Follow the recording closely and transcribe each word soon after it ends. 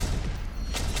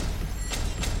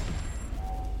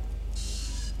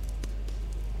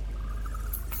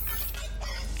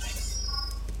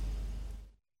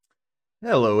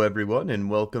Hello, everyone,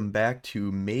 and welcome back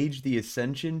to Mage the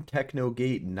Ascension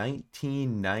Technogate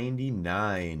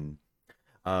 1999.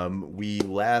 We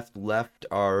last left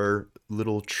our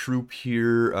little troop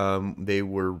here. They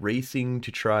were racing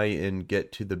to try and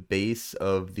get to the base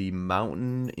of the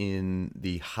mountain in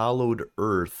the hollowed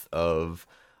earth of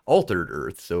Altered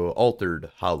Earth. So,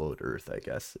 Altered Hollowed Earth, I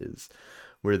guess, is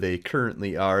where they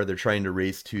currently are. They're trying to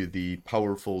race to the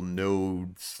powerful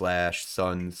node slash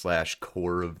sun slash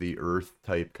core of the earth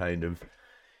type kind of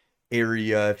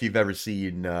area. If you've ever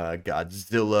seen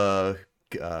Godzilla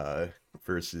uh,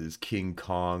 versus King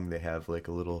Kong, they have like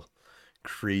a little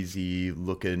crazy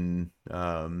looking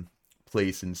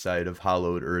place inside of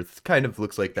hollowed earth. Kind of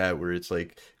looks like that, where it's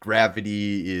like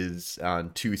gravity is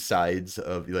on two sides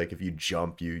of, like, if you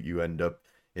jump, you end up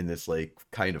in this like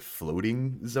kind of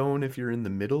floating zone if you're in the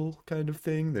middle kind of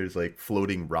thing. There's like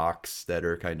floating rocks that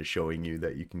are kind of showing you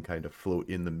that you can kind of float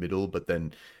in the middle, but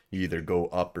then you either go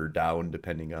up or down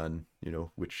depending on,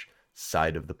 which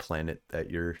side of the planet that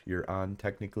you're on,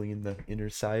 technically in the inner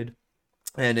side.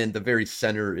 And in the very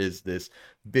center is this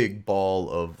big ball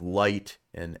of light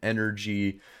and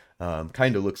energy.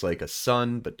 Kind of looks like a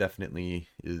sun, but definitely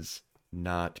is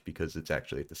not, because it's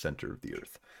actually at the center of the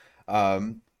earth.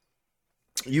 Um,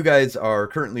 you guys are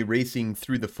currently racing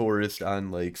through the forest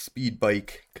on like speed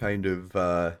bike kind of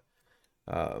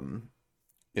um,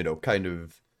 kind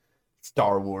of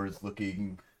Star Wars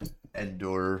looking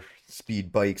Endor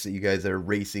speed bikes that you guys are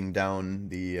racing down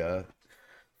the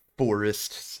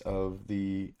forests of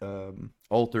the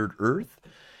altered earth.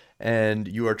 And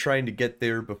you are trying to get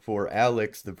there before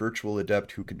Alex, the virtual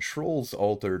adept who controls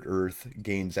Altered Earth,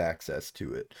 gains access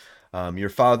to it. Your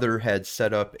father had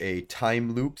set up a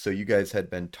time loop, so you guys had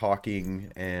been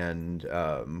talking and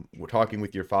were talking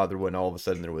with your father when all of a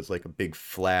sudden there was like a big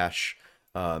flash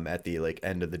at the like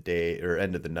end of the day or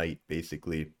end of the night,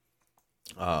 basically.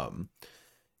 Um,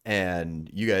 and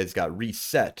you guys got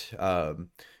reset.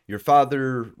 Your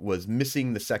father was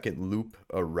missing the second loop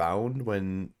around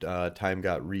when time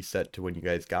got reset to when you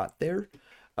guys got there.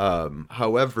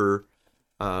 However,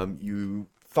 you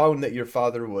found that your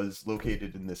father was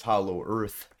located in this hollow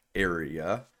earth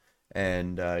area,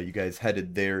 and you guys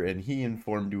headed there, and he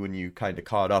informed you when you kind of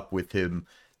caught up with him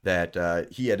that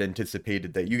he had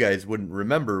anticipated that you guys wouldn't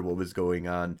remember what was going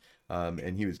on,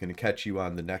 and he was going to catch you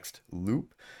on the next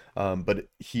loop. But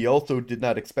he also did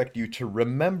not expect you to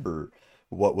remember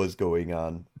what was going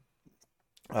on.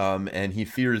 And he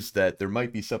fears that there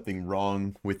might be something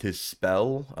wrong with his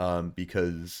spell,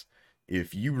 because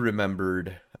if you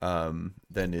remembered,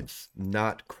 then it's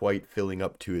not quite filling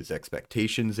up to his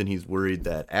expectations, and he's worried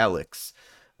that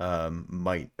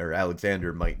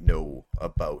Alexander might know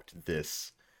about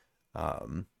this,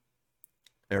 um,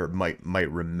 or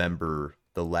might remember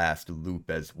the last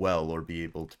loop as well, or be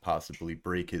able to possibly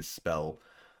break his spell.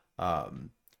 Um,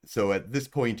 so at this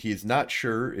point, he is not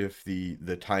sure if the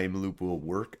time loop will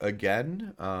work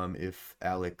again, if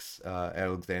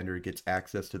Alexander gets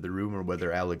access to the room, or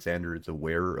whether Alexander is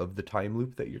aware of the time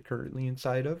loop that you're currently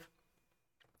inside of.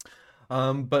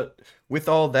 But with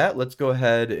all that, let's go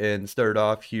ahead and start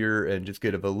off here and just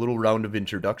get a little round of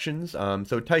introductions.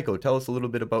 So Tycho, tell us a little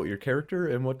bit about your character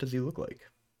and what does he look like?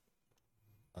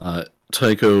 Uh,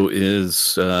 Tycho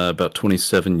is about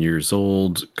 27 years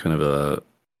old, kind of a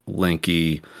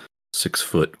lanky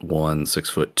 6'1",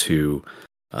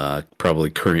 6'2", probably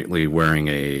currently wearing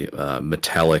a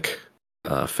metallic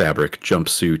fabric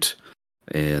jumpsuit,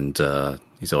 and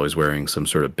he's always wearing some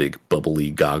sort of big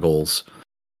bubbly goggles.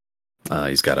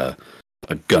 He's got a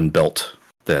gun belt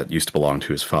that used to belong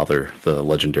to his father, the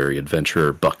legendary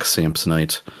adventurer Buck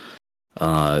Samsonite.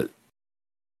 Uh,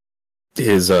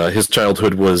 his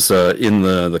childhood was in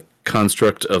the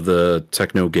construct of the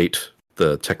Technogate,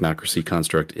 the technocracy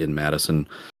construct in Madison,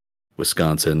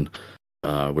 Wisconsin,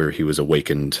 where he was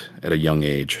awakened at a young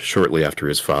age, shortly after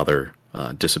his father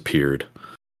disappeared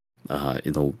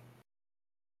in the,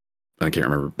 I can't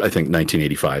remember, I think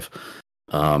 1985.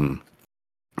 Um,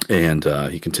 and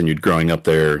he continued growing up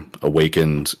there,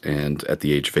 awakened, and at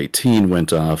the age of 18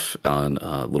 went off on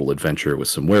a little adventure with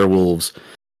some werewolves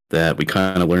that we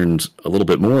kind of learned a little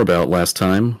bit more about last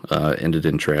time. Ended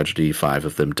in tragedy. 5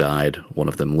 of them died. 1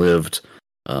 of them lived,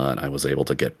 and I was able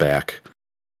to get back.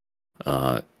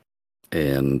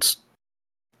 And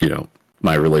you know,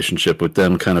 my relationship with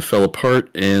them kind of fell apart,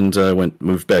 and I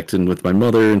moved back in with my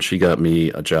mother, and she got me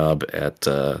a job at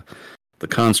the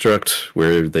Construct,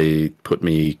 where they put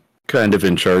me kind of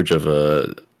in charge of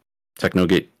a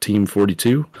Technogate Team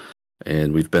 42,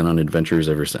 and we've been on adventures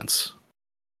ever since.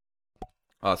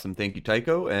 Awesome, thank you,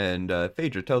 Tycho. And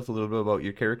Phaedra, tell us a little bit about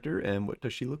your character and what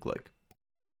does she look like?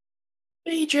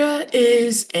 Phaedra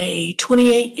is a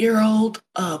 28-year-old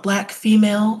black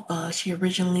female. She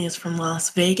originally is from Las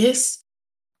Vegas.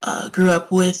 Grew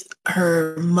up with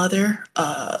her mother,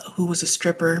 who was a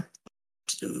stripper,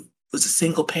 who was a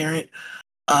single parent.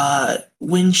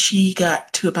 When she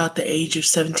got to about the age of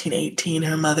 17, 18,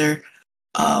 her mother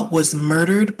was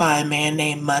murdered by a man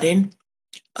named Muddin,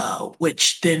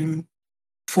 which then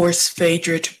forced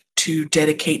Phaedra to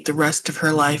dedicate the rest of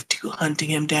her life to hunting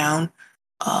him down.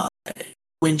 Uh,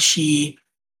 when she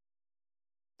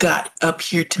got up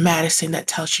here to Madison,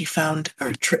 that's how she found,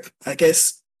 or I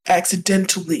guess,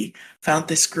 accidentally found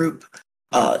this group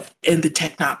in the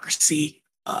technocracy.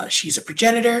 She's a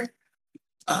progenitor.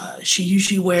 She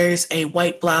usually wears a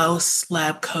white blouse,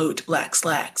 lab coat, black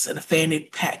slacks, and a fanny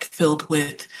pack filled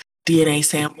with DNA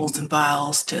samples and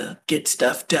vials to get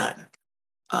stuff done.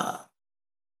 Uh,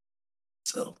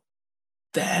 so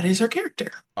that is her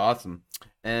character. Awesome.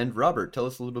 And Robert, tell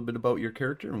us a little bit about your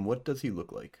character and what does he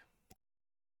look like?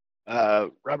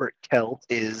 Robert Kell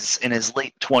is in his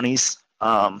late 20s.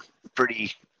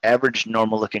 Pretty average,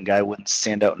 normal-looking guy. Wouldn't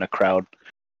stand out in a crowd.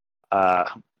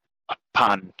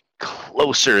 Upon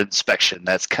closer inspection,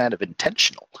 that's kind of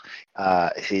intentional.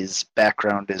 His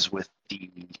background is with the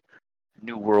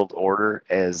New World Order,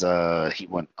 as he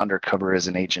went undercover as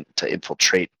an agent to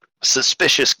infiltrate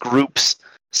suspicious groups.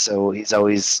 So he's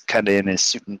always kind of in his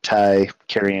suit and tie,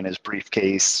 carrying his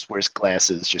briefcase, wears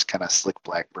glasses, just kind of slicked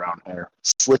back brown hair.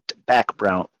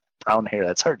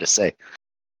 That's hard to say.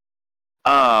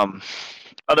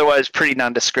 Otherwise, pretty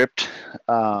nondescript.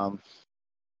 As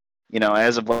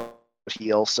of what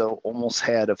he also almost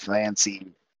had a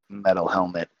fancy metal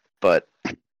helmet, but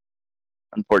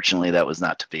unfortunately, that was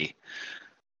not to be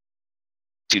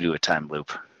due to a time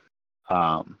loop.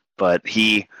 But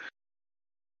he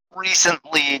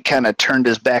recently kind of turned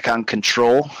his back on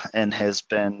control and has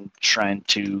been trying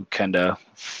to kind of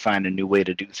find a new way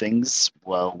to do things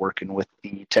while working with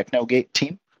the Technogate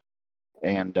team,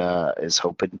 and is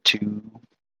hoping to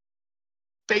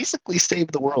basically save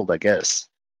the world, I guess.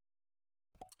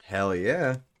 Hell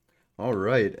yeah. All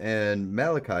right. And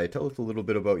Malachi, tell us a little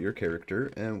bit about your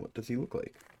character and what does he look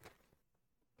like?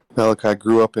 Malachi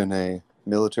grew up in a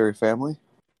military family,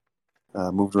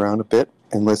 moved around a bit,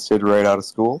 enlisted right out of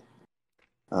school,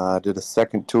 did a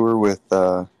second tour with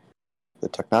the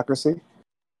Technocracy,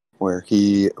 where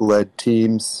he led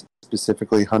teams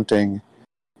specifically hunting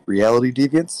reality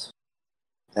deviants.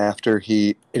 After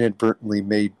he inadvertently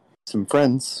made some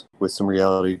friends with some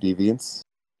reality deviants,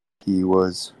 he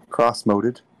was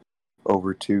cross-moded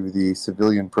over to the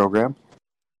civilian program,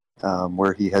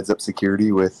 where he heads up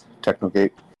security with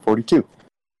Technogate 42.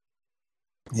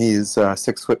 He is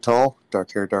 6 foot tall,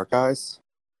 dark hair, dark eyes,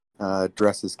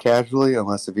 dresses casually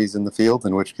unless if he's in the field,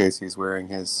 in which case he's wearing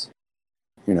his,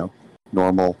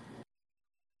 normal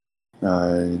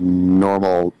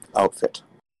outfit.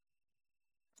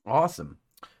 Awesome.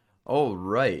 All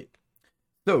right.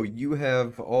 So you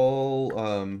have all,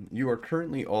 you are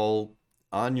currently all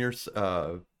on your,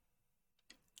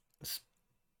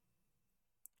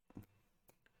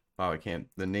 I can't,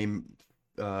 the name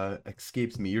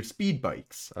escapes me, your speed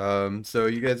bikes. So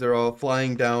you guys are all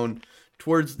flying down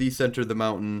towards the center of the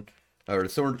mountain, or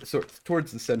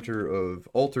towards the center of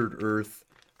Altered Earth,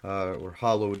 or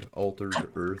Hollowed Altered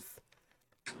Earth.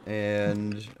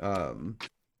 And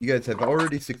you guys have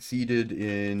already succeeded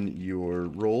in your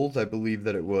roles. I believe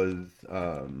that it was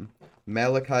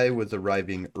Malachi was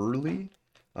arriving early,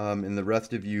 and the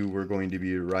rest of you were going to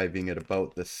be arriving at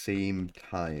about the same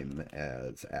time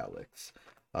as Alex.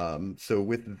 So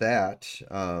with that,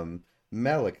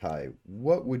 Malachi,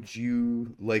 what would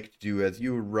you like to do as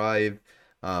you arrive?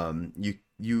 As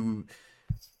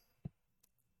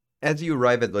you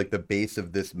arrive at like the base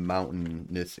of this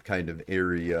mountainous kind of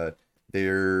area,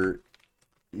 there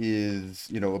is,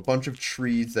 a bunch of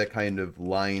trees that kind of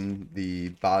line the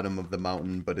bottom of the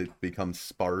mountain, but it becomes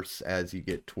sparse as you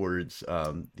get towards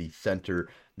the center.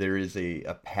 There is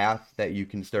a path that you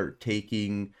can start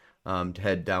taking to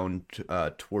head down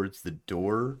towards the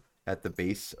door at the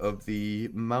base of the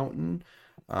mountain.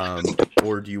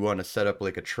 Or do you want to set up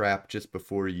like a trap just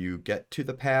before you get to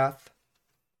the path?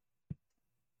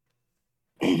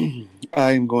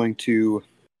 I'm going to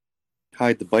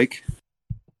hide the bike.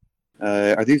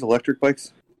 Are these electric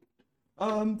bikes?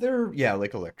 They're,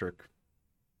 like electric.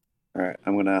 All right,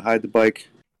 I'm going to hide the bike,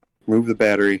 remove the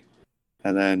battery,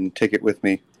 and then take it with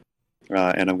me,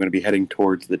 and I'm going to be heading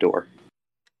towards the door.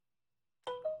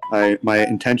 My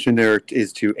intention there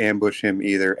is to ambush him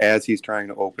either as he's trying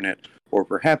to open it, or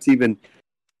perhaps even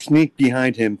sneak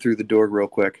behind him through the door real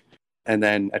quick, and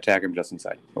then attack him just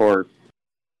inside, or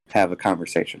have a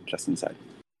conversation just inside.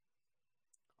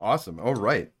 Awesome. All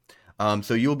right.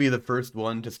 So you'll be the first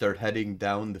one to start heading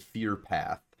down the fear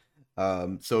path.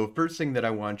 So first thing that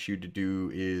I want you to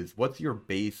do is, what's your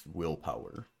base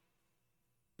willpower?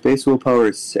 Base willpower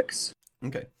is 6.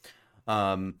 Okay.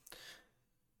 Um,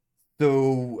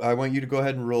 so I want you to go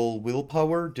ahead and roll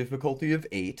willpower, difficulty of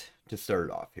 8 to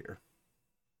start off here.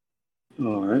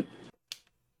 All right.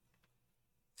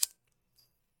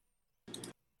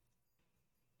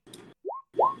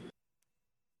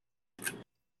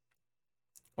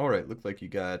 All right, looks like you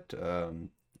got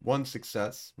one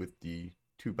success with the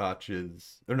two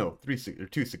botches, or no,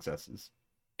 two successes.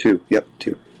 2. Yep,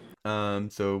 2.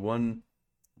 So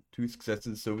two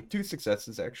successes. So with two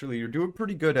successes, actually, you're doing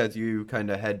pretty good as you kind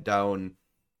of head down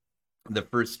the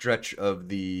first stretch of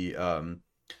the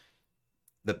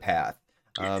path.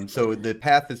 So the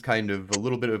path is kind of a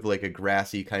little bit of like a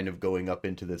grassy kind of going up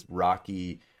into this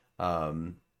rocky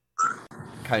kind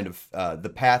of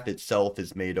the path itself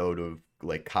is made out of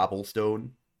like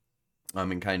cobblestone,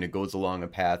 and kind of goes along a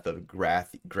path of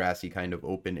grassy kind of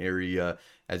open area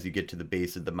as you get to the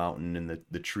base of the mountain, and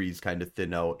the trees kind of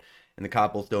thin out, and the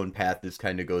cobblestone path just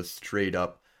kind of goes straight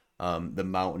up the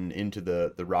mountain into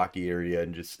the rocky area,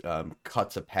 and just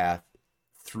cuts a path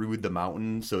through the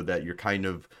mountain so that you're kind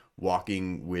of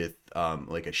walking with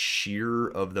like a sheer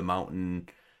of the mountain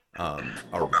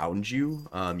around you.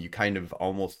 You kind of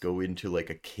almost go into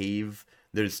like a cave.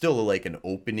 There's still like an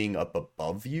opening up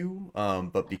above you,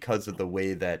 but because of the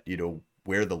way that,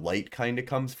 where the light kind of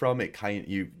comes from,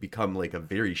 you become like a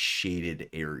very shaded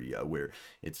area where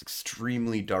it's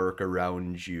extremely dark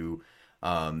around you.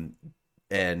 And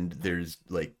there's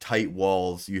like tight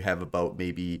walls. You have about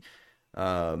maybe,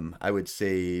 I would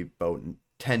say about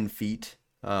 10 feet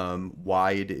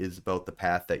wide is about the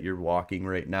path that you're walking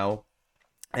right now.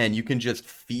 And you can just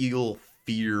feel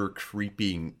fear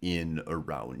creeping in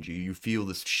around you. You feel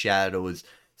the shadows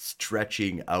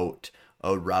stretching out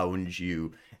around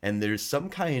you, and there's some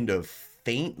kind of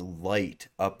faint light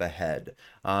up ahead.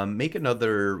 Make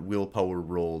another willpower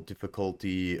roll,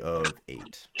 difficulty of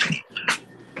 8.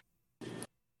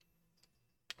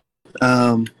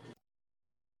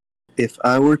 If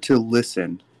I were to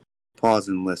listen, pause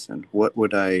and listen, what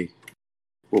would I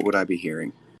be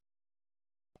hearing?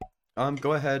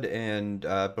 Go ahead and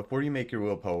before you make your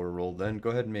willpower roll, then go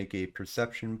ahead and make a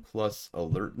perception plus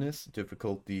alertness,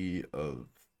 difficulty of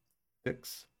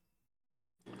 6.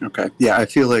 Okay. Yeah, I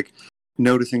feel like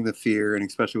noticing the fear, and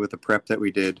especially with the prep that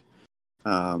we did,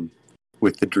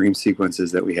 with the dream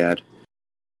sequences that we had,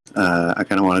 I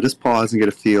kind of want to just pause and get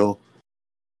a feel.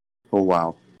 Oh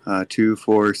wow, 2,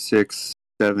 4, 6,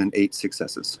 7, 8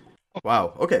 successes.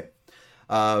 Wow. Okay.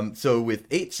 So with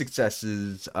 8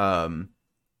 successes,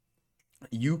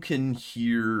 you can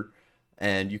hear,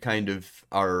 and you kind of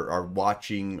are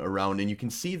watching around, and you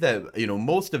can see that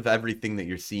most of everything that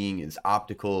you're seeing is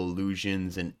optical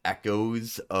illusions and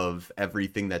echoes of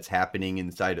everything that's happening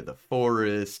inside of the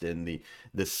forest, and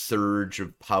the surge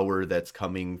of power that's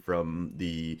coming from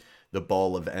the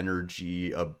ball of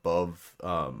energy above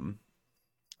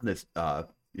this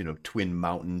twin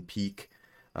mountain peak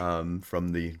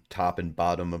from the top and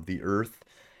bottom of the earth.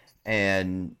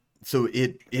 And so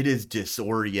it is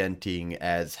disorienting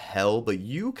as hell, but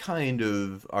you kind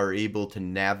of are able to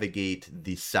navigate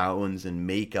the sounds and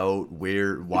make out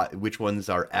which ones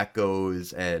are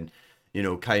echoes, and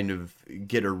kind of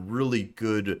get a really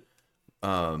good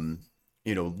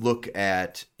look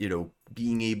at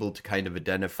being able to kind of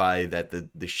identify that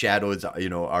the shadows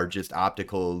are just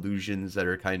optical illusions that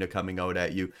are kind of coming out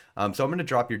at you. So I'm going to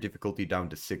drop your difficulty down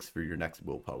to 6 for your next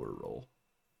willpower roll.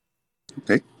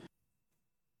 Okay.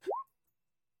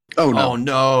 Oh no. Oh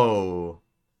no.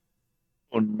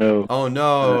 Oh no. Oh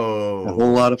no. A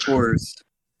whole lot of 4s.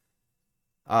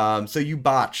 So you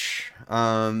botch.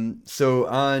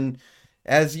 So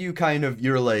as you kind of,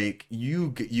 you're like,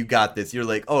 you got this. You're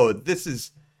like, oh, this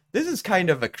is kind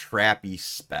of a crappy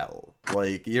spell.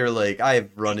 Like, you're like,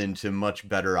 I've run into much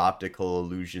better optical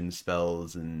illusion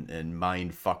spells and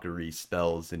mind fuckery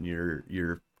spells in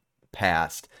your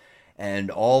past. And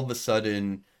all of a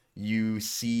sudden, you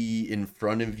see in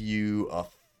front of you a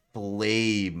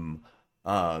flame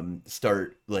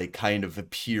start like kind of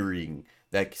appearing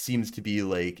that seems to be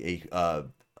like a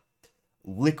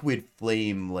liquid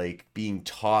flame, like being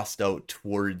tossed out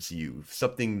towards you,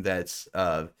 something that's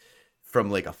from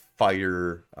like a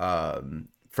fire,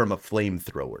 from a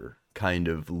flamethrower kind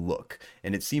of look,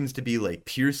 and it seems to be like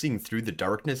piercing through the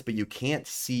darkness, but you can't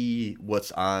see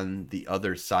what's on the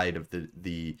other side of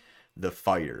the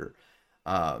fire,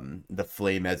 the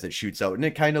flame, as it shoots out, and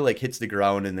it kind of like hits the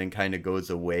ground and then kind of goes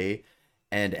away.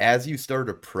 And as you start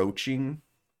approaching,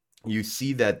 you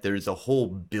see that there's a whole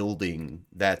building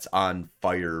that's on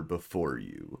fire before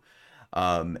you.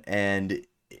 And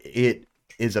it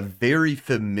is a very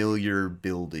familiar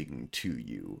building to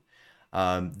you.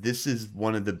 This is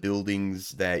one of the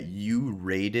buildings that you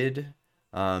raided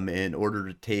in order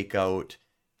to take out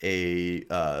a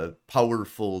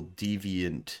powerful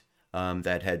deviant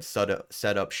that had set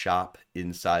up shop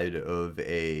inside of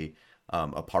a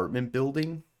apartment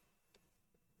building.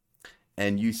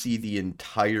 And you see the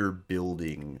entire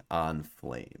building on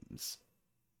flames.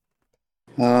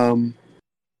 Do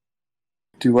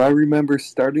I remember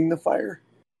starting the fire?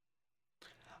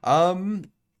 I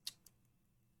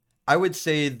would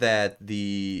say that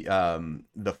the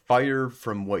fire,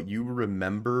 from what you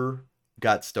remember,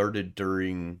 got started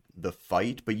during the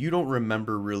fight, but you don't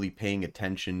remember really paying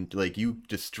attention. Like, you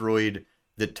destroyed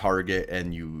the target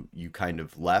and you kind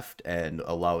of left and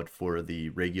allowed for the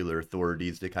regular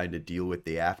authorities to kind of deal with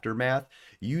the aftermath.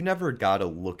 You never got a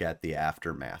look at the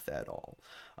aftermath at all.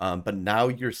 But now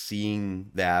you're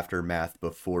seeing the aftermath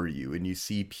before you, and you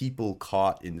see people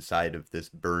caught inside of this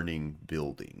burning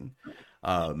building.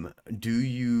 Do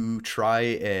you try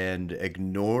and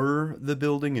ignore the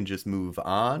building and just move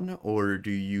on, or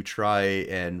do you try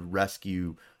and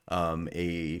rescue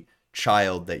a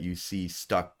child that you see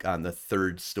stuck on the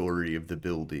third story of the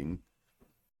building?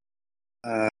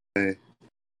 Uh,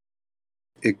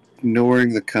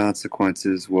 Ignoring the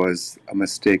consequences was a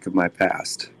mistake of my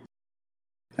past.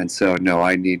 And so, no,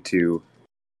 I need to.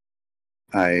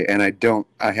 I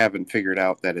haven't figured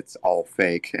out that it's all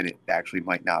fake, and it actually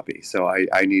might not be. So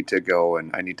I need to go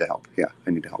and I need to help. Yeah,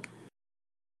 I need to help.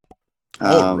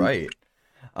 All right.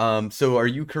 So are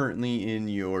you currently in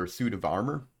your suit of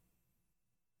armor?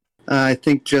 I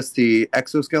think just the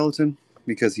exoskeleton,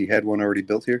 because he had one already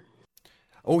built here.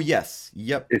 Oh, yes.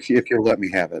 Yep. If you'll let me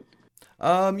have it.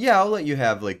 Yeah, I'll let you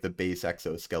have like the base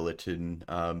exoskeleton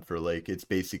for like it's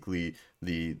basically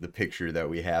the picture that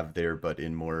we have there, but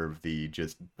in more of the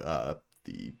just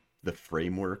the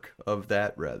framework of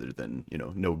that rather than,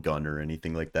 no gun or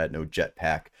anything like that, no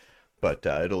jetpack. But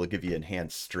it'll give you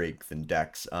enhanced strength and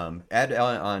dex. Add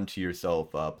on to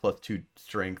yourself +2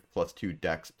 strength, +2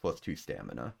 dex, +2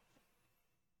 stamina.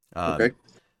 Okay.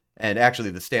 And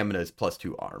actually the stamina is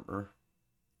 +2 armor.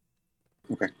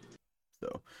 Okay.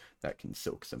 So that can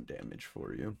soak some damage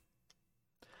for you.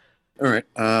 All right.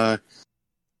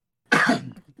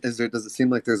 Does it seem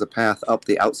like there's a path up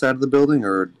the outside of the building,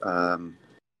 or am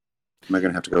I going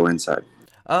to have to go inside?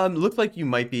 Look like you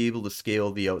might be able to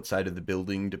scale the outside of the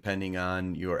building depending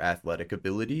on your athletic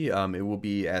ability. It will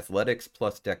be athletics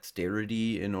plus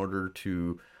dexterity in order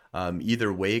to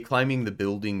either way. Climbing the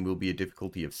building will be a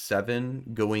difficulty of 7.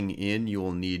 Going in, you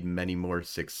will need many more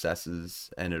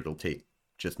successes, and it'll take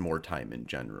just more time in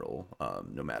general,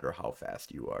 no matter how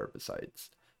fast you are,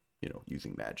 besides,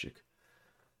 using magic.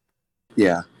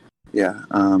 Yeah.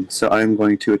 So I'm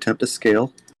going to attempt to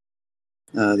scale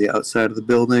the outside of the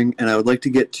building, and I would like to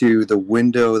get to the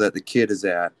window that the kid is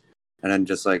at, and then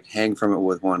just like hang from it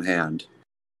with one hand.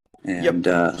 And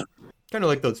kind of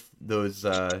like those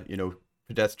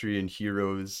pedestrian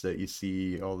heroes that you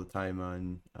see all the time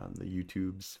on the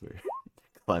YouTubes, where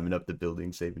climbing up the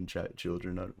building, saving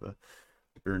children out of a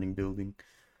burning building.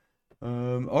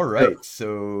 All right,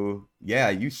 so yeah,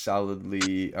 you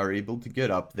solidly are able to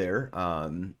get up there.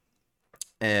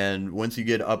 And once you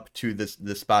get up to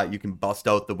the spot, you can bust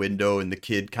out the window, and the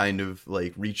kid kind of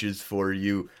like reaches for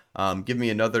you. Give me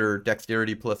another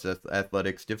dexterity plus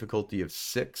athletics difficulty of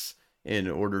 6 in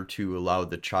order to allow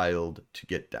the child to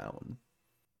get down.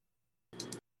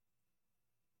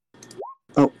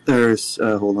 Oh, there's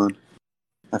hold on,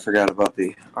 I forgot about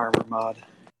the armor mod.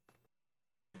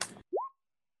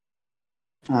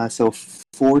 So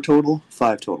 4 total,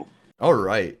 5 total. All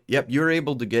right. Yep, you're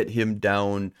able to get him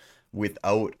down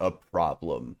without a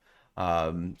problem.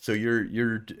 So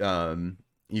you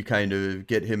kind of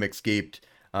get him escaped.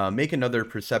 Make another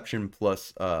perception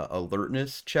plus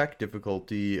alertness check,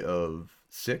 difficulty of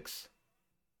 6.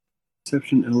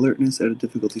 Perception and alertness at a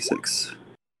difficulty 6.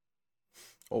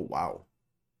 Oh wow.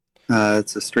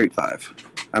 It's a straight 5.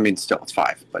 I mean, still it's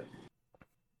 5, but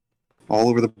all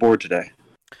over the board today.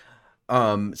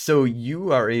 So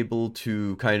you are able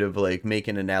to kind of like make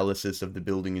an analysis of the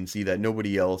building and see that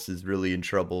nobody else is really in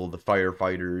trouble. The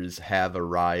firefighters have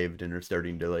arrived and are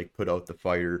starting to like put out the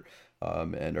fire,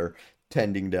 and are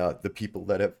tending to the people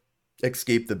that have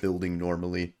escaped the building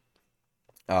normally.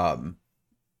 All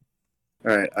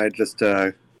right, I just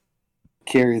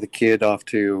carry the kid off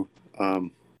to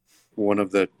one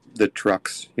of the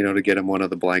trucks, to get him one of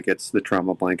the blankets, the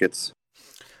trauma blankets,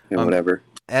 and whatever.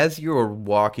 As you're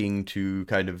walking to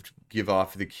kind of give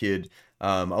off the kid,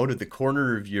 out of the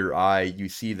corner of your eye, you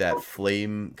see that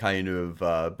flame kind of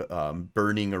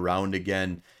burning around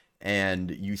again,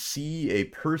 and you see a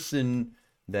person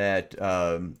that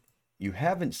you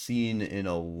haven't seen in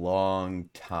a long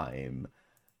time.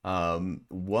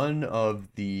 One of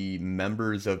the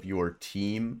members of your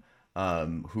team,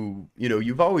 who,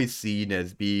 you've always seen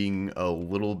as being a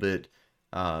little bit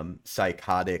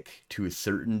psychotic to a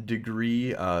certain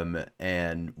degree,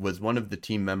 and was one of the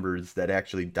team members that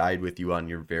actually died with you on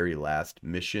your very last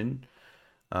mission,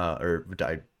 or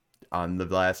died on the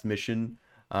last mission.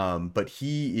 But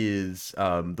he is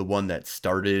the one that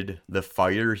started the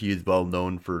fire. He is well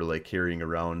known for like carrying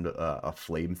around a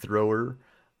flamethrower,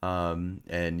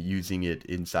 and using it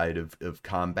inside of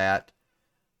combat.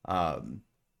 Um,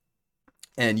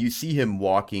 and you see him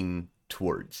walking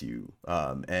towards you,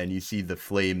 and you see the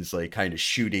flames like kind of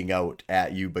shooting out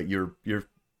at you, but you're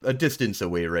a distance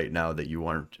away right now that you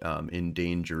aren't in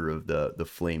danger of the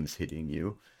flames hitting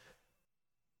you.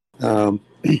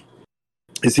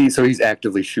 Is he? So he's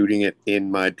actively shooting it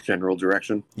in my general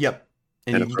direction. Yep,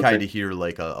 and you kind of hear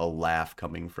like a laugh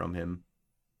coming from him.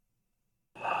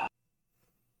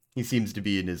 He seems to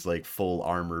be in his like full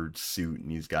armored suit,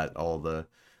 and he's got all the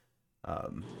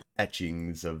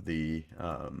etchings of the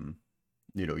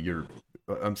your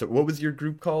I'm sorry, what was your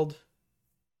group called?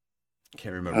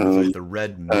 Can't remember. Was it the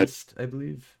Red Mist, I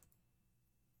believe?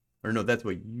 Or no, that's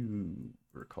what you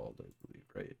were called, I believe,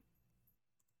 right?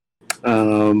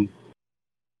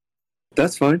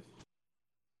 That's fine.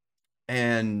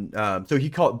 And so he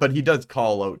does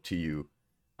call out to you,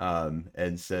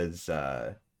 and says,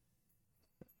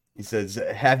 he says,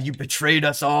 "Have you betrayed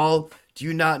us all? Do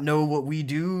you not know what we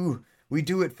do? We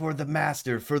do it for the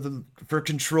master, for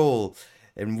control,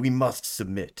 and we must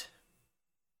submit."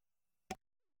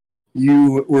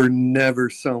 You were never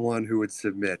someone who would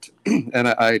submit, and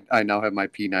I now have my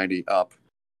P90 up,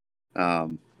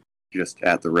 just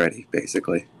at the ready,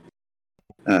 basically.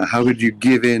 How could you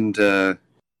give in to?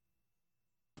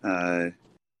 I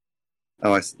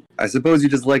suppose you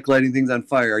just like lighting things on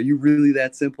fire. Are you really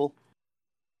that simple?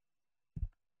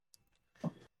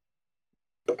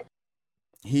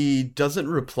 He doesn't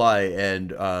reply,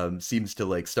 and seems to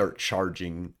like start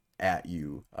charging at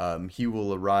you. He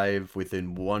will arrive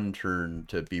within one turn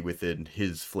to be within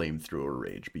his flamethrower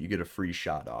range, but you get a free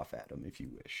shot off at him if you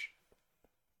wish.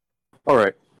 All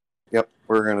right. Yep,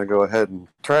 we're going to go ahead and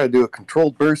try to do a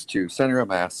controlled burst to center of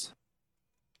mass.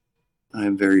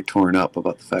 I'm very torn up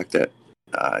about the fact that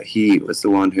he was the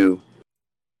one who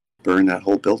burned that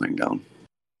whole building down.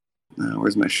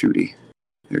 Where's my shooty?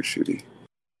 There's shooty.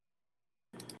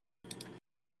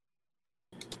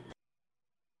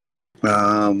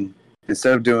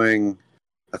 Instead of doing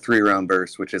a 3-round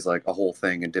burst, which is like a whole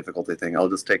thing and difficulty thing, I'll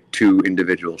just take 2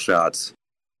 individual shots.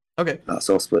 Okay.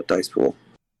 So I'll split dice pool.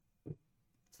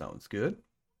 Sounds good.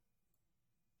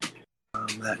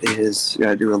 That is,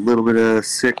 I do a little bit of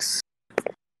 6,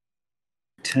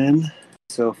 10,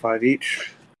 so 5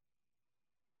 each.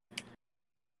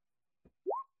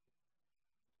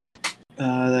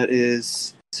 That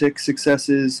is 6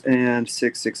 successes and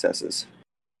 6 successes.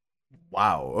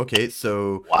 Wow. Okay.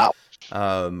 So. Wow.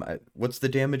 What's the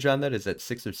damage on that? Is that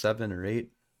 6 or 7 or 8?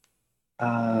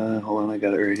 Hold on, I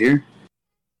got it right here.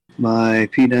 My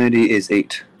P90 is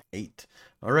 8. 8.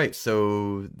 All right.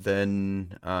 So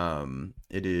then,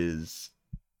 it is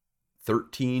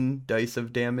 13 dice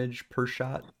of damage per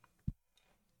shot.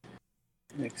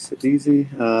 Makes it easy.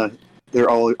 They're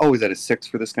always at a 6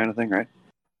 for this kind of thing, right?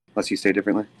 Unless you say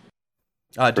differently.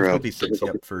 Difficulty 6,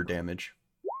 yep, for damage.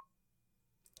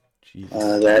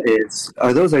 That is.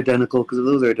 Are those identical? Because if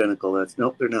those are identical,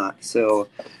 nope, they're not. So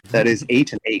that is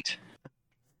 8 and 8.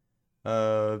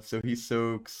 So he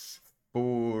soaks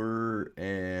 4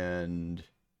 and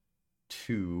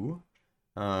 2.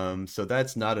 So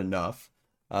that's not enough.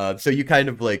 So you kind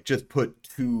of like just put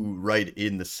 2 right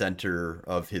in the center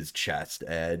of his chest,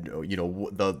 and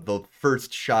the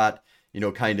first shot,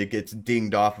 kind of gets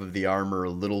dinged off of the armor a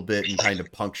little bit and kind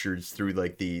of punctures through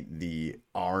like the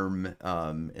arm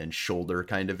and shoulder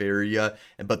kind of area,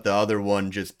 but the other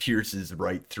one just pierces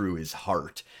right through his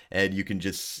heart, and you can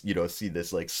just see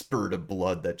this like spurt of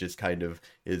blood that just kind of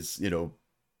is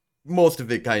most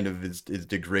of it kind of is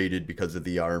degraded because of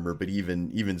the armor, but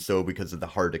even so, because of the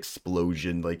heart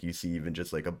explosion, like you see even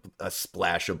just like a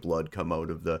splash of blood come out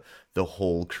of the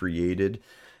hole created,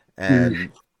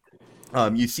 and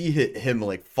you see him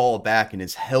like fall back, and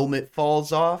his helmet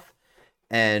falls off,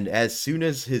 and as soon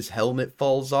as his helmet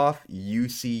falls off, you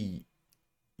see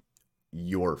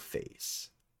your face,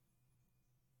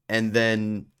 and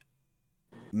then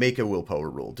make a willpower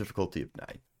roll, difficulty of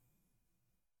 9.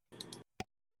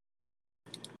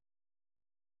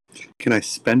 Can I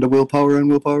spend a willpower on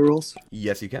willpower rolls?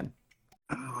 Yes, you can.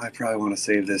 Oh, I probably want to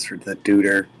save this for the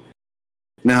duder.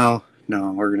 No,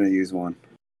 we're gonna use one.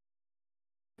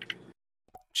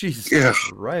 Jesus, Yeah.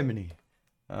 Rimini.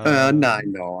 9.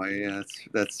 No,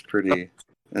 that's pretty.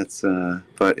 That's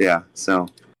but yeah. So,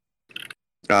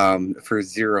 for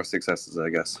 0 successes,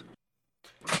 I guess.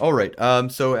 All right.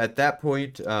 So at that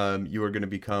point, you are going to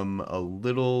become a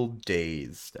little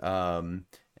dazed.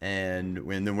 And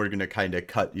then we're going to kind of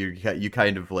cut you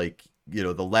kind of like,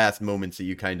 the last moments that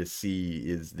you kind of see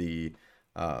is the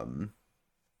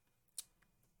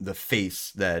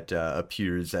face that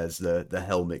appears as the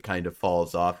helmet kind of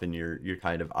falls off and your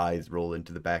kind of eyes roll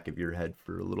into the back of your head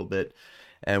for a little bit.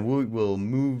 And we will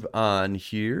move on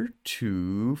here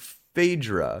to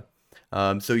Phaedra.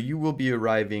 So you will be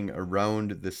arriving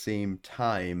around the same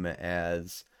time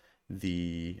as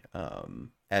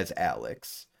as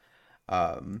Alex.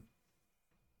 Are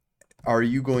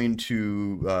you going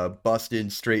to bust in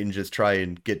straight and just try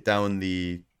and get down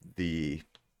the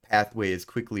pathway as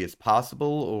quickly as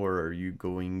possible, or are you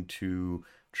going to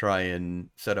try and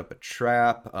set up a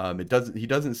trap? He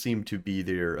doesn't seem to be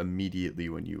there immediately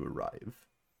when you arrive.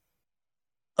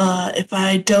 If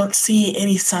I don't see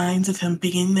any signs of him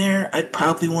being there, I'd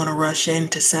probably want to rush in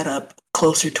to set up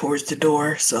closer towards the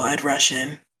door, so I'd rush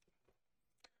in.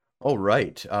 All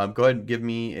right. Go ahead and give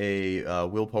me a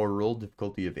willpower roll,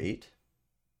 difficulty of 8.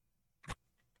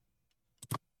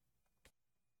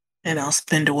 And I'll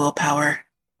spend a willpower.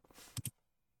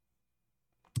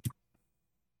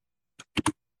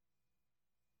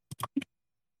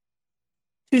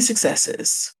 Two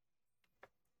successes.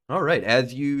 All right.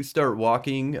 As you start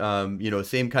walking,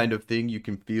 same kind of thing. You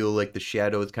can feel like the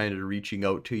shadows kind of reaching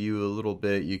out to you a little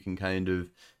bit. You can kind of,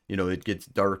 it gets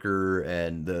darker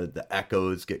and the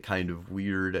echoes get kind of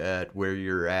weird at where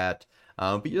you're at.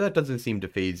 But that doesn't seem to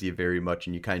phase you very much,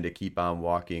 and you kind of keep on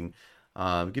walking.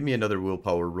 Give me another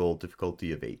willpower roll,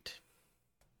 difficulty of 8.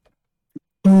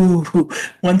 Ooh,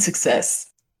 1 success.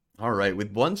 All right.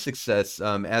 With 1 success,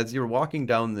 as you're walking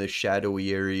down the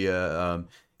shadowy area,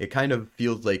 it kind of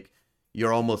feels like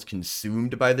you're almost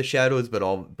consumed by the shadows,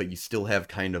 but you still have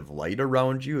kind of light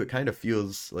around you. It kind of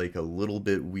feels like a little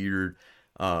bit weird.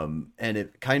 And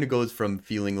it kind of goes from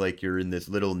feeling like you're in this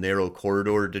little narrow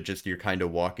corridor to just you're kind of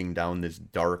walking down this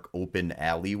dark open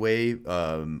alleyway,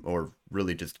 or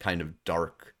really just kind of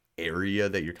dark area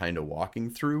that you're kind of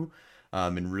walking through.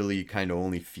 And really kind of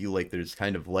only feel like there's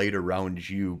kind of light around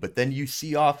you. But then you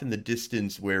see off in the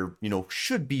distance where,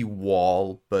 should be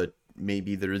wall, but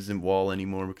maybe there isn't wall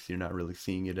anymore because you're not really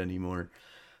seeing it anymore.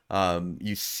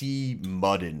 You see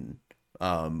Muddin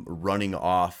running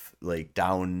off, like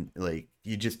down, like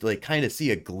you just like kind of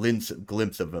see a glimpse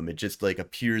of him. It just like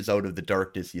appears out of the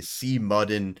darkness. You see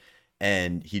Muddin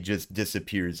and he just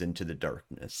disappears into the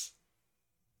darkness.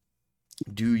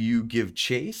 Do you give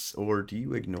chase or do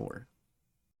you ignore?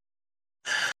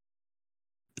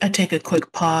 I take a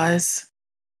quick pause.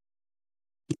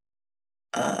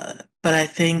 But I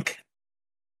think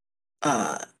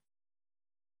I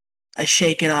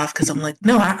shake it off because I'm like,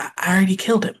 no, I already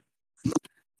killed him.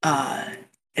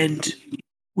 And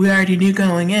we already knew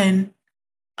going in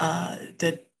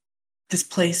that this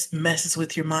place messes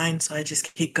with your mind, so I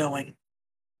just keep going.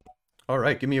 All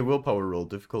right, give me a willpower roll,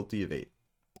 difficulty of 8.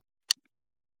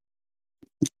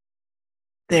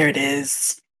 There it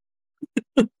is.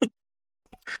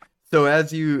 So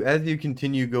as you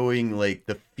continue going, like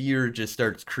the fear just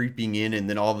starts creeping in, and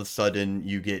then all of a sudden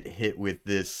you get hit with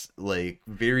this like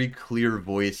very clear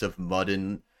voice of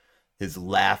Muddin, his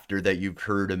laughter that you've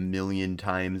heard a million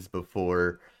times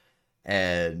before.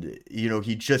 And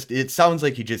it sounds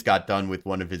like he just got done with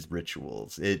one of his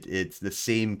rituals. It's the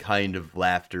same kind of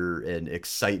laughter and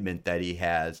excitement that he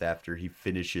has after he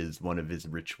finishes one of his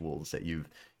rituals that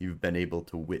you've been able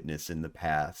to witness in the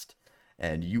past.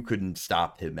 And you couldn't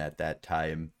stop him at that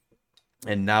time.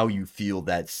 And now you feel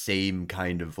that same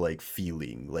kind of like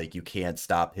feeling, like you can't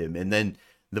stop him. And then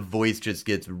the voice just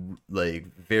gets like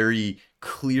very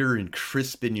clear and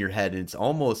crisp in your head, and it's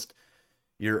almost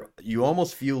you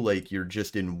almost feel like you're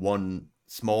just in one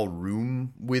small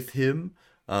room with him,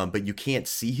 but you can't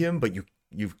see him, but you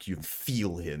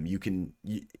feel him. You can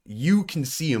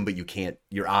see him, but you can't.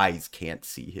 Your eyes can't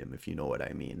see him, if you know what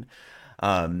I mean.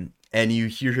 And you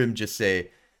hear him just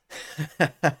say,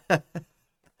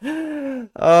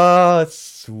 "Oh,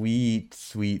 sweet,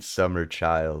 sweet summer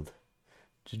child.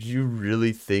 Did you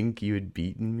really think you had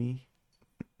beaten me?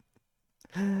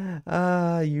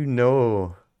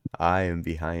 I am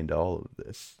behind all of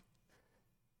this.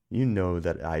 You know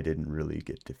that I didn't really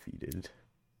get defeated.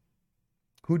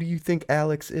 Who do you think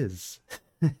Alex is?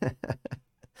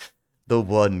 the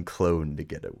one clone to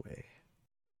get away.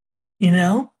 You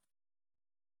know,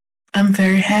 I'm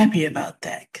very happy about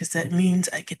that because that means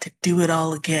I get to do it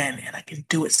all again and I can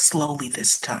do it slowly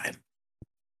this time.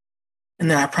 And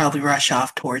then I probably rush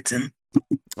off towards him.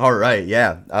 All right,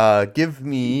 yeah. Give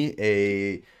me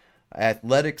a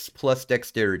athletics plus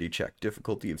dexterity check,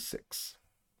 difficulty of 6.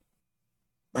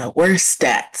 My worst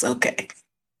stats. Okay.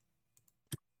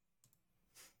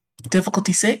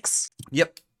 Difficulty 6?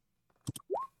 Yep.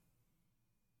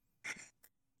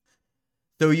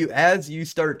 So as you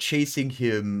start chasing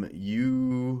him,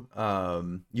 you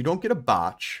don't get a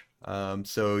botch.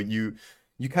 So you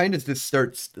kind of just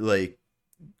start like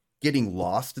getting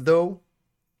lost though.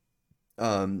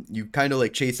 You kind of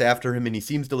like chase after him and he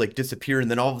seems to like disappear, and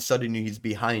then all of a sudden he's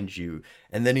behind you,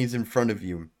 and then he's in front of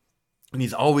you, and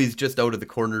he's always just out of the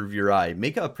corner of your eye.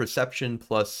 Make a perception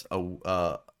plus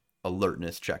a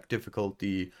alertness check,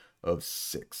 difficulty of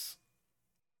 6.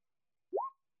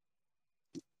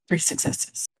 3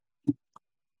 successes.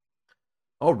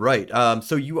 All right.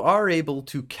 So you are able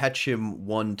to catch him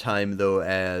one time though,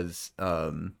 as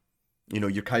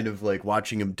you're kind of like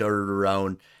watching him dart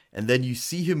around, and then you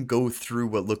see him go through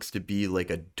what looks to be like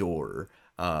a door.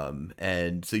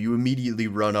 And so you immediately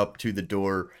run up to the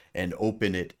door and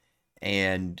open it,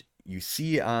 and you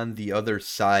see on the other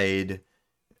side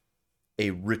a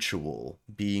ritual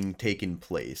being taken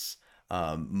place.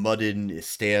 Muddin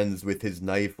stands with his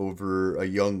knife over a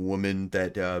young woman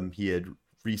that he had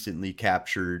recently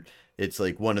captured. It's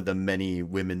like one of the many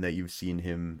women that you've seen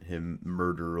him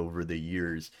murder over the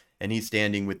years, and he's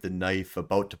standing with the knife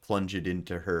about to plunge it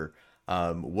into her.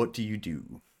 What do you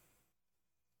do?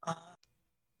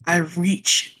 I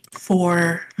reach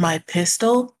for my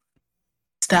pistol,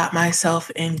 stop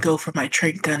myself, and go for my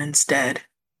trig gun instead,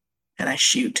 and I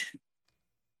shoot.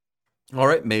 All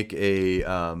right, make a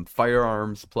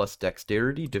firearms plus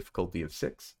dexterity, difficulty of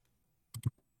 6.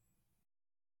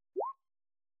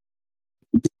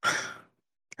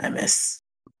 I miss.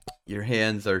 Your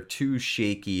hands are too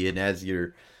shaky, and as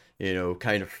you're,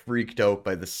 kind of freaked out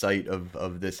by the sight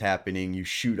of this happening, you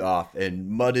shoot off, and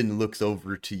Muddin looks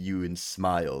over to you and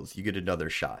smiles. You get another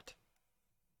shot.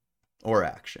 Or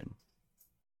action.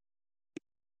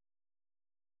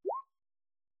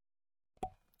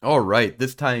 All right,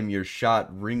 this time your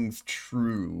shot rings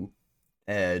true,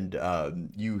 and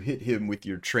you hit him with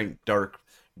your trank dart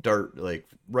like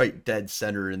right dead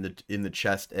center in the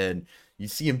chest, and you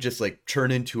see him just like turn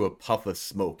into a puff of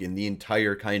smoke, and the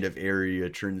entire kind of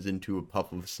area turns into a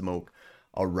puff of smoke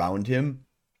around him,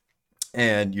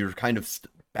 and you're kind of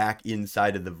back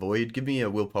inside of the void. Give me a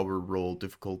willpower roll,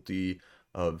 difficulty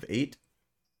of 8.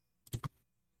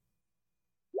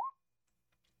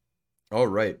 All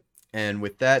right. And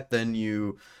with that, then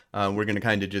we're going to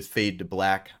kind of just fade to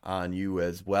black on you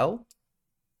as well.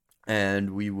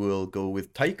 And we will go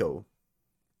with Tycho.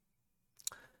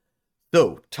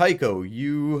 So, Tycho,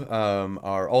 you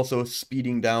are also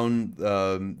speeding down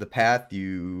the path.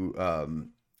 You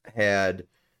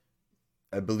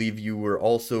I believe you were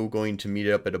also going to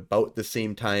meet up at about the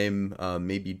same time,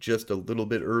 maybe just a little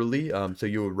bit early. So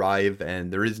you arrive,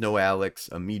 and there is no Alex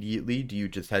immediately. Do you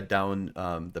just head down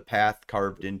the path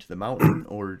carved into the mountain,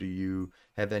 or do you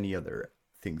have any other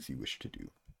things you wish to do?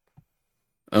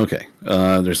 Okay,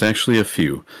 there's actually a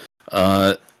few.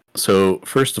 So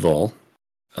first of all,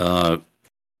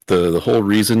 the whole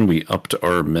reason we upped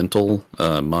our mental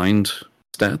mind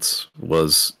stats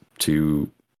was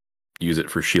to use it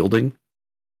for shielding.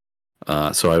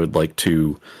 So I would like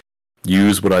to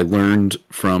use what I learned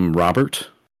from Robert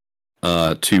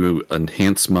to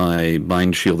enhance my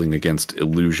mind shielding against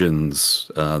illusions,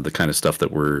 the kind of stuff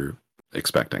that we're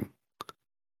expecting.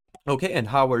 Okay, and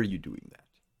how are you doing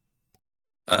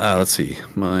that? Let's see.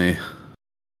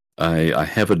 I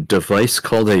have a device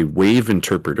called a wave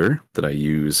interpreter that I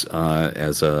use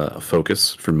as a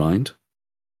focus for mind.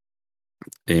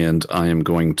 And I am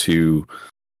going to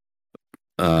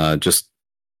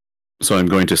So I'm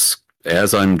going to,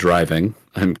 as I'm driving,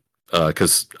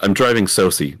 because I'm driving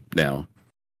Sosi now,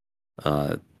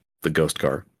 the ghost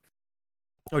car.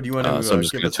 Oh, do you want to So I'm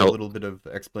give us a little bit of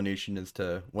explanation as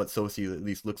to what Sosi at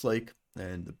least looks like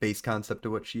and the base concept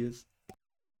of what she is?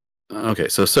 Okay,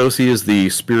 so Sosi is the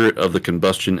spirit of the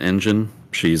combustion engine.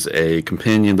 She's a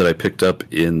companion that I picked up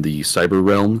in the cyber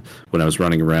realm when I was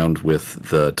running around with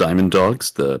the Diamond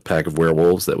Dogs, the pack of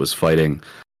werewolves that was fighting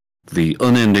the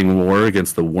unending war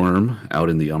against the worm out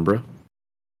in the Umbra.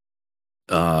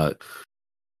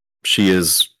 She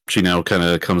now kind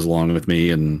of comes along with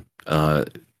me, and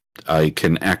I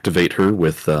can activate her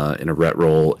with in a ret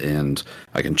roll, and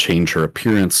I can change her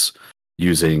appearance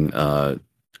using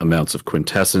amounts of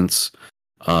quintessence.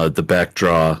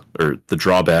 The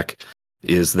drawback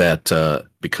is that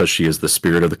because she is the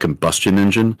spirit of the combustion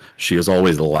engine, she is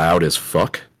always loud as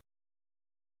fuck.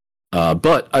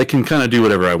 But I can kind of do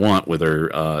whatever I want with her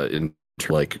in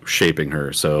like shaping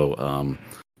her. So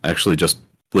I actually just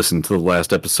listened to the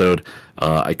last episode.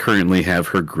 I currently have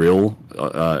her grill.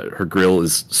 Her grill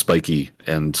is spiky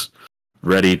and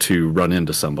ready to run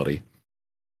into somebody.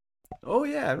 Oh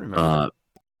yeah, I remember.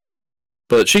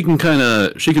 But she can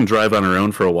drive on her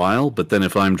own for a while. But then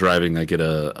if I'm driving, I get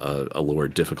a lower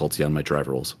difficulty on my drive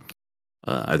rolls,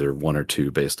 either 1 or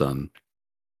 2 based on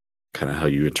kind of how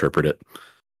you interpret it.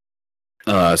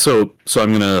 So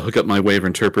I'm gonna hook up my waiver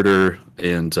interpreter,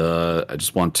 and I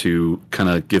just want to kind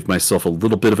of give myself a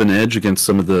little bit of an edge against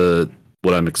some of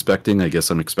what I'm expecting. I guess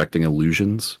I'm expecting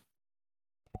illusions.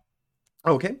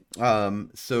 Okay.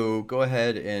 So go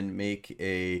ahead and make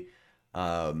a.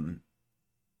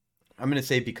 I'm gonna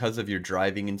say because of your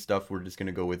driving and stuff, we're just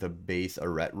gonna go with a base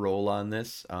arete roll on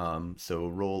this. So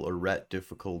roll arete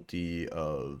difficulty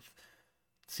of.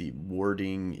 Let's see,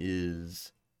 warding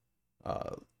is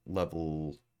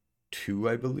level 2,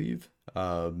 I believe.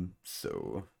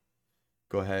 So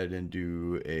go ahead and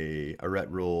do a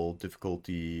arete roll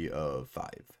difficulty of 5.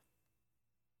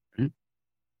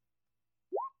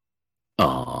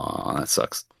 Oh, that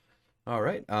sucks. All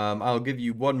right. I'll give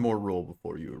you one more roll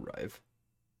before you arrive.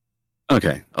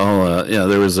 Okay. Yeah,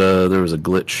 there was a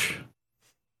glitch.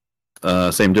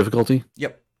 Same difficulty?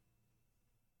 Yep.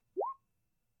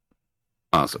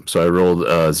 Awesome. So I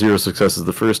rolled 0 successes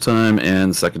the first time,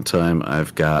 and the second time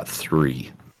I've got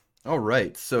 3. All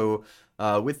right. So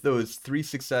with those 3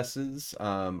 successes,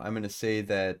 I'm going to say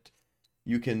that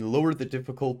you can lower the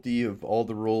difficulty of all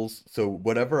the rolls. So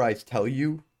whatever I tell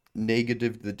you,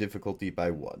 negative the difficulty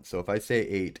by 1. So if I say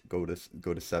 8, go to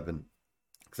 7,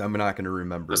 because I'm not going to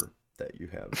remember that you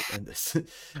have in this,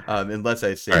 unless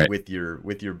I say with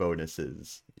your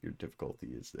bonuses, your difficulty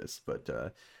is this. But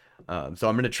so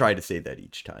I'm going to try to say that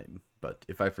each time. But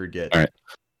if I forget, all right.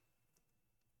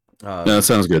 No, that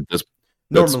sounds good.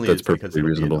 Normally that's it's because it'll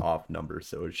reasonable. be an off number,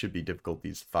 so it should be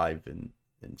difficulties 5 and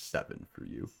 7 for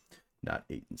you, not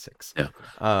 8 and 6. Yeah.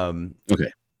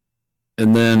 Okay.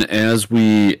 And then as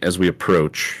we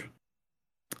approach,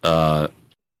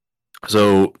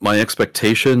 so my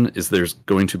expectation is there's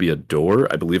going to be a door.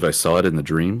 I believe I saw it in the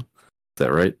dream. Is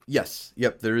that right? Yes.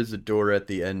 Yep. There is a door at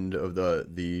the end of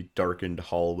the darkened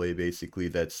hallway, basically.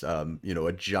 That's a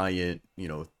giant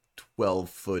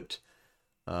 12-foot,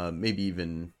 maybe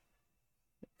even,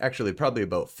 actually probably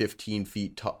about 15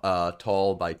 feet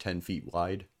tall by 10 feet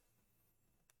wide.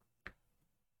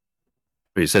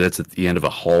 You said it's at the end of a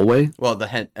hallway? Well,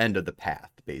 the end of the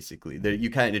path, basically.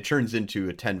 It turns into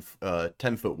a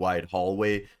 10-foot wide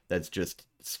hallway that's just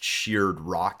sheared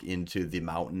rock into the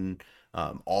mountain,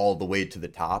 all the way to the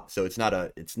top. So it's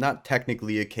not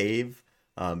technically a cave,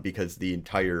 because the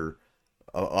entire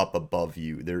up above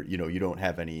you there, you don't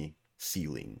have any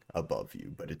ceiling above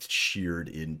you, but it's sheared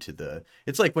into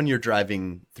it's like when you're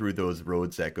driving through those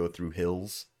roads that go through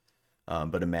hills.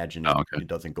 But imagine it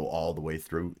doesn't go all the way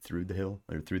through the hill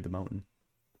or through the mountain.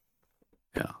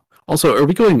 Yeah. Also, are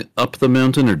we going up the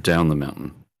mountain or down the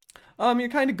mountain? You're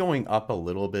kind of going up a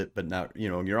little bit, but not,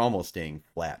 you're almost staying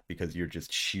flat because you're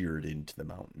just sheared into the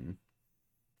mountain.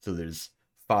 So there's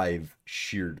 5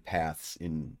 sheared paths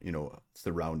in,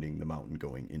 surrounding the mountain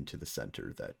going into the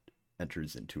center that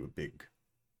enters into a big,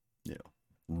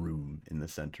 room in the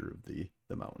center of the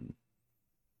mountain.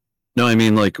 No, I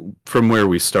mean like from where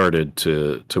we started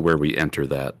to where we enter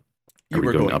that. Are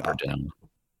we going up or down?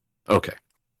 Okay.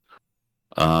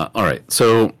 All right.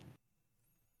 So,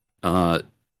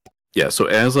 yeah. So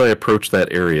as I approach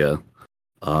that area,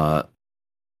 I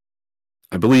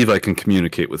believe I can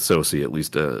communicate with Sosi at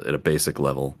least at a basic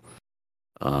level.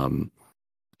 And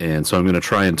so I'm going to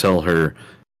try and tell her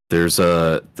there's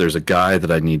a guy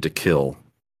that I need to kill,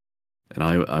 and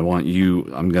I want you.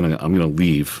 I'm gonna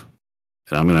leave.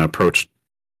 And I'm going to approach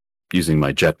using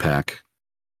my jetpack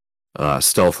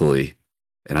stealthily,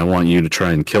 and I want you to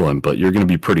try and kill him, but you're going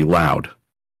to be pretty loud.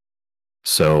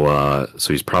 So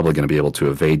he's probably going to be able to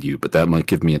evade you, but that might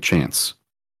give me a chance.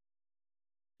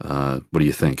 What do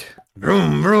you think?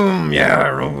 Vroom, vroom, yeah,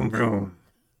 vroom, vroom.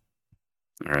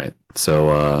 All right.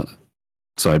 So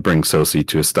I bring Sosi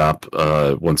to a stop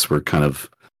once we're kind of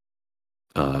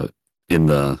in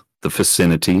the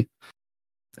vicinity,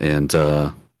 and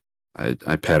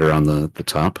I pat her on the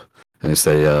top, and I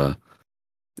say,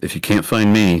 if you can't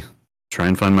find me, try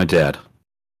and find my dad.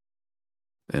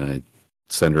 And I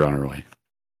send her on her way.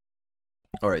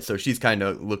 All right, so she's kind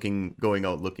of going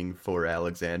out looking for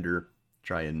Alexander,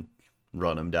 try and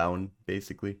run him down,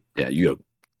 basically. Yeah, you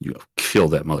You kill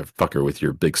that motherfucker with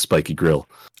your big spiky grill.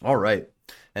 All right.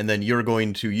 And then you're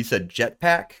going to, you said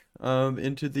jetpack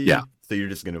into the, Yeah. So you're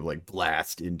just going to like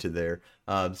blast into there.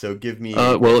 So give me,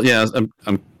 Well, yeah,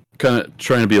 I'm kind of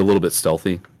trying to be a little bit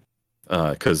stealthy,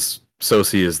 because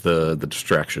Sosi is the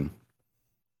distraction.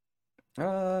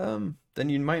 then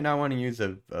you might not want to use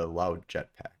a loud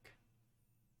jetpack.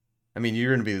 I mean,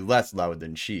 you're going to be less loud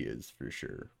than she is for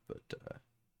sure, but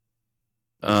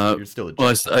you're still a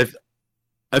jetpack. Well,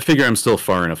 I figure I'm still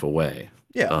far enough away.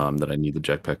 Yeah. That I need the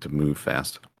jetpack to move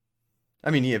fast. I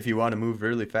mean, if you want to move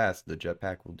really fast, the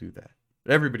jetpack will do that.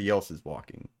 But everybody else is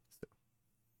walking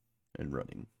and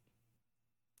running.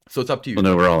 So it's up to you. Well,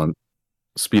 no, we're all on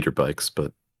speeder bikes,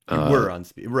 but We're on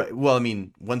speed. Right. Well, I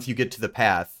mean, once you get to the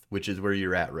path, which is where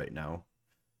you're at right now.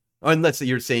 Unless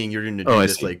you're saying you're going to do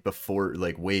this like before,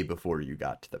 like way before you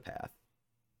got to the path.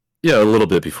 Yeah, a little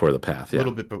bit before the path. Yeah. A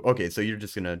little bit. Okay, so you're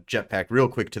just going to jetpack real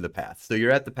quick to the path. So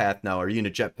you're at the path now. Are you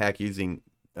going to jetpack using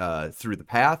through the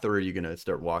path, or are you going to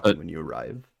start walking when you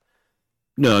arrive?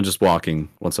 No, just walking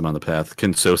once I'm on the path.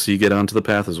 Can Sosi get onto the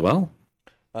path as well?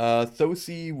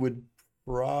 Sosi would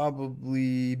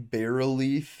probably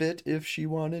barely fit if she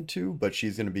wanted to, but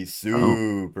she's going to be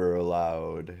super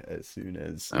loud as soon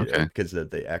as, because of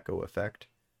the echo effect.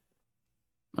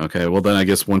 Okay, well then I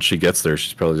guess once she gets there,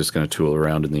 she's probably just going to tool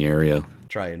around in the area.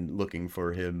 Try and looking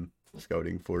for him,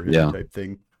 scouting for him type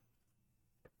thing.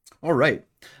 All right.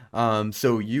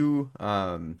 So you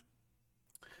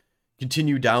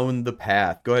continue down the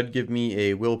path. Go ahead and give me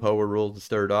a willpower roll to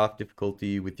start off.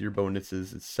 Difficulty with your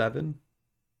bonuses is 7.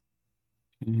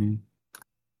 Mm-hmm.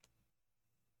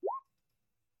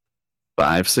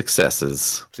 5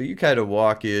 successes. So you kind of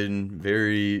walk in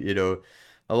very,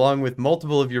 along with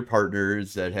multiple of your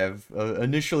partners that have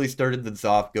initially started this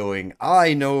off going,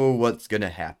 I know what's going to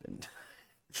happen.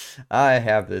 I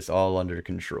have this all under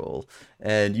control.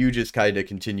 And you just kind of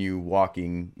continue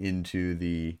walking into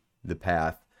the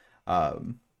path.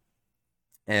 And,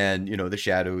 the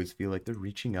shadows feel like they're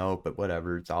reaching out, but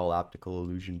whatever. It's all optical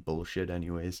illusion bullshit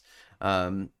anyways.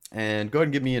 And go ahead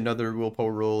and give me another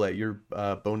willpower roll at your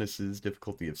bonuses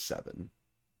difficulty of 7.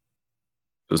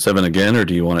 So 7 again, or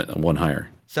do you want it one higher?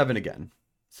 7 again.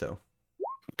 So.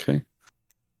 Okay.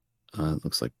 It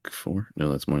looks like 4.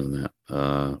 No, that's more than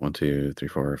that. 1, 2, 3,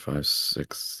 4, 5,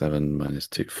 6, 7 minus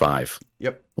 2. 5.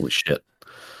 Yep. Holy shit.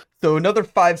 So another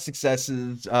 5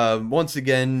 successes. Once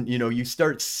again, you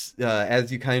start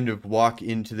as you kind of walk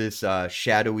into this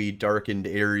shadowy, darkened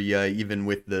area, even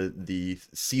with the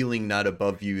ceiling not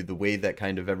above you, the way that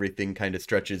kind of everything kind of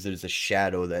stretches, there's a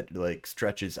shadow that like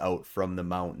stretches out from the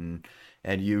mountain.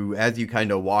 And as you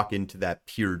kind of walk into that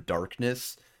pure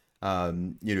darkness,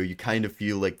 you kind of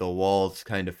feel like the walls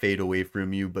kind of fade away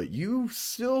from you, but you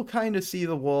still kind of see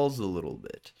the walls a little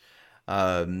bit.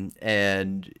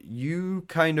 And you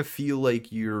kind of feel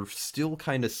like you're still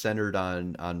kind of centered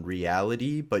on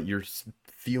reality, but you're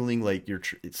feeling like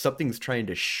something's trying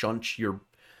to shunt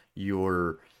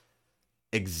your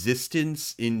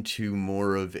existence into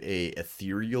more of a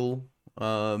ethereal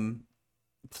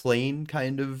plane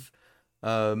kind of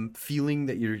feeling,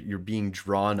 that you're being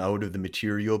drawn out of the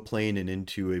material plane and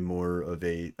into a more of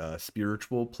a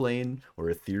spiritual plane or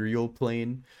ethereal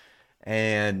plane.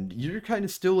 And you're kind of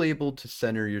still able to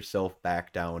center yourself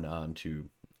back down onto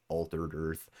altered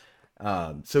earth.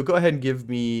 So go ahead and give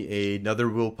me another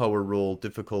willpower roll,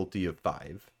 difficulty of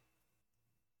 5.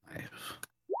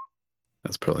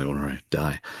 That's probably where I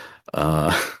die.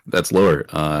 That's lower.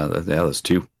 That's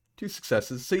 2. 2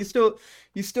 successes. So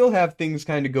you still have things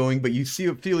kind of going, but you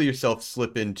feel yourself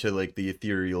slip into like the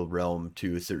ethereal realm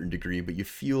to a certain degree, but you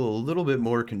feel a little bit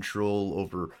more control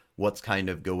over what's kind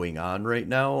of going on right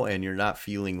now, and you're not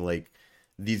feeling like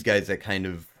these guys that kind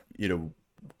of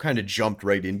jumped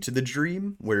right into the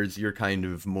dream, whereas you're kind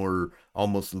of more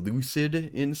almost lucid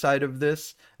inside of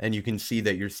this, and you can see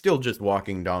that you're still just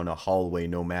walking down a hallway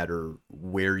no matter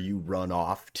where you run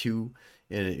off to,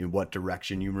 in what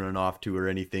direction you run off to or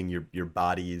anything. Your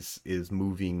body is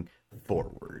moving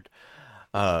forward.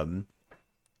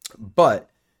 But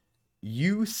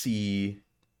you see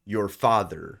your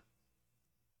father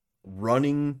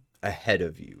running ahead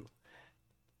of you,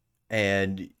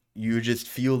 and you just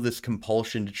feel this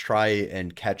compulsion to try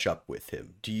and catch up with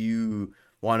him. Do you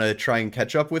want to try and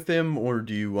catch up with him, or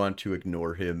do you want to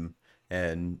ignore him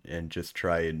and just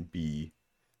try and be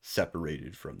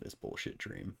separated from this bullshit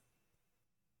dream?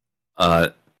 No,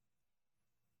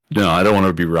 I don't want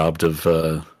to be robbed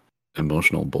of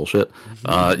emotional bullshit.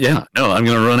 Yeah, no, I'm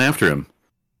gonna run after him.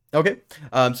 Okay.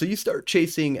 So you start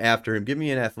chasing after him. Give me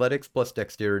an athletics plus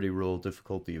dexterity roll,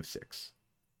 difficulty of 6.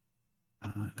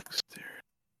 Dexterity.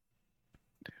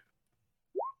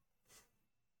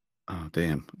 Oh,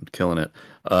 damn. I'm killing it.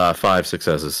 5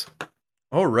 successes.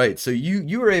 All right, so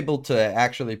you were able to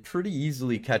actually pretty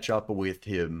easily catch up with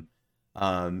him,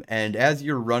 and as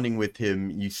you're running with him,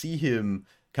 you see him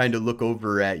kind of look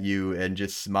over at you and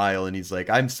just smile, and he's like,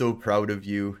 "I'm so proud of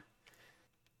you.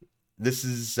 This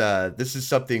is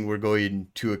something we're going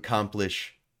to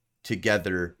accomplish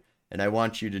together, and I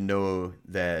want you to know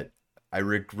that I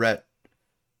regret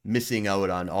missing out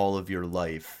on all of your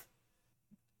life,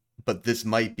 but this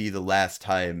might be the last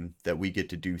time that we get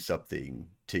to do something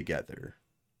together."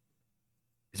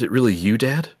 Is it really you,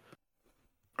 Dad?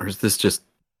 Or is this just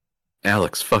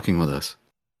Alex fucking with us?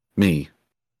 Me?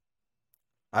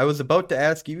 I was about to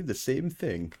ask you the same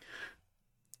thing.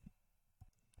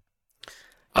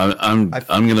 I'm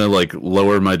gonna like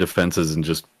lower my defenses and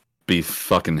just be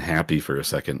fucking happy for a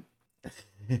second.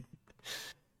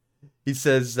 He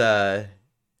says, I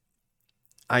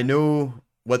know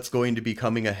what's going to be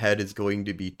coming ahead is going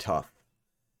to be tough.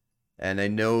 And I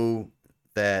know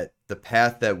that the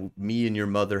path that me and your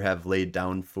mother have laid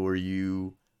down for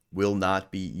you will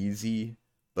not be easy,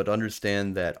 but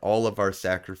understand that all of our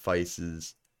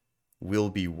sacrifices will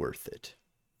be worth it.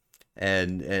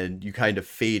 And you kind of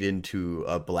fade into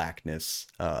a blackness,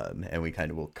 and we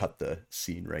kind of will cut the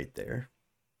scene right there.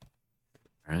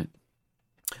 All right.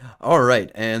 All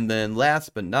right, and then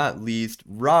last but not least,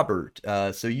 Robert.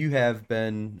 So you have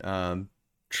been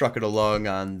trucking along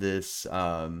on this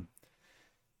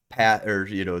path, or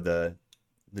the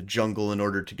jungle in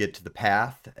order to get to the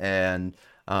path. And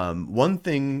one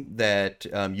thing that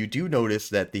you do notice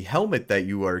that the helmet that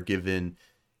you are given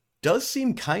does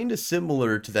seem kind of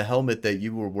similar to the helmet that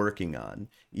you were working on.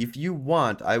 If you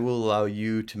want, I will allow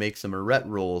you to make some arret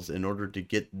rolls in order to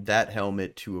get that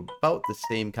helmet to about the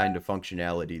same kind of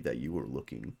functionality that you were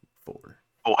looking for.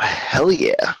 Oh, hell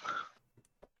yeah.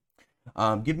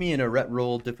 Give me an arret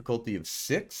roll difficulty of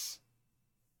 6.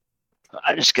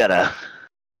 I just gotta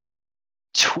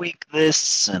tweak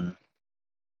this and...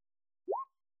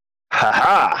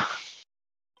 Haha!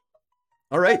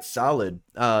 All right, solid.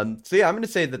 So yeah, I'm going to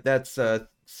say that that's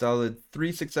solid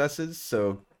 3 successes.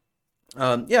 So yeah,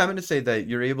 I'm going to say that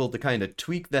you're able to kind of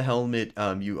tweak the helmet.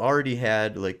 You already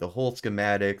had like the whole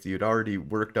schematics. You'd already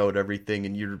worked out everything,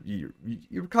 and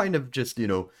you're kind of just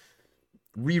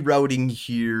rerouting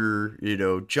here,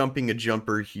 jumping a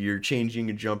jumper here, changing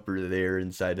a jumper there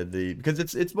inside of because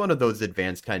it's one of those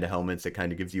advanced kind of helmets that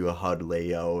kind of gives you a HUD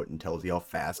layout and tells you how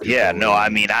fast. Yeah, no, I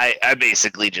mean, I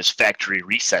basically just factory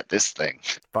reset this thing.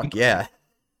 Fuck yeah.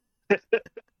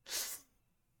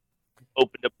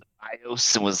 Opened up the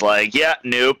BIOS and was like, yeah,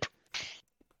 nope.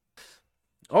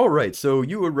 All right, so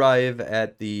you arrive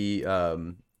at the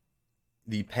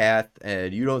path,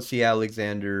 and you don't see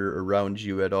Alexander around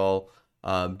you at all.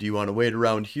 Do you want to wait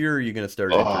around here, or are you going to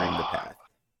start entering the path?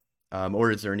 Or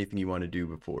is there anything you want to do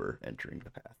before entering the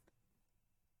path?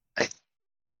 I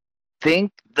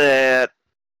think that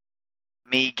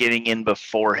me getting in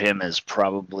before him is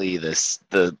probably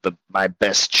my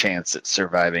best chance at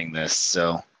surviving this,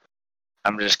 so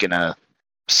I'm just going to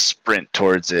sprint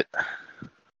towards it.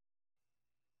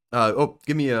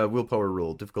 Give me a willpower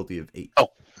roll, difficulty of 8.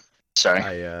 Oh,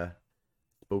 sorry. I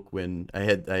spoke when I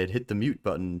had hit the mute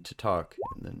button to talk,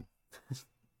 and then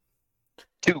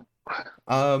 2.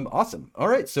 Awesome. All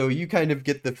right, so you kind of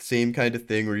get the same kind of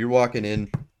thing where you're walking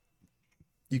in,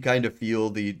 you kind of feel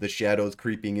the shadows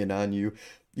creeping in on you,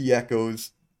 the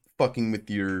echoes fucking with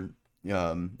your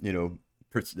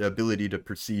ability to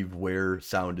perceive where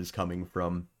sound is coming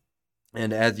from.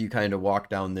 And as you kind of walk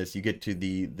down this, you get to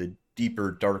the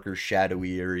deeper, darker,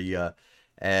 shadowy area,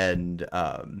 and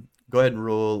go ahead and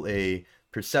roll a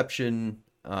perception,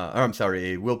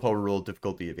 a willpower roll,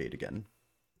 difficulty of 8 again.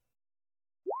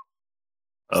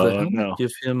 No.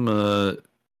 Give him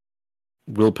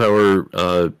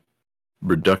willpower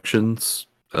reductions,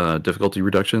 difficulty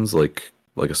reductions, like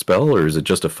a spell, or is it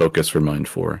just a focus for Mind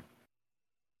 4?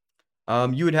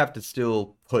 You would have to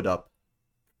still put up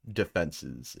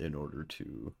defenses in order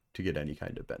to get any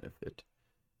kind of benefit.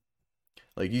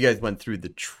 Like, you guys went through the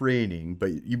training,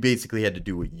 but you basically had to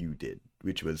do what you did,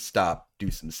 which was do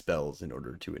some spells in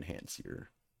order to enhance your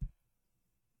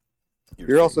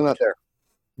You're also not there.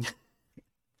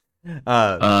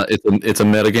 It's a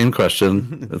metagame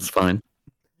question. That's fine.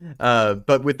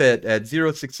 But with that, at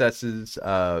 0 successes,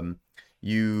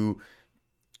 you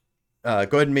go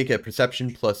ahead and make a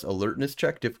perception plus alertness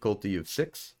check, difficulty of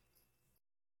 6.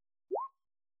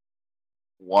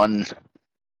 1.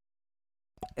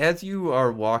 As you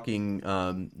are walking,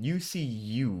 you see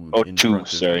you. Oh, in 2, front of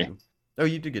sorry. you. Oh,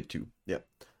 you did get 2. Yeah.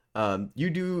 You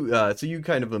do. So you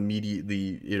kind of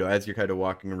immediately, as you're kind of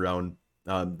walking around,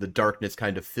 The darkness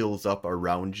kind of fills up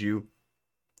around you.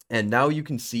 And now you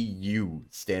can see you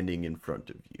standing in front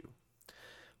of you,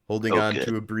 holding Oh, on good.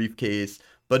 to a briefcase.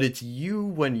 But it's you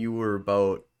when you were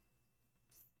about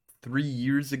 3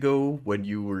 years ago, when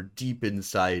you were deep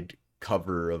inside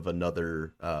cover of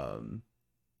another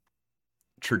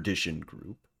tradition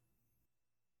group.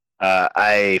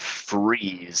 I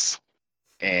freeze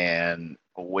and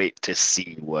wait to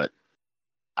see what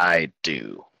I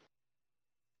do.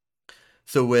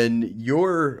 So when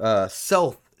your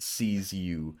self sees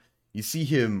you, you see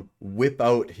him whip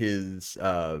out his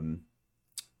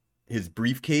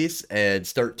briefcase and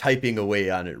start typing away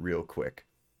on it real quick.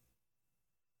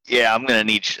 Yeah, I'm gonna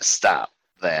need you to stop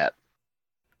that.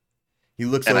 He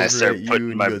looks And I over start at you putting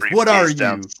and my he goes, briefcase "What are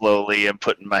down you?" slowly and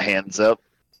putting my hands up.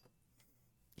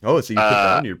 Oh, so you put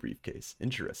down your briefcase.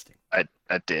 Interesting. I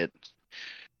did.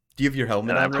 Do you have your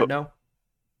helmet And on right now?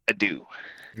 I do.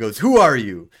 He goes, "Who are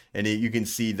you?" And you can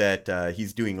see that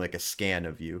he's doing like a scan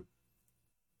of you.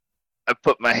 I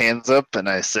put my hands up and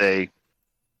I say,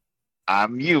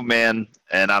 "I'm you, man,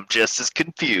 and I'm just as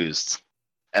confused."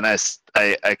 And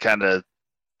I kind of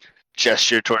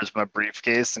gesture towards my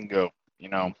briefcase and go,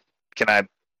 can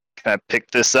I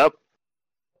pick this up?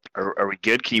 Are we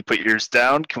good? Can you put yours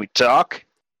down? Can we talk?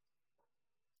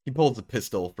 He pulls a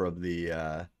pistol from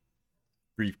the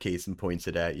briefcase and points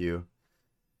it at you.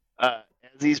 As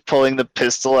he's pulling the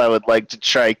pistol, I would like to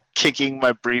try kicking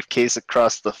my briefcase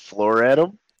across the floor at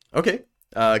him. Okay.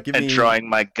 Drawing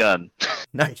my gun.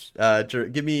 Nice.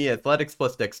 Give me athletics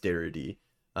plus dexterity.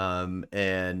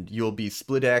 And you'll be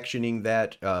split actioning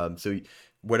that. So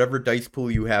whatever dice pool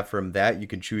you have from that, you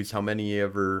can choose how many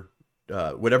ever,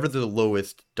 whatever the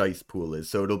lowest dice pool is.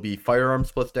 So it'll be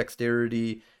firearms plus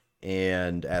dexterity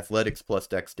and athletics plus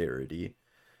dexterity.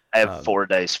 I have 4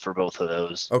 dice for both of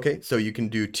those. Okay, so you can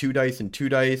do 2 dice and 2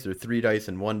 dice, or 3 dice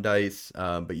and 1 dice,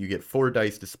 but you get 4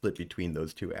 dice to split between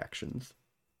those 2 actions.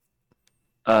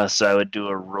 So I would do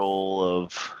a roll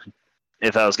of,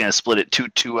 if I was going to split it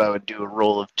 2-2, I would do a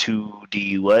roll of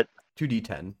 2d what?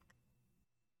 2d10.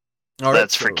 All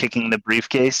that's right, for kicking the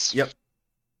briefcase? Yep.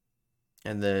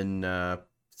 And then,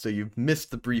 so you've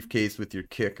missed the briefcase with your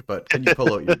kick, but can you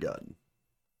pull out your gun?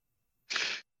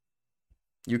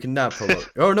 You cannot pull out.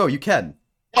 Oh, no, you can.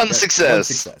 One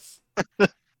success.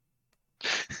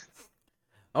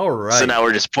 All right. So now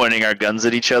we're just pointing our guns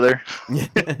at each other?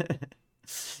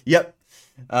 Yep.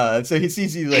 So he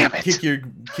sees you kick your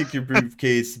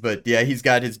briefcase, but yeah, he's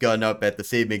got his gun up at the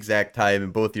same exact time,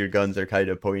 and both your guns are kind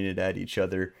of pointed at each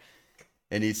other.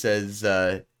 And he says,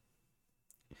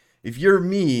 "If you're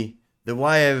me, then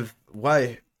why have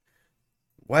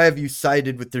you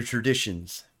sided with their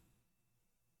traditions?"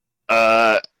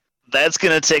 That's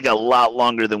gonna take a lot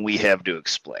longer than we have to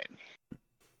explain.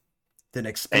 Then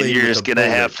explain. And you're just gonna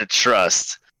have to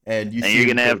trust. And you're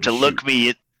gonna have to look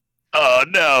me. Oh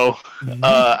no!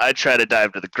 I try to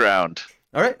dive to the ground.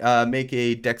 All right. Make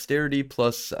a dexterity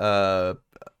plus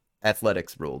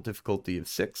athletics roll, difficulty of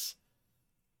 6.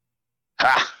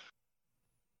 Ha!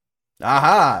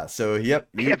 Aha! So yep,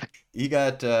 you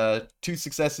got 2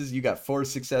 successes. You got 4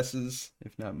 successes,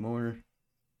 if not more.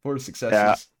 4 successes.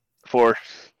 Yeah, 4.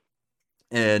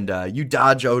 And you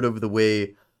dodge out of the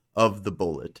way of the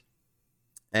bullet.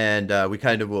 And we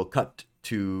kind of will cut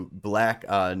to black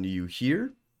on you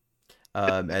here.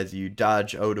 As you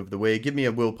dodge out of the way. Give me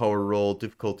a willpower roll,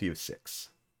 difficulty of 6.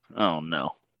 Oh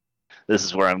no. This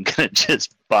is where I'm gonna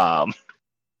just bomb.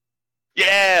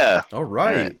 Yeah! All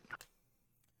right.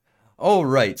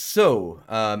 So,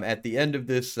 at the end of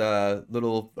this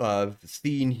little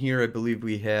scene here, I believe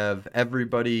we have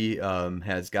everybody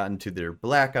has gotten to their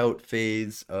blackout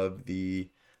phase of the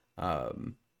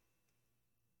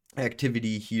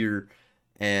activity here,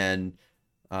 and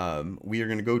we are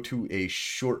going to go to a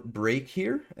short break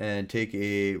here and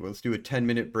let's do a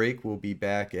 10-minute break. We'll be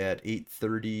back at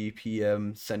 8:30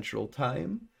 p.m. Central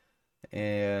Time,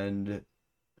 and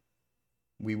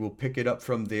we will pick it up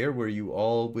from there, where you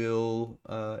all will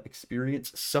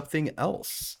experience something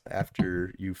else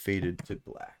after you faded to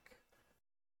black.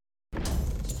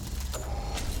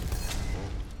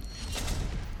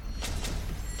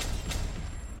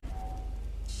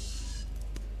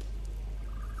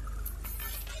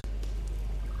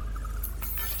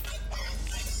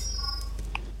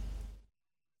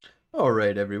 All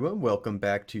right, everyone. Welcome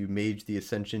back to Mage the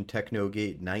Ascension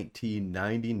Technogate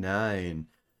 1999.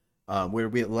 Where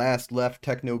we at last left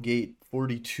Technogate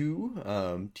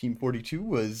 42, Team 42,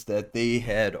 was that they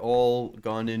had all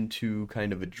gone into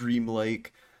kind of a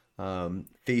dreamlike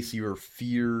face your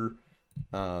fear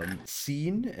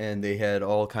scene, and they had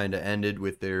all kind of ended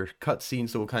with their cutscene,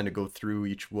 so we'll kind of go through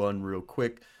each one real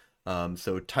quick.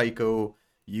 So Tycho,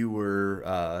 you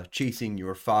were chasing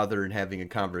your father and having a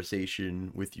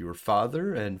conversation with your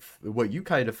father, and what you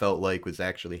kind of felt like was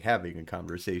actually having a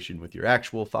conversation with your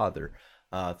actual father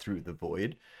through the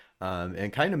void,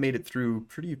 and kind of made it through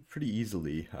pretty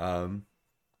easily.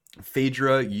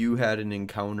 Phaedra, you had an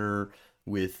encounter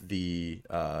with the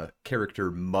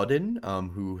character Muddin,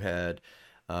 who had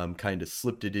kind of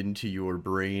slipped it into your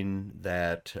brain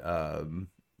that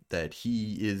that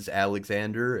he is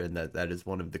Alexander, and that is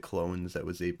one of the clones that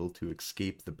was able to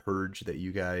escape the purge that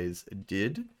you guys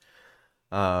did.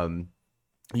 Um,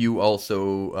 you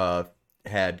also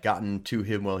had gotten to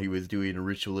him while he was doing a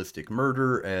ritualistic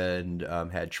murder and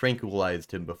had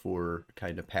tranquilized him before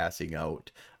kind of passing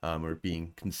out or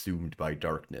being consumed by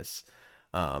darkness.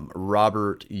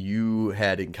 Robert, you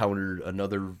had encountered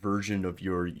another version of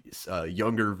your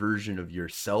younger version of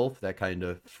yourself that kind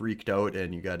of freaked out,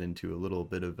 and you got into a little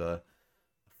bit of a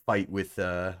fight with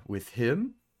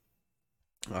him.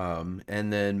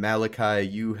 And then Malachi,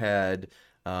 you had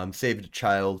saved a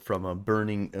child from a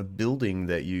burning a building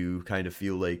that you kind of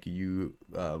feel like you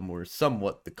were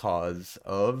somewhat the cause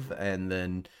of. And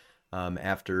then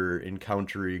after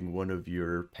encountering one of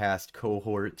your past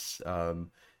cohorts,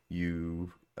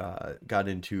 you got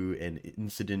into an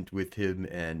incident with him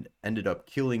and ended up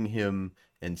killing him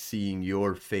and seeing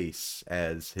your face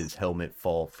as his helmet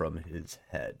fall from his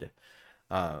head.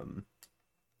 Um,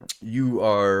 you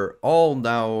are all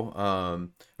now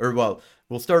or well,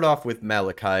 we'll start off with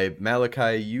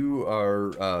Malachi, you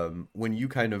are when you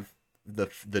kind of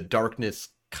the darkness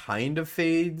kind of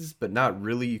fades, but not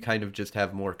really. You kind of just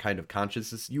have more kind of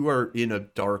consciousness. You are in a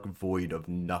dark void of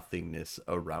nothingness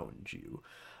around you.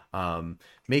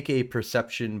 Make a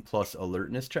perception plus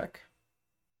alertness check.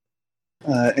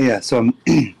 Yeah, so I'm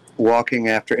walking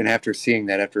after seeing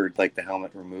that, after like the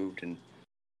helmet removed and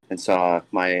saw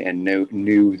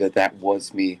knew that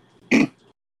was me.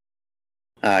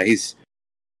 He's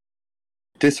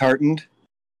disheartened,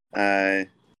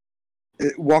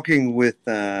 walking with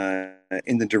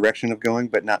in the direction of going,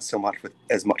 but not so much with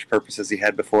as much purpose as he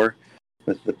had before,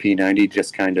 with the P90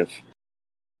 just kind of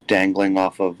dangling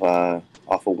off of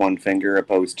one finger,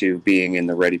 opposed to being in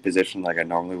the ready position like I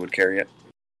normally would carry it.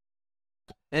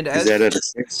 And is that at a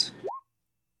 6?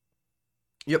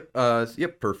 Yep,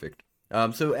 perfect.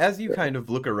 So as you kind of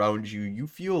look around you, you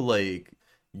feel like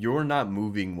you're not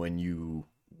moving when you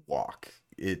walk.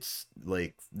 It's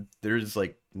like there's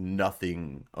like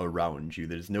nothing around you.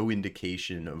 There's no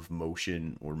indication of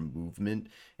motion or movement,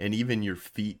 and even your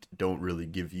feet don't really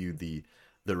give you the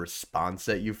response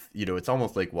that it's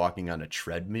almost like walking on a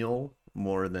treadmill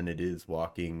more than it is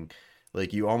walking.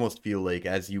 Like you almost feel like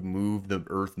as you move, the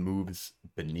earth moves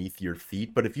beneath your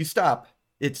feet, but if you stop,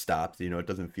 it stops. It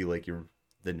doesn't feel like you're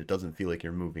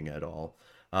moving at all.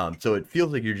 So it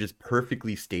feels like you're just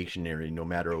perfectly stationary no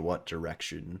matter what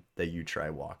direction that you try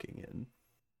walking in.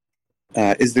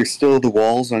 Is there still the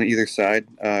walls on either side,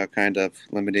 kind of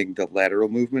limiting the lateral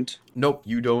movement? Nope,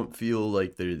 you don't feel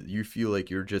like you feel like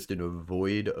you're just in a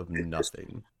void of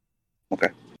nothing. Okay.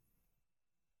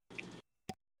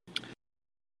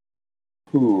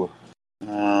 Ooh.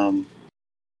 Well,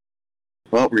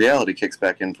 reality kicks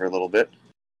back in for a little bit.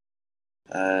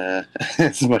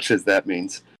 As much as that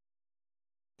means.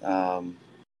 All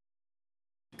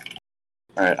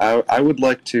right, I would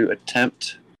like to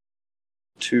attempt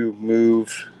to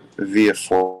move via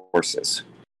forces.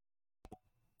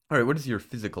 All right, what is your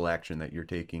physical action that you're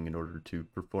taking in order to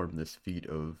perform this feat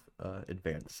of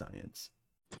advanced science?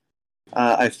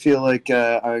 I feel like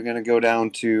I'm going to go down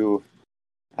to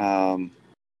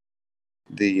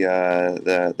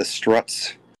the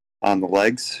struts on the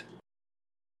legs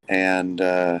and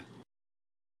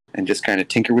just kind of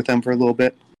tinker with them for a little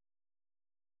bit,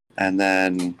 and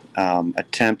then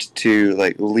attempt to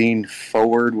like lean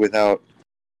forward without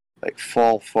like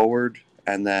fall forward,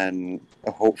 and then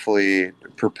hopefully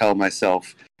propel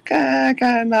myself kind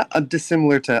of not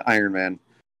dissimilar to Iron Man.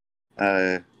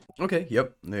 Okay,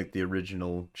 yep, like the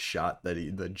original shot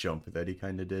the jump that he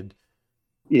kind of did.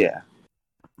 Yeah.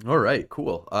 All right,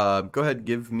 cool. Go ahead,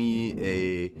 give me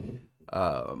a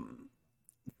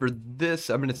for this.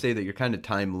 I'm gonna say that you're kind of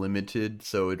time limited,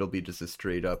 so it'll be just a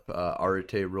straight up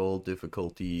Arete roll,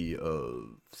 difficulty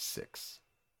of 6.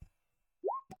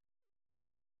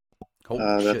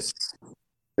 Holy shit. That's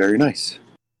very nice.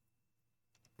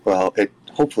 Well, it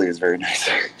hopefully is very nice.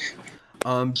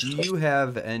 Do you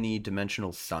have any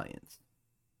dimensional science?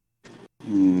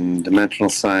 Dimensional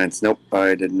science. Nope,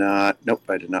 I did not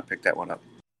pick that one up.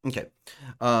 Okay.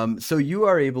 So you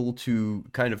are able to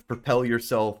kind of propel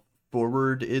yourself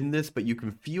forward in this, but you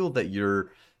can feel that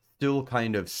you're still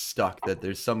kind of stuck, that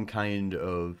there's some kind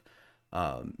of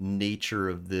nature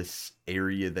of this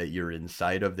area that you're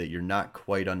inside of that you're not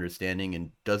quite understanding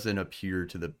and doesn't appear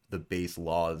to the base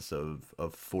laws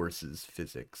of forces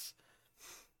physics.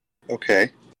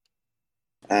 Okay.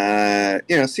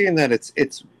 Seeing that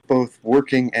it's both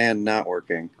working and not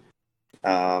working,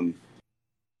 can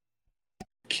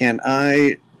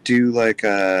I do like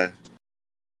a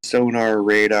sonar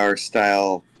radar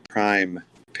style prime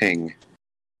ping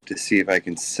to see if I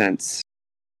can sense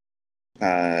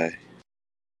a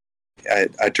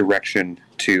direction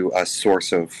to a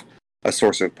source of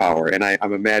power? And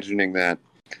I'm imagining that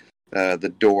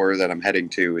the door that I'm heading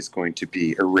to is going to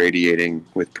be irradiating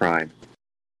with prime,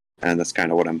 and that's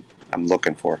kind of what I'm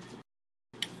looking for.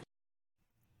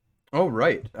 Oh,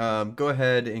 right. Go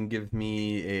ahead and give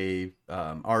me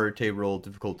a Arete roll,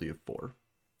 difficulty of 4.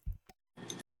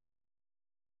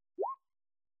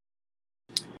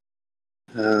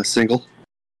 Single.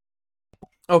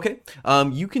 Okay.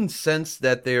 You can sense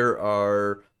that there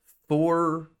are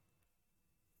 4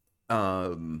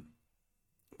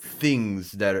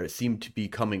 things that seem to be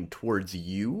coming towards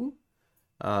you.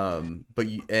 But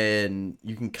you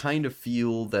can kind of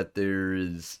feel that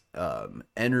there's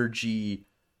energy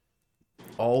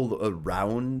all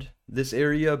around this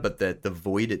area, but that the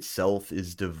void itself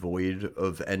is devoid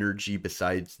of energy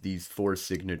besides these 4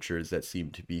 signatures that seem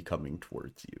to be coming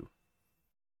towards you.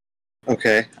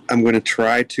 Okay, I'm going to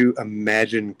try to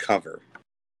imagine cover.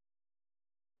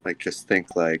 Like, just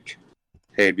think like,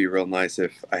 hey, it'd be real nice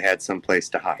if I had some place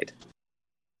to hide.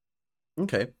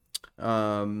 Okay.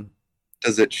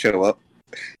 Does it show up?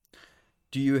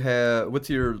 Do you have... What's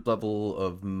your level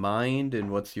of mind and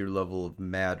what's your level of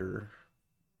matter?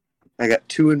 I got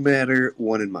 2 in matter,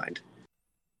 1 in mind.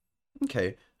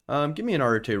 Okay. Give me an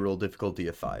Arete roll, difficulty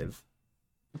of 5.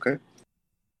 Okay.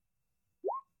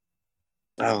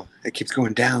 Oh, it keeps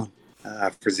going down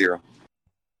for 0.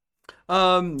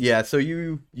 Yeah, so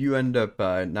you end up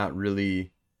not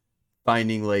really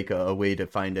finding like a way to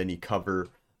find any cover.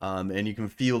 And you can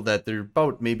feel that they're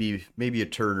about maybe a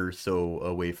turn or so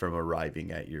away from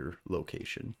arriving at your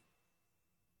location.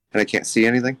 And I can't see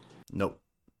anything? Nope.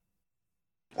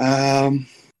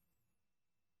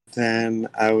 Then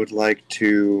I would like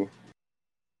to,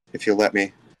 if you'll let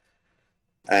me,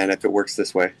 and if it works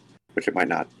this way, which it might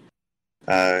not,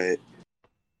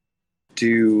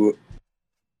 do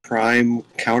prime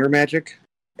counter magic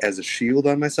as a shield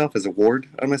on myself, as a ward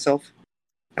on myself.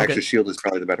 Okay. Actually, shield is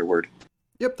probably the better word.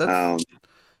 Yep, that's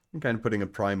I'm kind of putting a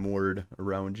prime ward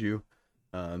around you.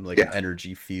 An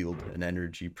energy field, an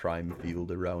energy prime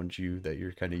field around you that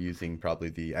you're kind of using probably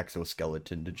the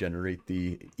exoskeleton to generate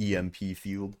the EMP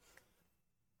field.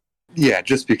 Yeah,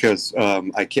 just because I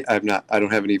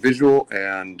don't have any visual,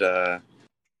 and but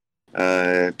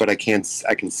I can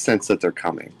sense that they're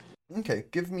coming. Okay,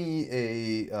 give me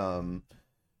a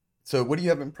so what do you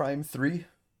have in prime 3?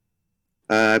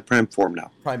 Prime 4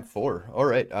 now. Prime 4. All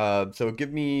right. So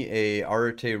give me a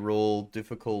Arete roll,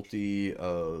 difficulty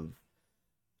of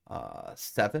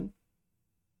 7.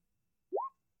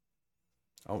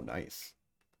 Oh, nice.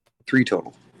 3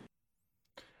 total.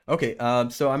 Okay,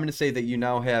 so I'm going to say that you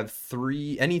now have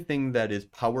 3, anything that is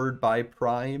powered by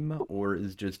Prime or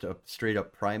is just a straight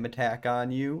up Prime attack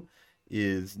on you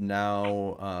is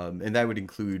now, and that would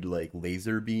include like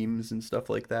laser beams and stuff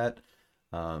like that,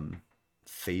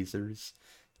 phasers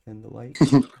and the like.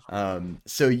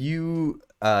 So you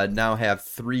now have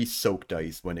 3 soak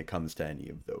dice when it comes to any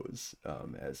of those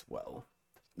as well.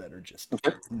 That are just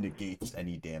negates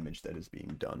any damage that is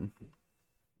being done.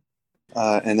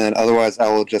 And then otherwise, I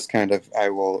will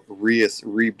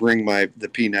re-bring the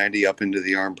P90 up into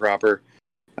the arm proper.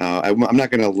 I'm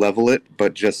not going to level it,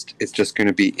 but it's just going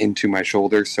to be into my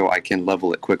shoulder so I can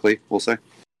level it quickly, we'll say.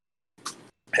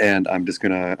 And I'm just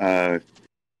going to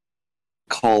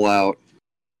call out,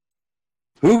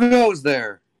 "Who goes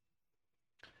there?"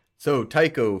 So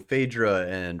Tycho, Phaedra,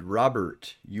 and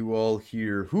Robert, you all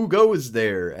hear "Who goes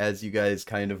there?" as you guys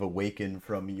kind of awaken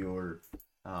from your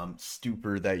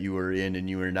stupor that you were in, and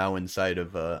you are now inside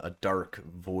of a dark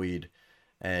void,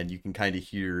 and you can kind of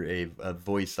hear a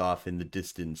voice off in the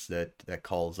distance that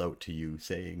calls out to you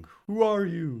saying, "Who are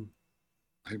you?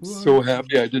 I'm so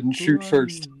happy I didn't shoot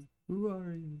first. Who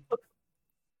are you?"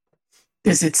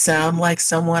 Does it sound like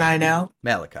someone I know?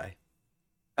 Malachi.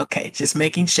 Okay, just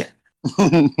making sure.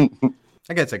 I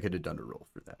guess I could have done a roll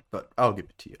for that, but I'll give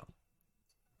it to you.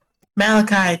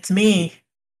 Malachi, it's me.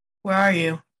 Where are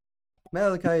you?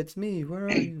 Malachi, it's me. Where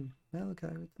are you? Malachi,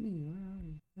 it's me. Where are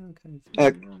you? Malachi, it's me. Where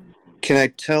are you? Can I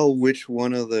tell which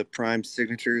one of the prime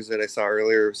signatures that I saw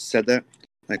earlier said that?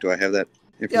 Like, do I have that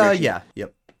information? Yeah,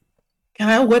 yep. Can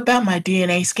I whip out my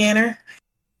DNA scanner?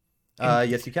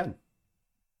 Yes, you can.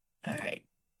 All right.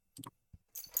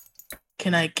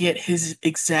 Can I get his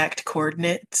exact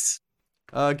coordinates?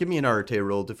 Give me an Arete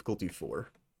roll, difficulty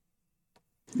 4.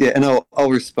 Yeah, and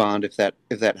I'll respond if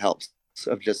that helps.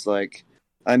 Of just like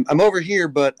I'm over here,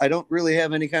 but I don't really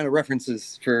have any kind of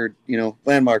references for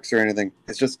landmarks or anything.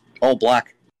 It's just all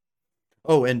black.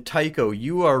 Oh, and Tycho,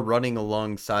 you are running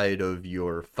alongside of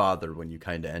your father when you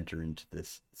kind of enter into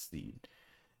this scene.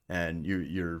 And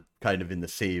you're kind of in the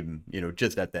same,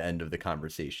 just at the end of the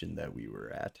conversation that we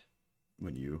were at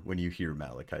when you hear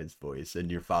Malachi's voice, and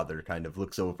your father kind of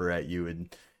looks over at you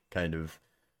and kind of,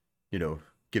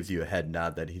 gives you a head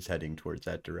nod that he's heading towards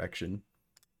that direction.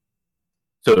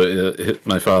 So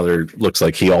my father looks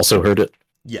like he also heard it?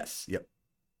 Yes, yep.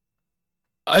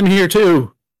 I'm here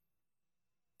too.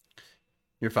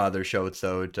 Your father shouts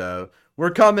out,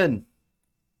 we're coming!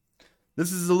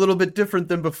 This is a little bit different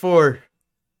than before.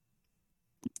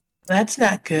 That's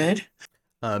not good.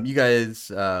 You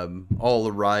guys all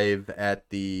arrive at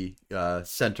the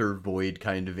center void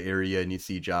kind of area, and you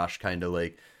see Josh kind of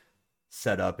like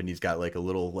set up, and he's got like a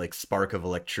little like spark of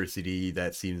electricity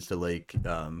that seems to like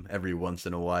every once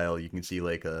in a while you can see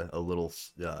like a little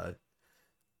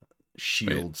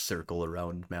shield circle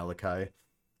around Malachi.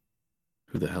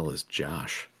 Who the hell is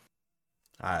Josh?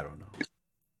 I don't know.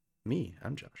 Me,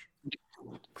 I'm Josh.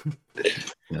 Yeah,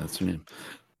 that's your name.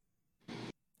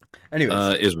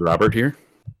 Anyways, is Robert here?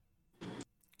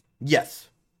 Yes.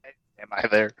 Am I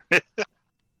there?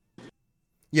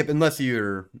 Yep, unless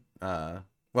you're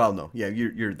well, no. Yeah,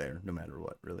 you're there no matter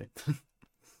what, really.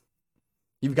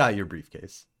 You've got your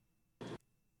briefcase.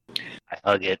 I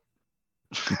hug it.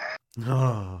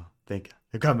 Oh, thank God.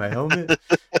 I got my helmet,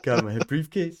 got my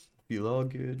briefcase. Feel all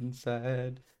good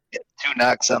inside. Get 2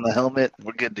 knocks on the helmet.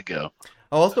 We're good to go.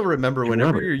 Also remember,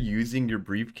 whenever Robert. you're using your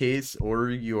briefcase or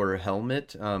your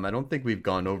helmet, I don't think we've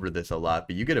gone over this a lot,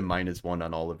 but you get a -1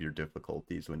 on all of your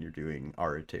difficulties when you're doing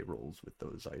Arete rolls with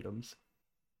those items.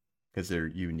 Because they're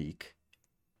unique.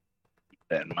 Keep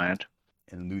that in mind.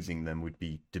 And losing them would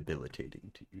be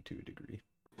debilitating to you to a degree.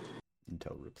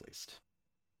 Until replaced.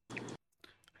 I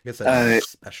guess that's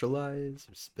specialize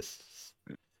or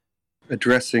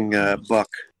Addressing Buck,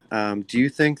 do you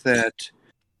think that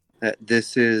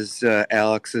this is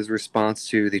Alex's response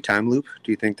to the time loop?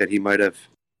 Do you think that he might have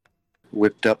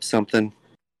whipped up something?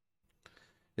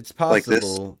 It's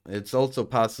possible. Like it's also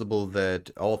possible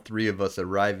that all 3 of us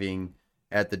arriving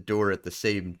at the door at the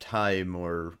same time,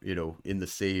 or in the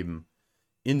same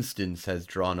instance, has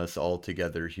drawn us all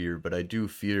together here. But I do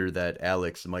fear that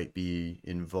Alex might be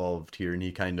involved here, and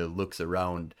he kind of looks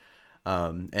around.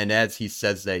 And as he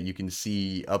says that, you can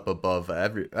see up above.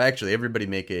 Everybody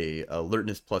make a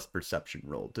alertness plus perception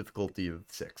roll, difficulty of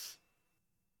 6.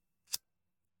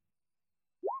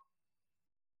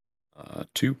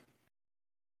 2.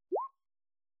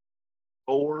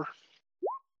 4.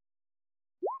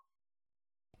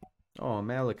 Oh,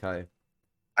 Malachi.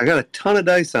 I got a ton of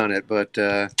dice on it, but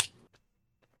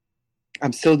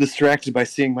I'm still distracted by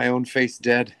seeing my own face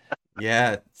dead.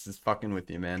 Yeah, this is fucking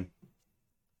with you, man.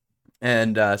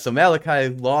 And so Malachi,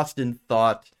 lost in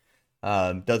thought,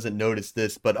 doesn't notice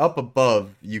this, but up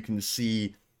above you can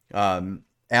see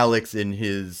Alex in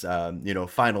his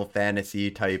Final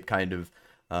Fantasy type kind of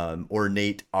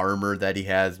ornate armor that he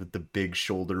has with the big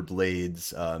shoulder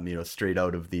blades, straight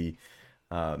out of the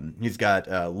he's got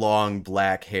long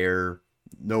black hair,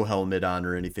 no helmet on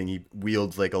or anything. He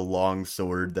wields like a long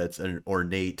sword that's an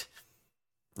ornate,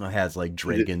 has like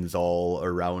dragons all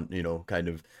around, kind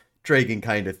of dragon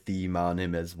kind of theme on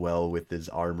him as well with his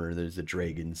armor. There's a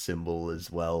dragon symbol as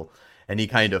well, and he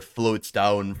kind of floats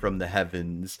down from the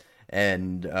heavens,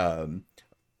 and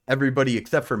everybody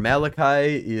except for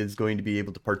Malachi is going to be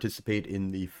able to participate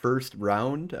in the first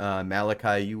round.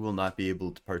 Malachi, you will not be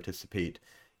able to participate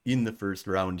in the first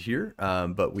round here,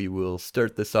 but we will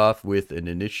start this off with an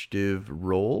initiative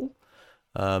roll.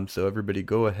 So everybody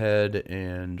go ahead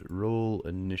and roll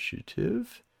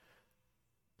initiative.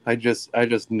 I just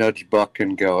nudge Buck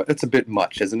and go, it's a bit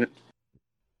much, isn't it?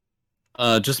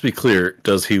 Just to be clear,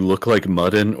 does he look like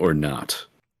Muddin or not?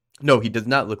 No, he does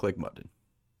not look like Muddin.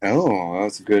 Oh, that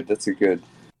was good.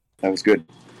 That was good.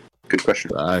 Good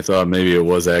question. I thought maybe it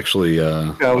was actually...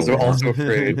 I was also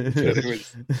afraid.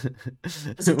 Because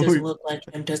it doesn't look like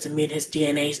him doesn't mean his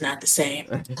DNA is not the same.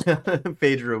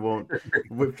 Phaedra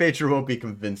won't be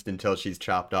convinced until she's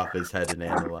chopped off his head and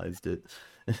analyzed it.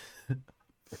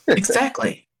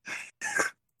 Exactly.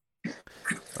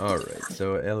 All right,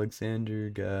 so Alexander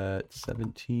got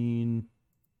 17.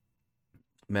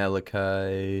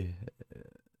 Malachi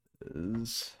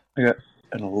is... I got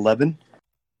an 11.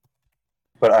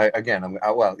 But I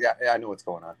know what's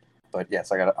going on. But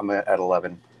yes, I'm at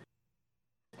 11.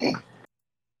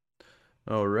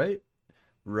 All right.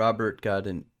 Robert got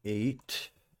an 8.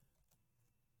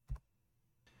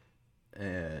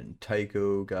 And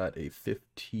Tycho got a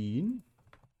 15.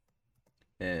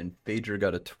 And Phaedra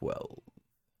got a 12.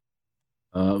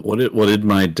 What did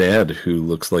my dad, who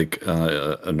looks like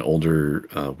an older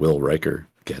Will Riker,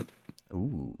 get?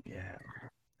 Ooh, yeah.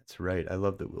 That's right. I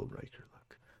love the Will Riker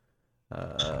look.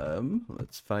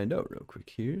 Let's find out real quick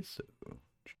here. So,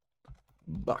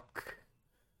 Buck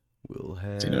will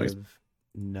have You know, he's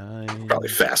 9. probably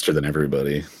faster than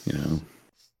everybody, 10.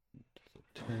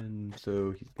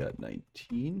 So he's got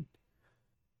 19.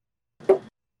 Oh.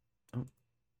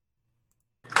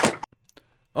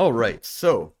 All right.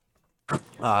 So,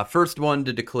 first one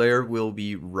to declare will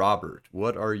be Robert.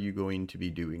 What are you going to be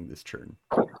doing this turn?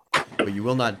 But you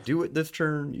will not do it this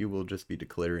turn. You will just be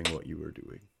declaring what you are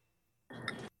doing.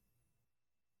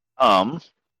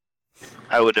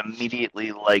 I would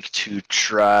immediately like to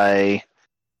try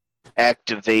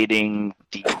activating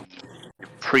the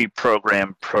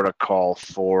pre-programmed protocol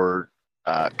for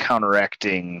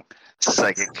counteracting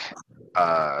psychic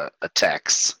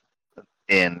attacks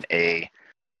in a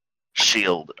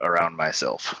shield around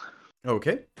myself.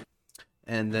 Okay.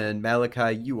 And then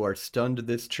Malachi, you are stunned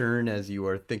this turn as you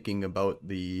are thinking about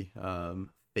the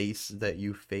face that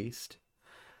you faced.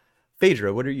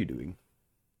 Phaedra, what are you doing?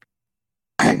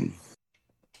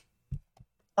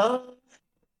 I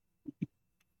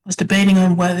was debating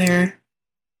on whether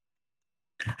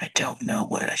I don't know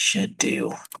what I should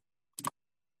do.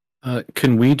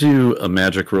 Can we do a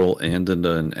magic roll and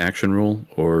an action roll,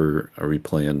 or are we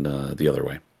playing the other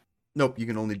way? Nope, you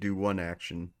can only do one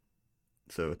action.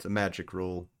 So it's a magic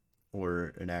roll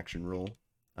or an action roll.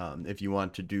 If you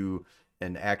want to do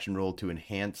an action roll to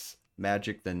enhance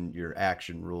magic, then your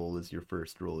action roll is your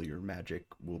first roll. Your magic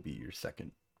will be your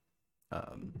second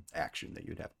action that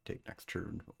you'd have to take next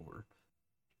turn, or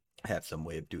have some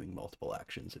way of doing multiple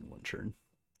actions in one turn,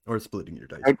 or splitting your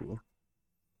dice pool.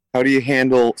 How do you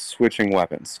handle switching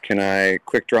weapons? Can I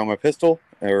quick draw my pistol,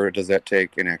 or does that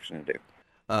take an action to do?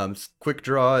 Quick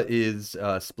draw is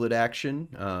split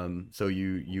action. So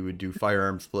you would do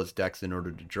firearms plus dex in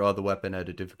order to draw the weapon at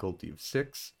a difficulty of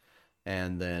 6,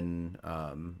 and then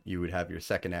you would have your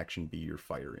second action be your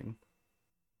firing.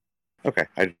 Okay,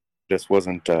 I just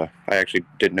wasn't. I actually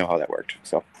didn't know how that worked.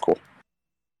 So cool.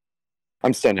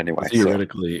 I'm stunned anyway.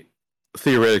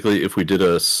 Theoretically, if we did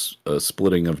a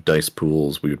splitting of dice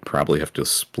pools, we would probably have to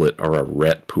split our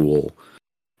arret pool.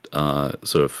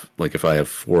 So if I have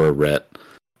 4 arret,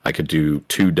 I could do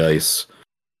 2 dice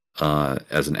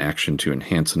as an action to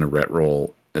enhance an arret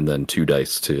roll, and then 2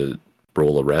 dice to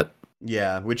roll arret.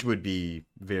 Yeah, which would be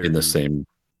very in the same.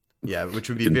 Yeah, which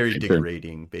would be very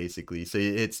degrading, basically. So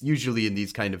it's usually in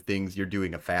these kind of things, you're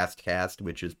doing a fast cast,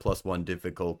 which is +1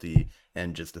 difficulty,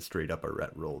 and just a straight up arret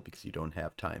roll, because you don't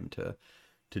have time to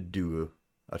do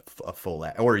a full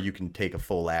or you can take a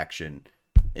full action,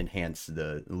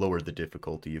 lower the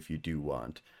difficulty if you do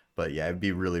want. But yeah, it'd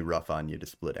be really rough on you to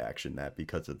split action that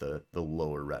because of the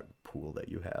lower arret pool that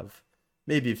you have.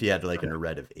 Maybe if you had like an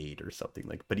arret of 8 or something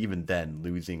like, but even then,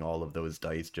 losing all of those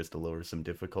dice just to lower some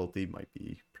difficulty might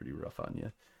be pretty rough on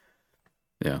you.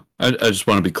 Yeah, I just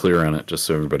want to be clear on it, just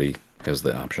so everybody has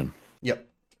the option. Yep.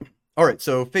 All right,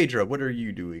 so Phaedra, what are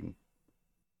you doing?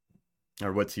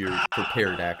 Or what's your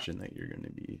prepared action that you're going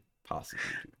to be possibly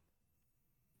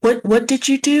doing? What did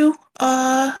you do,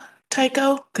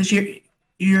 Tycho? Because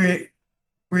we're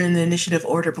in the initiative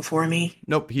order before me.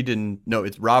 Nope, he didn't. No,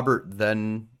 it's Robert,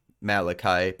 then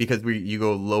Malachi, because you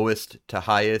go lowest to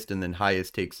highest, and then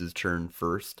highest takes his turn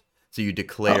first. So you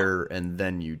declare and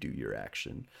then you do your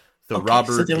action. So okay,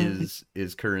 Robert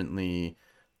is currently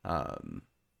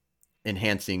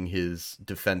enhancing his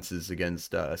defenses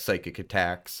against psychic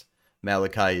attacks.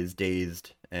 Malachi is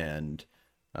dazed, and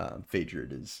Phaedra,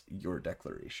 it is your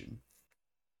declaration.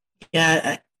 Yeah,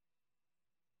 I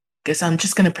guess I'm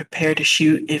just gonna prepare to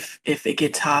shoot if it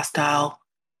gets hostile.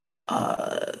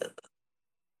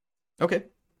 Okay,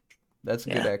 that's a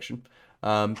good action.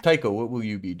 Tycho, what will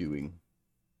you be doing?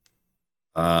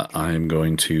 I'm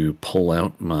going to pull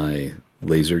out my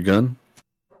laser gun,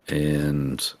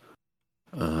 and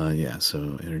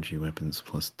so energy weapons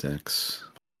plus dex.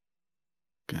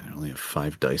 God, I only have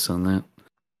 5 dice on that.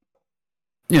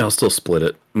 Yeah, I'll still split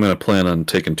it. I'm going to plan on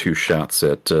taking 2 shots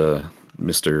at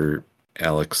Mr.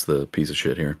 Alex, the piece of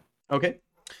shit here. Okay.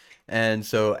 And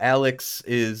so Alex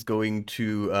is going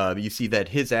to, you see that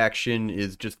his action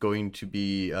is just going to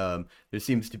be, there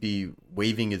seems to be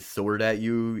waving his sword at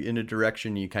you in a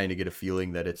direction. You kind of get a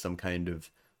feeling that it's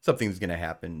something's going to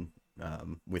happen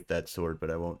with that sword,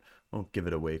 but I won't give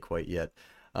it away quite yet.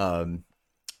 And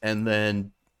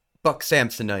then Buck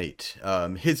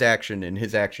Samsonite, his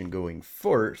action going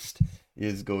first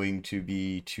is going to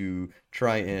be to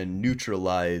try and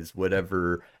neutralize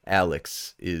whatever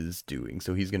Alex is doing.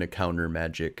 So he's going to counter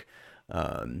magic.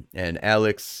 And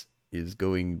Alex is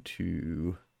going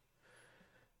to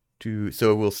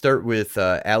so we'll start with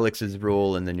Alex's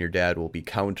roll, and then your dad will be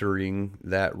countering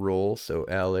that roll. So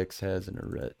Alex has an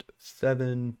arret of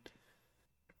 7,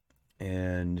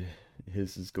 and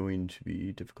his is going to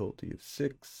be difficulty of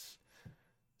 6.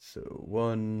 So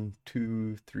 1,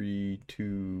 2, 3,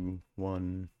 2,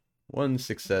 1. 1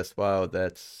 success. Wow,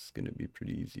 that's going to be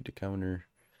pretty easy to counter.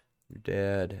 Your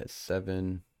dad has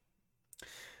 7.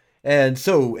 And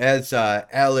so as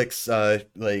Alex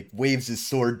waves his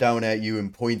sword down at you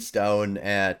and points down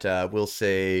at we'll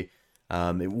say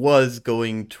it was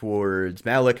going towards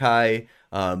Malachi,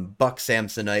 Buck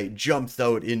Samsonite jumps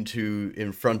out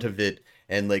in front of it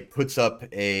and like puts up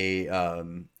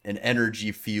an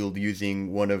energy field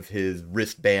using one of his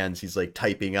wristbands. He's like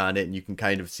typing on it, and you can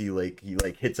kind of see like he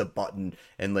like hits a button,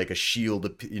 and like a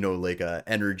shield, like a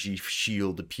energy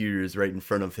shield appears right in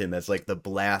front of him as like the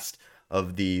blast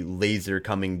of the laser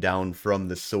coming down from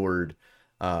the sword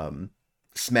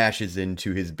smashes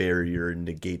into his barrier and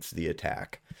negates the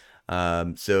attack.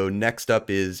 So next up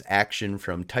is action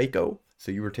from Tycho.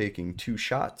 So you were taking 2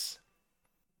 shots.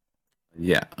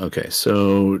 Yeah, okay.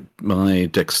 So my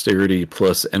dexterity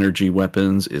plus energy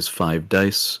weapons is 5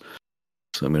 dice.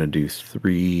 So I'm going to do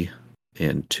 3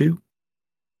 and 2.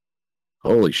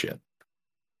 Holy shit.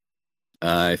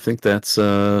 I think that's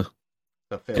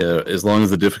as long as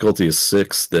the difficulty is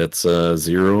 6, that's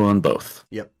 0 on both.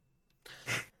 Yep.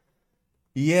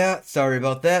 Yeah, sorry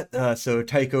about that. So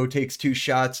Tycho takes 2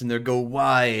 shots and they go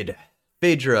wide.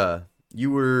 Phaedra,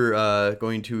 you were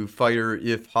going to fire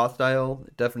if hostile.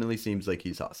 It definitely seems like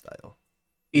he's hostile.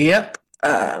 Yep.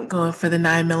 I'm going for the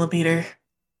 9mm.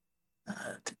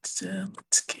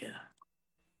 Let's get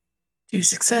 2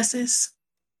 successes.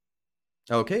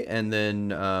 Okay, and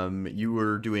then you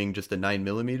were doing just a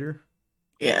 9mm?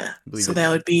 Yeah. So that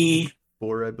would be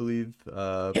 4, I believe.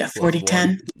 Yeah,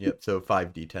 4d10. Yep, so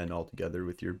 5d10 altogether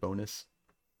with your bonus.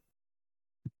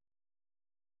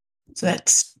 So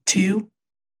that's 2.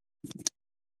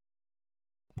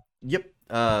 Yep.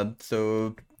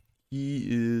 So he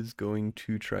is going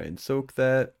to try and soak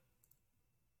that.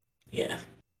 Yeah.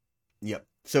 Yep.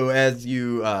 So as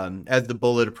you as the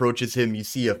bullet approaches him, you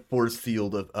see a force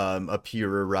field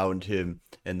appear around him,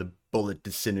 and the bullet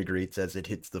disintegrates as it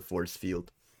hits the force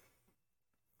field.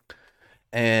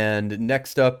 And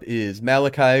next up is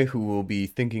Malachi, who will be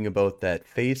thinking about that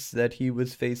face that he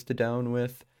was face to down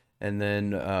with. And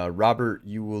then Robert,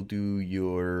 you will do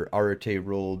your Arete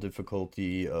roll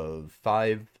difficulty of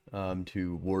 5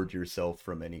 to ward yourself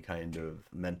from any kind of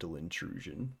mental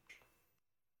intrusion.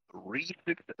 3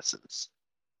 successes.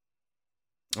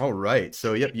 All right.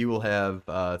 So, yep, you will have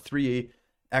 3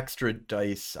 extra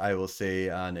dice, I will say,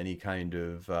 on any kind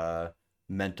of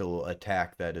mental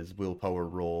attack that is willpower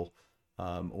roll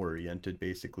oriented,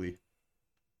 basically.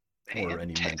 Or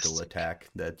any mental attack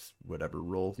that's whatever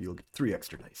roll. You'll get 3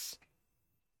 extra dice.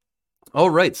 All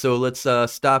right. So, let's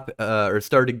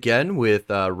start again with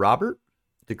Robert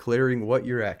declaring what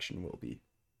your action will be.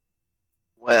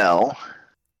 Well,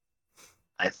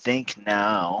 I think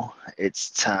now it's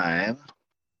time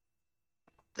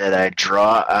that I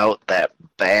draw out that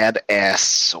badass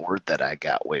sword that I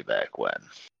got way back when.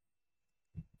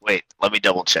 Wait, let me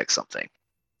double check something.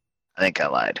 I think I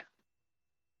lied.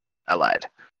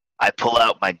 I pull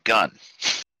out my gun.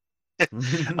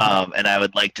 And I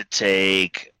would like to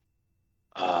take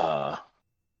I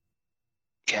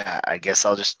guess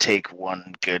I'll just take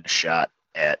 1 good shot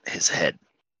at his head.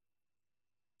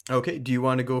 Okay, do you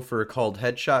want to go for a called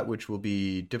headshot, which will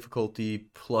be difficulty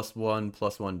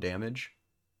 +1 damage?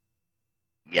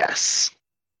 Yes.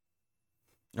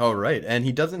 All right, and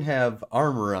he doesn't have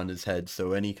armor on his head,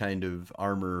 so any kind of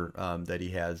armor that he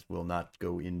has will not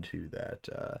go into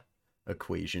that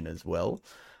equation as well.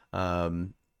 All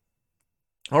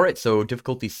right, so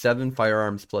difficulty 7,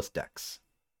 firearms plus dex.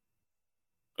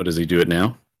 Oh, does he do it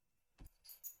now?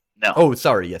 No. Oh,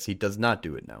 sorry, yes, he does not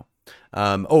do it now.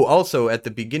 Also, at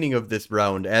the beginning of this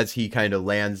round, as he kind of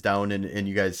lands down and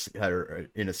you guys are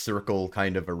in a circle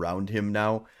kind of around him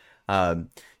now,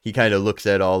 he kind of looks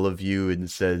at all of you and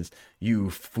says,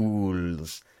 "You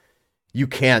fools, you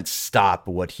can't stop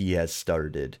what he has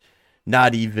started.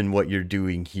 Not even what you're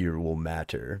doing here will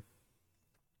matter."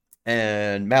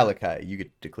 And Malachi, you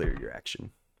get to declare your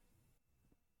action.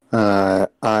 I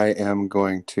am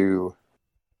going to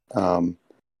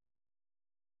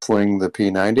fling the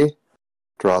P90,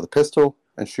 draw the pistol,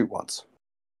 and shoot once.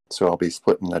 So I'll be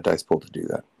splitting a dice pool to do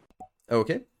that.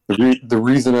 Okay. The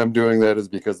reason I'm doing that is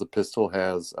because the pistol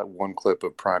has one clip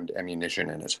of primed ammunition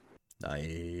in it.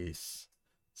 Nice.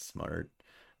 Smart.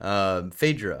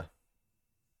 Phaedra,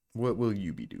 what will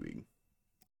you be doing?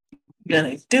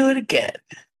 Gonna do it again.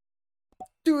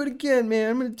 Do it again, man.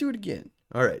 I'm gonna do it again.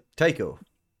 All right, Tycho.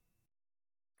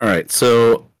 All right,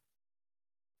 so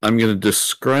I'm going to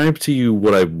describe to you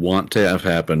what I want to have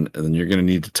happen, and then you're going to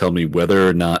need to tell me whether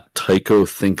or not Tycho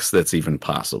thinks that's even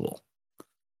possible.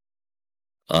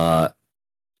 I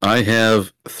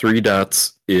have 3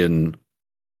 dots in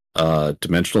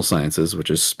dimensional sciences,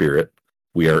 which is spirit.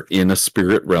 We are in a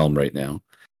spirit realm right now.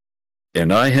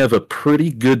 And I have a pretty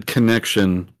good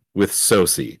connection with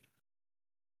Sosi.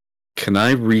 Can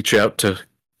I reach out to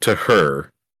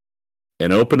her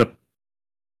and open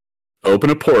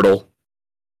a portal,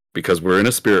 because we're in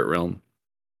a spirit realm,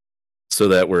 so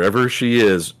that wherever she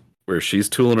is, where she's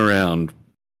tooling around,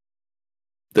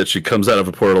 that she comes out of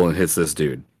a portal and hits this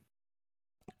dude?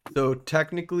 So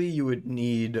technically you would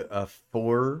need a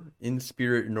 4 in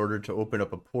spirit in order to open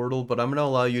up a portal, but I'm going to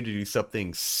allow you to do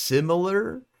something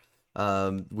similar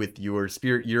with your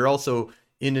spirit. You're also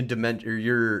in a dimension, or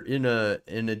you're in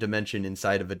a dimension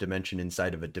inside of a dimension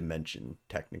inside of a dimension.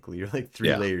 Technically, you're like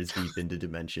 3 layers deep into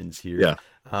dimensions here. Yeah.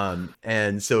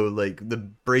 And so like the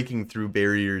breaking through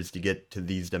barriers to get to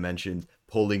these dimensions,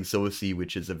 pulling Sosi,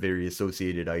 which is a very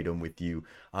associated item with you.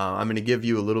 I'm going to give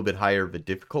you a little bit higher of a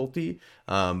difficulty,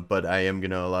 but I am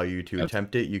going to allow you to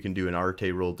attempt it. You can do an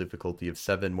Arte roll difficulty of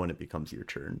 7 when it becomes your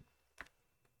turn.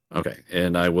 Okay,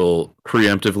 and I will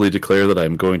preemptively declare that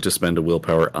I'm going to spend a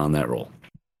willpower on that roll.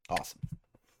 Awesome.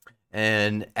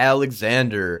 And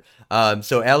Alexander.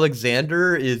 So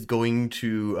Alexander is going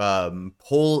to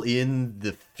pull in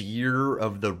the fear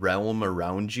of the realm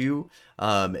around you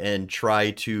and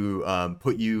try to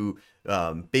put you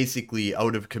basically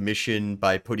out of commission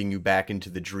by putting you back into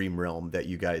the dream realm that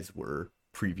you guys were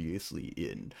previously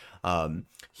in.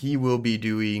 He will be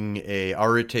doing a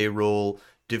Arete roll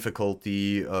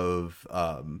difficulty of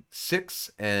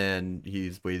 6, and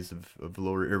he's ways of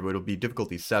lower, or it'll be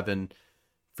difficulty 7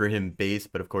 for him base,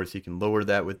 but of course he can lower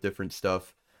that with different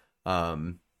stuff.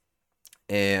 And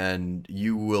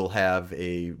you will have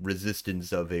a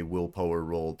resistance of a willpower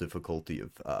roll difficulty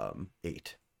of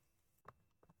 8.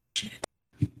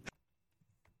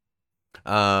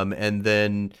 And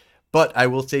then, but I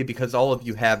will say, because all of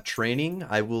you have training,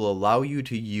 I will allow you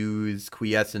to use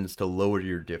quiescence to lower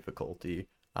your difficulty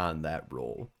on that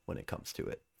roll when it comes to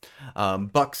it.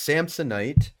 Buck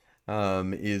Samsonite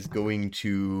is going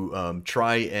to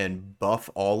try and buff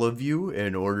all of you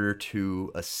in order to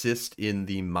assist in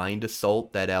the mind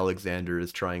assault that Alexander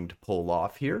is trying to pull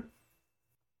off here.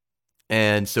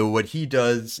 And so what he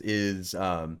does is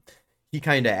he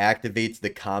kind of activates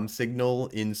the comm signal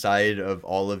inside of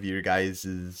all of your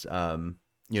guys's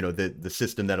the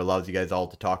system that allows you guys all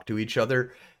to talk to each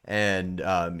other. And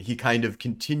he kind of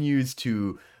continues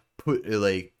to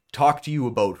talk to you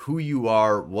about who you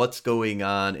are, what's going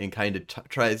on, and kind of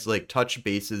tries touch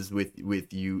bases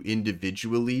with you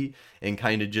individually, and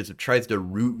kind of just tries to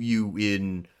root you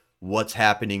in what's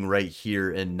happening right here,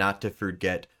 and not to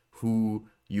forget who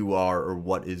you are or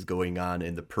what is going on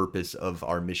and the purpose of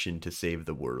our mission to save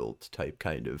the world type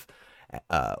kind of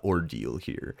ordeal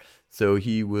here. So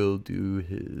he will do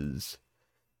his...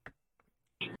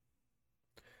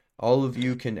 All of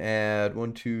you can add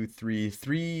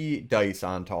 3 dice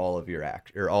onto all of your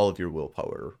all of your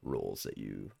willpower rolls that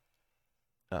you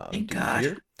Thank God.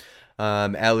 Here.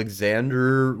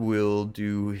 Alexander will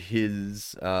do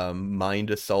his mind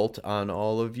assault on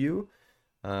all of you,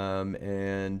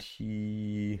 and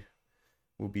he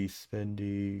will be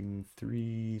spending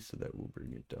 3, so that will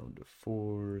bring it down to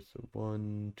 4. So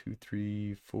 1, 2,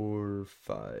 3, 4,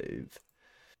 5.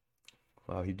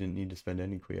 Wow, he didn't need to spend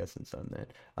any quiescence on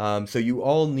that. So you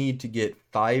all need to get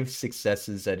 5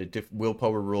 successes at a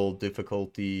willpower roll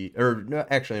difficulty, or no,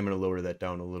 actually I'm going to lower that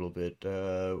down a little bit.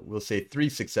 We'll say 3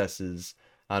 successes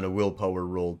on a willpower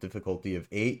roll difficulty of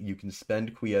 8. You can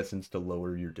spend quiescence to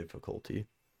lower your difficulty.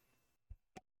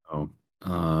 Oh,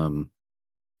 I'm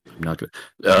not good.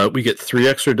 We get 3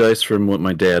 extra dice from what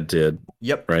my dad did.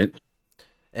 Yep. Right.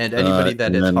 And anybody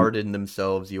that has hardened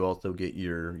themselves, you also get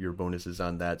your bonuses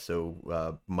on that.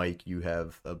 So, Mike, you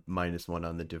have a -1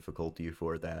 on the difficulty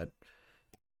for that.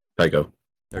 Tycho,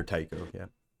 yeah.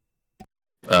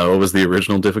 What was the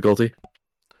original difficulty?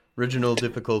 Original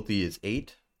difficulty is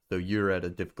 8, so you're at a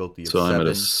difficulty of 7. So I'm at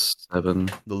a 7.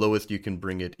 The lowest you can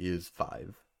bring it is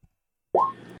 5.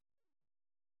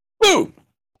 Boom!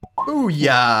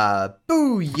 Booyah!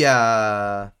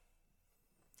 Booyah!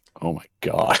 Oh my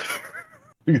God.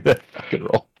 Look at that fucking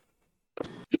roll.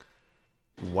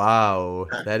 Wow,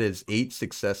 that is 8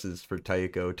 successes for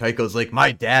Tycho. Tycho's like,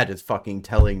 my dad is fucking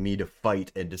telling me to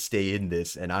fight and to stay in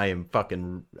this, and I am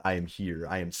here.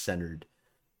 I am centered.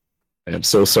 I am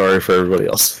so sorry for everybody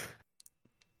else.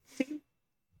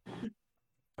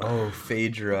 Oh,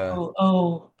 Phaedra.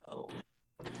 Oh.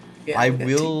 Yeah, I we got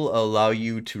two. will allow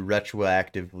you to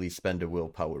retroactively spend a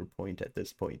willpower point at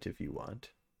this point if you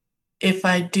want. If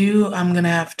I do, I'm gonna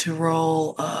have to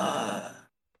roll.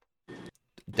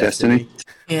 Destiny?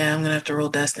 Yeah, I'm gonna have to roll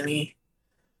Destiny.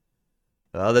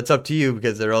 Well, that's up to you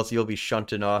because or else you'll be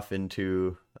shunting off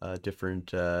into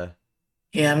different. Yeah,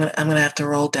 I'm gonna have to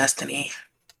roll Destiny.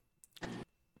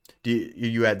 Do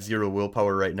you at 0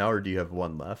 willpower right now, or do you have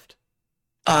 1 left?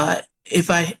 If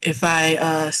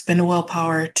I spend a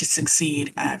willpower to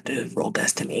succeed, I have to roll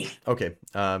Destiny. Okay,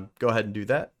 go ahead and do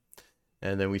that.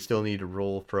 And then we still need to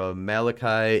roll from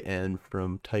Malachi and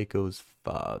from Tycho's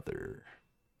father.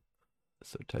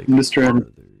 So Tycho's I'm just trying to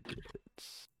father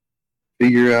gets...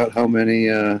 figure out how many.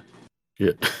 Yeah.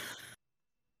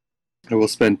 I will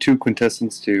spend 2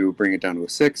 quintessence to bring it down to a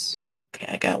 6.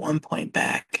 Okay, I got 1 point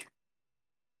back.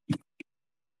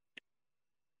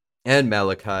 And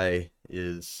Malachi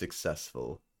is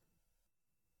successful.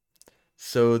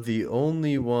 So the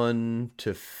only one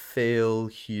to fail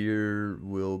here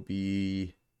will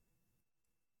be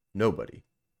nobody.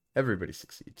 Everybody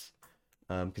succeeds.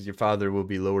 Because your father will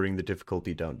be lowering the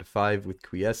difficulty down to 5 with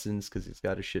quiescence because he's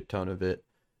got a shit ton of it.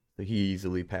 So he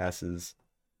easily passes.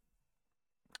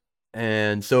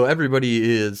 And so everybody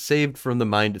is saved from the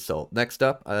mind assault. Next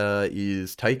up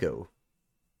is Tycho.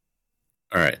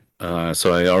 All right.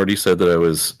 So I already said that I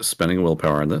was spending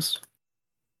willpower on this.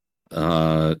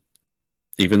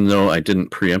 Even though I didn't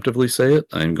preemptively say it,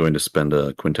 I'm going to spend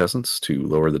a quintessence to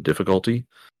lower the difficulty.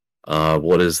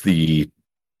 What is the...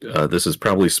 this is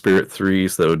probably Spirit 3,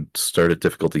 so that would start at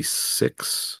difficulty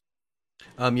 6.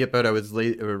 Yep, but I was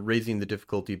raising the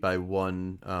difficulty by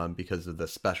 1 because of the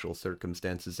special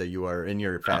circumstances that you are in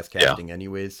your fast casting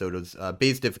anyways. So it was,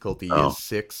 base difficulty is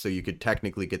 6, so you could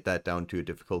technically get that down to a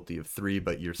difficulty of 3,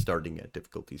 but you're starting at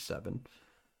difficulty 7.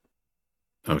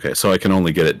 Okay, so I can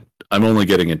only get it... I'm only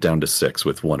getting it down to 6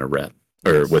 with 1 arret,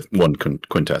 or with 1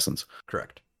 quintessence.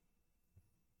 Correct.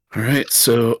 All right,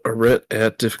 so arret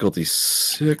at difficulty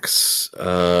 6,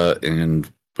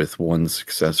 and with 1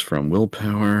 success from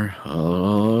willpower.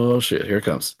 Oh shit! Here it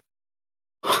comes.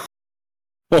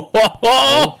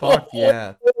 Oh fuck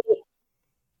yeah!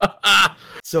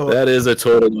 So that is a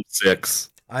total of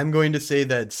 6. I'm going to say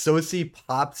that Sosi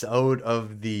pops out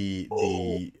of the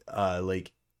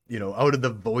like, you know, out of the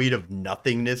void of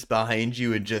nothingness behind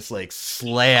you and just like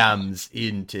slams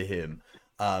into him.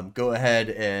 Go ahead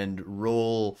and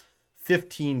roll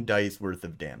 15 dice worth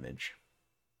of damage.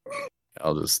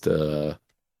 I'll just we'll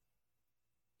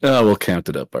count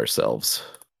it up ourselves.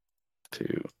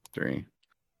 2, 3.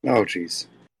 Oh, jeez.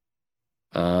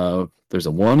 There's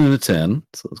a 1 and a 10,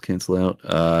 so let's cancel out.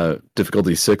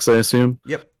 Difficulty 6, I assume.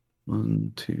 Yep.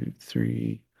 1, 2,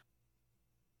 3,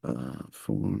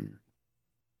 4.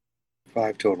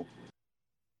 5 total.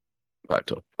 5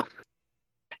 total.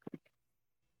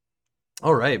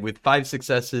 All right, with 5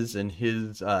 successes and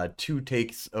his 2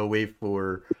 takes away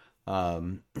for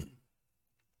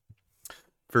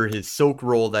his soak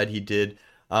roll that he did,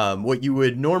 what you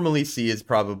would normally see is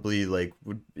probably like,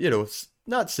 you know,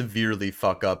 not severely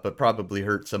fuck up, but probably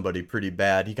hurt somebody pretty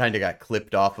bad. He kind of got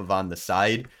clipped off of on the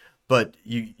side, but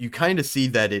you kind of see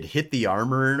that it hit the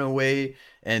armor in a way,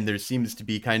 and there seems to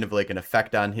be kind of like an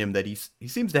effect on him that he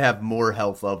seems to have more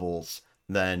health levels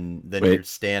than your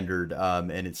standard,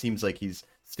 and it seems like he's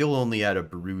still only at a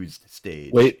bruised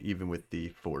stage. Even with the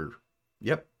 4.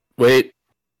 Yep. Wait.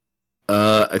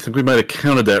 I think we might have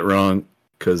counted that wrong.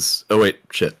 Because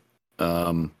shit.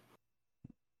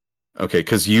 Okay,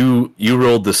 because you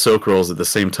rolled the soak rolls at the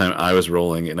same time I was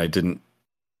rolling, and I didn't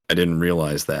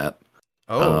realize that.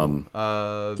 Yeah.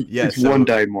 It's so 1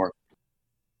 die more.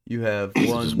 You have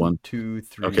 1, 2,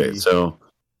 3. Okay, so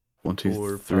 1, 2,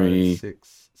 4, 3, 5,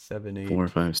 6, 7, 8. 4,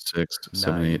 5, 6,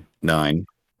 7, 9. 8, 9.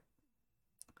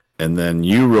 And then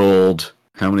you rolled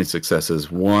how many successes?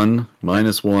 1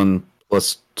 minus 1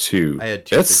 plus 2. I had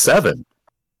 2. That's successes. 7.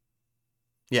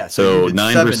 Yeah, so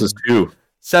 9 versus 2.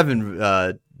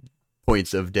 7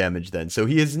 points of damage then. So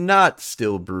he is not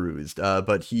still bruised,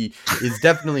 but he is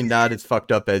definitely not as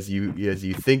fucked up as you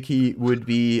think he would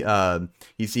be.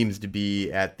 He seems to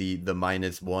be at the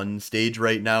 -1 stage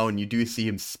right now, and you do see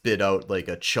him spit out like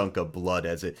a chunk of blood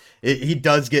as he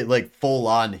does get like full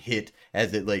on hit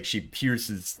as it like she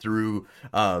pierces through,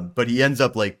 but he ends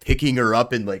up like picking her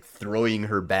up and like throwing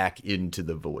her back into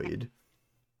the void.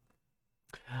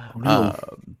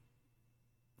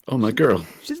 Oh, my girl.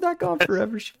 She's not gone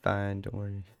forever. She's fine. Don't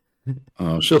worry.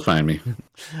 Oh, she'll find me.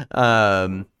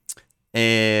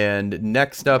 And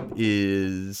next up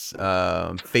is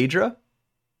Phaedra.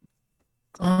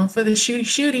 Going for the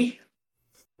shooty.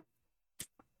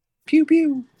 Pew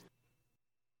pew.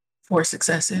 4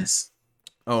 successes.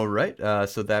 All right.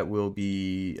 So that will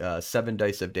be 7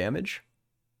 dice of damage.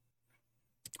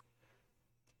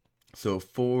 So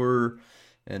 4,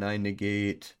 and I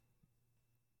negate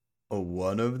a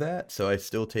 1 of that, so I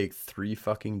still take 3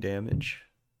 fucking damage.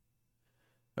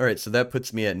 All right, so that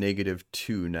puts me at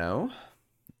 -2 now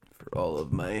for all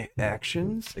of my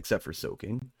actions, except for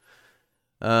soaking.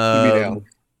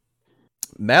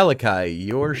 Malachi,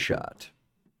 your shot.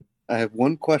 I have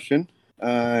one question.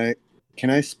 Can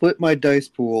I split my dice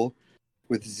pool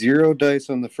with 0 dice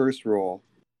on the first roll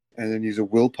and then use a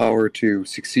willpower to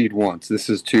succeed once? This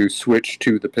is to switch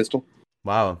to the pistol.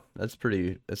 Wow, that's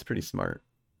pretty smart.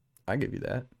 I give you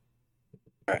that.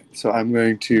 All right, so I'm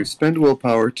going to spend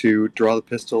willpower to draw the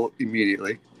pistol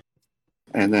immediately,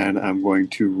 and then I'm going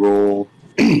to roll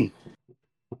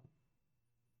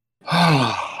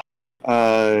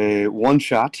 1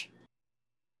 shot.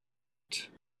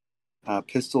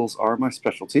 Pistols are my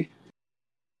specialty.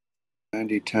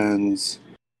 90-10s,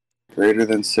 greater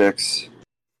than 6,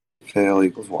 fail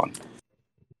equals 1.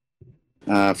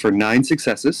 For 9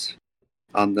 successes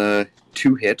on the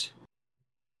 2 hit.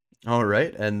 All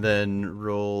right, and then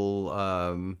roll.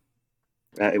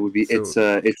 It would be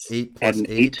So it's 8 at plus an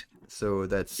 8, so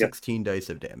that's Yep. 16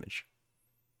 dice of damage.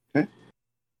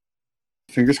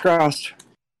 Fingers crossed.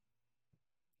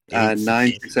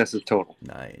 9 successes total.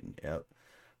 9. Yep.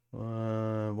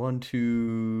 1,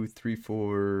 2, 3,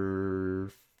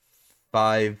 4,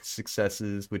 5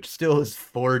 successes, which still is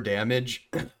 4 damage.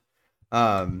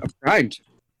 Primed.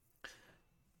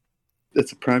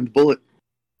 That's a primed bullet.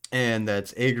 And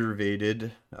that's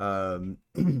aggravated. So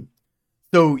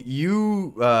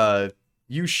you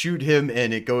shoot him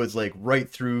and it goes like right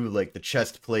through like the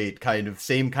chest plate,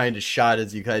 same kind of shot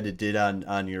as you kind of did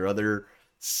on your other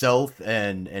self,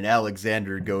 and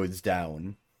Alexander goes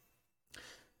down.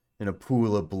 And a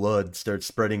pool of blood starts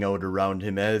spreading out around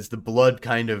him. As the blood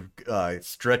kind of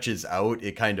stretches out,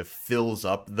 it kind of fills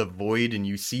up the void, and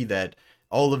you see that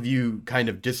all of you kind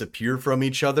of disappear from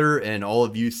each other, and all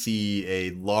of you see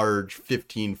a large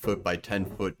 15-foot by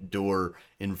 10-foot door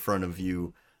in front of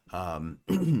you.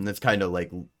 That's kind of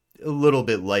like a little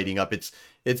bit lighting up. It's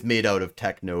made out of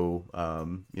techno,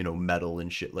 metal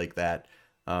and shit like that.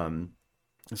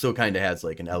 So it kind of has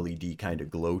like an LED kind of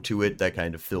glow to it that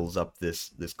kind of fills up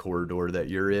this corridor that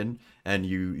you're in, and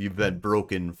you've been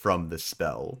broken from the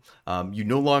spell. You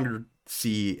no longer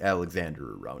see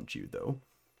Alexander around you though.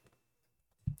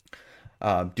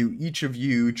 Do each of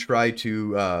you try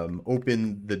to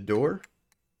open the door?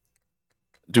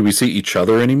 Do we see each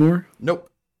other anymore? Nope.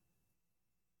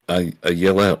 I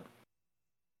yell out.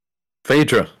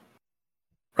 Phaedra.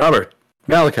 Robert.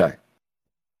 Malachi.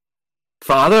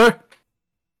 Father?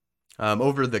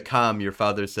 Over the comm, your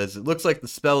father says, "It looks like the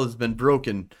spell has been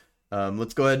broken.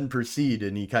 Let's go ahead and proceed."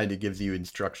 And he kind of gives you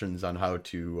instructions on how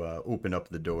to open up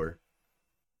the door.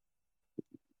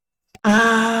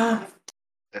 I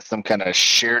That's some kind of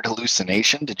shared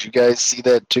hallucination. Did you guys see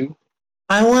that too?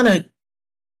 want to.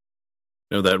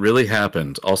 No, that really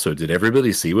happened. Also, did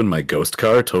everybody see when my ghost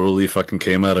car totally fucking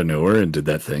came out of nowhere and did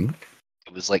that thing?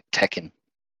 It was like Tekken.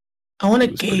 I want to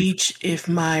It was pretty gauge if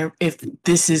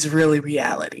this is really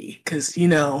reality, because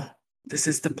this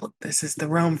is the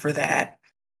realm for that.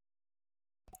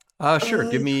 Sure.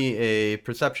 Give me a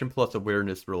perception plus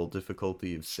awareness roll,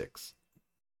 difficulty of 6.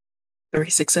 3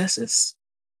 successes.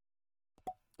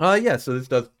 Yeah. So this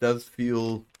does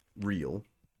feel real.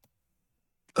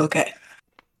 Okay,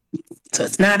 so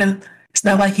it's not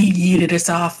like he yeeted us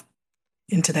off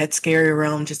into that scary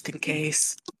realm just in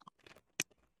case.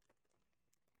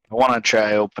 I want to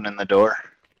try opening the door.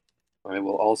 I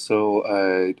will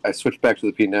also I switch back to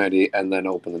the P90 and then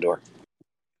open the door.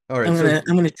 All right.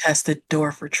 I'm gonna test the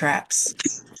door for traps.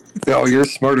 Oh, you're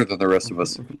smarter than the rest of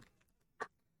us.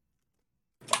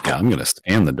 Yeah, I'm gonna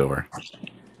scan the door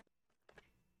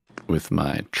with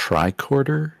my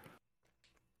tricorder,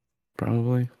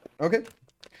 probably. Okay.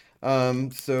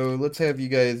 So let's have you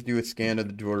guys do a scan of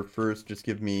the door first. Just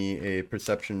give me a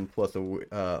perception plus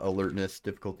alertness,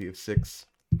 difficulty of 6.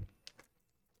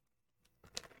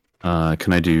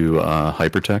 Can I do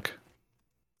hypertech?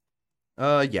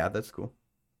 Yeah, that's cool.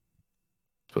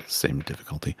 With the same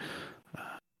difficulty.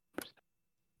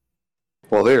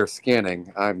 While they are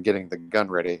scanning, I'm getting the gun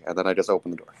ready, and then I just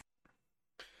open the door.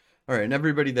 All right, and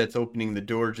everybody that's opening the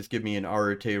door, just give me an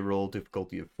Arete roll,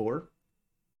 difficulty of 4.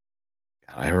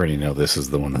 I already know this is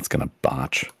the one that's going to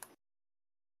botch.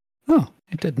 Oh,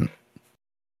 it didn't.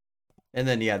 And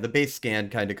then the base scan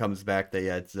kind of comes back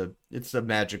that it's a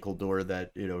magical door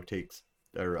that takes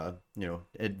or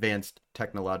advanced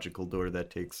technological door that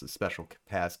takes a special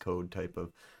passcode type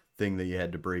of thing that you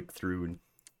had to break through. And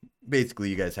basically,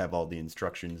 you guys have all the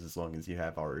instructions. As long as you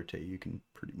have Arete, you can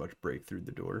pretty much break through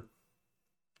the door.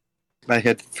 I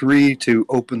had 3 to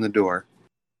open the door.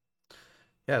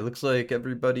 Yeah, it looks like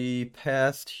everybody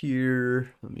passed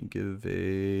here. Let me give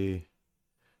a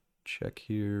check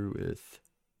here with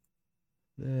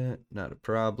that. Not a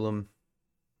problem.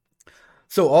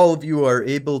 So all of you are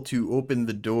able to open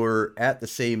the door at the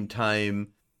same time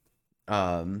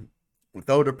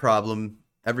without a problem.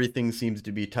 Everything seems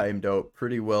to be timed out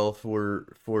pretty well for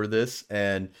this.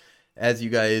 And as you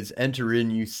guys enter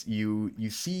in, you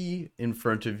see in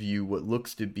front of you what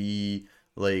looks to be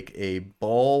like a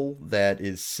ball that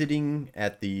is sitting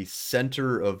at the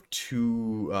center of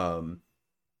 2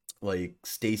 like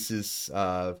stasis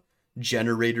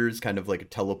generators, kind of like a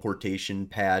teleportation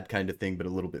pad kind of thing, but a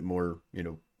little bit more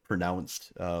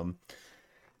pronounced.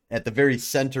 At the very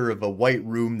center of a white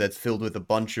room that's filled with a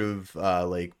bunch of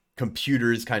like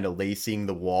computers kind of lacing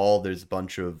the wall. There's a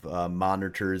bunch of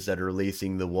monitors that are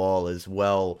lacing the wall as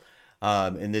well.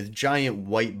 And this giant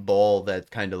white ball that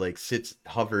kind of like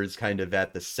hovers kind of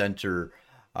at the center.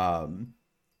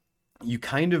 You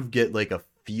kind of get like a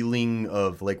feeling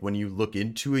of like when you look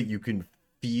into it, you can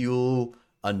feel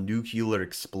a nuclear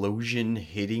explosion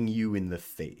hitting you in the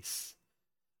face.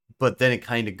 But then it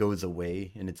kind of goes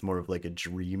away and it's more of like a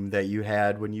dream that you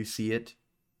had when you see it.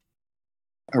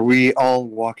 Are we all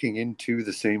walking into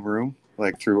the same room,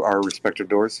 like through our respective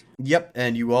doors? Yep,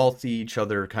 and you all see each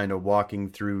other kind of walking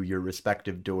through your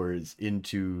respective doors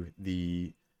into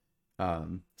the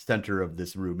center of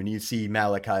this room. And you see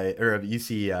Malachi, or you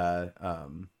see Buck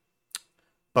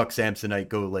Samsonite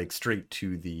go like straight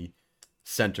to the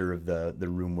center of the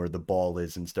room where the ball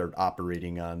is and start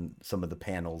operating on some of the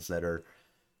panels that are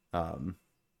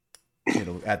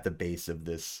at the base of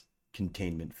this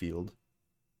containment field.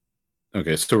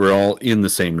 Okay, so we're all in the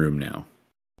same room now.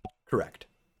 Correct.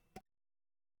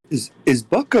 Is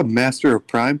Buck a master of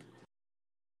Prime?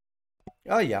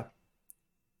 Oh yeah.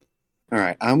 All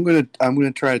right, I'm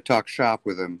gonna try to talk shop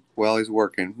with him while he's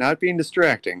working, not being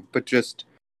distracting, but just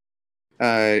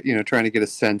trying to get a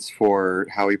sense for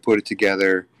how he put it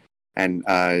together, and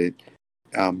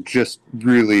just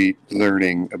really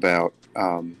learning about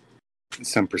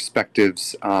some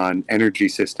perspectives on energy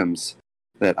systems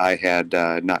that I had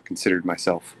not considered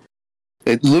myself.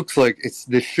 It looks like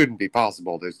this shouldn't be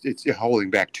possible. It's holding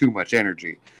back too much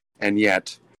energy, and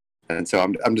so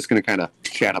I'm just going to kind of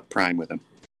chat up Prime with him.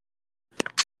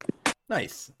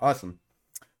 Nice, awesome.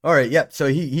 All right, yeah. So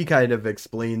he kind of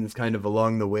explains kind of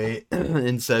along the way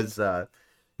and says,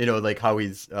 like how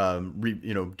he's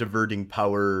diverting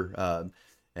power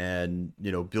and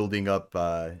building up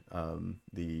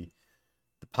the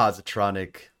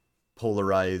positronic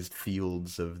polarized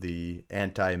fields of the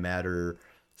antimatter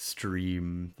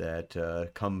stream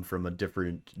that come from a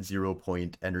different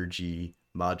 0-point energy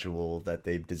module that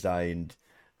they've designed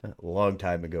a long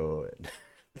time ago.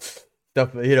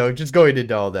 Stuff, just going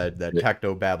into all that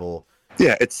techno babble.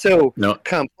 Yeah, it's so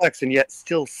complex and yet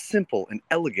still simple and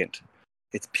elegant.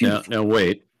 It's beautiful. Now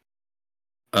wait.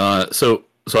 So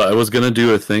I was gonna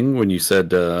do a thing when you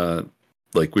said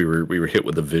like we were hit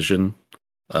with a vision,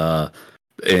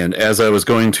 and as I was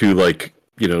going to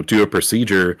do a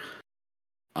procedure,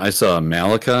 I saw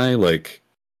Malachi like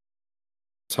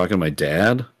talking to my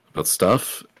dad about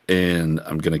stuff, and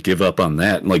I'm gonna give up on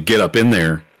that and like get up in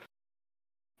there.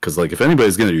 Because, like, if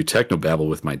anybody's going to do technobabble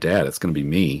with my dad, it's going to be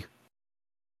me.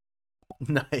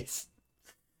 Nice.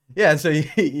 Yeah, so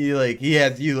he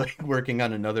has you, like, working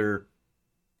on another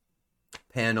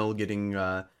panel, getting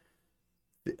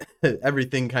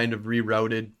everything kind of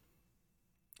rerouted.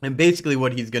 And basically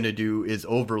what he's going to do is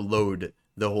overload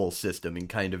the whole system and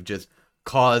kind of just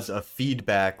cause a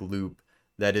feedback loop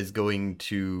that is going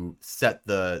to set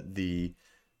the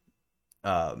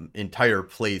entire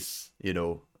place,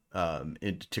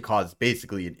 to cause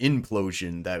basically an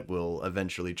implosion that will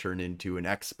eventually turn into an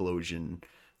explosion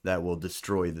that will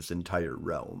destroy this entire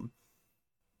realm.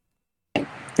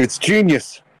 It's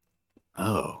genius.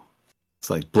 Oh, it's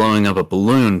like blowing up a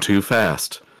balloon too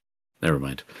fast. Never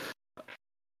mind.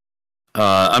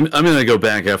 I'm gonna go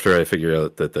back after I figure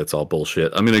out that that's all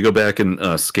bullshit. I'm gonna go back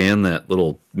and scan that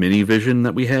little mini vision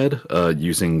that we had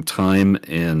using time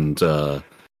and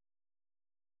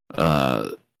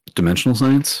dimensional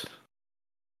science.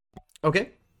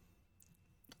 Okay.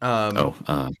 That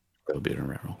would be an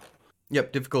roll.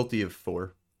 Yep, difficulty of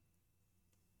 4.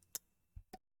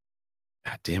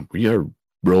 God damn, we are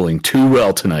rolling too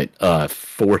well tonight.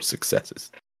 4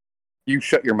 successes. You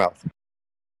shut your mouth.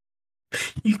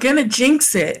 You're gonna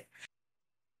jinx it.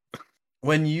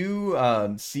 When you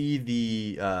see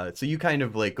the so you kind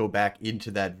of like go back into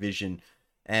that vision,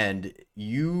 and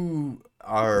you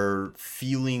are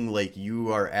feeling like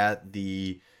you are at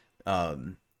the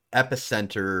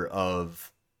epicenter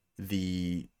of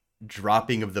the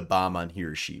dropping of the bomb on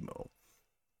Hiroshima.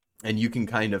 And you can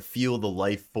kind of feel the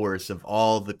life force of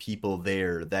all the people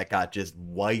there that got just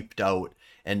wiped out,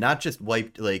 and not just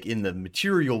wiped like in the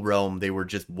material realm, they were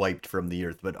just wiped from the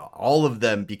earth, but all of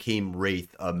them became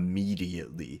wraith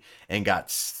immediately and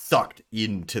got sucked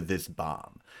into this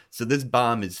bomb. So this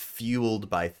bomb is fueled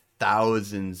by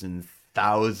thousands and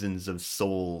thousands of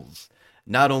souls.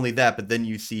 Not only that, but then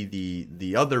you see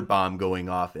the other bomb going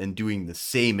off and doing the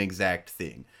same exact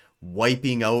thing,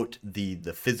 wiping out the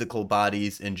physical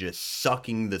bodies and just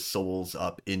sucking the souls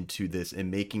up into this and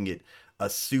making it a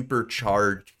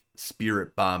supercharged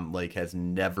spirit bomb like has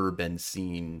never been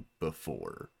seen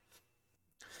before.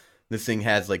 This thing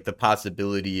has like the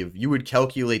possibility of, you would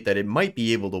calculate that it might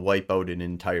be able to wipe out an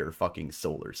entire fucking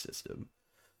solar system.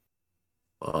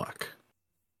 Fuck.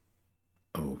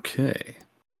 Okay.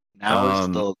 Now is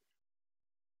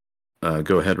the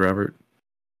Go ahead, Robert.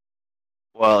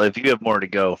 well, if you have more to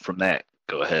go from that,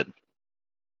 go ahead.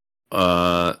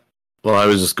 Well, I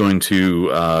was just going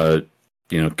to,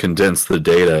 condense the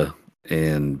data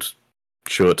and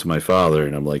show it to my father,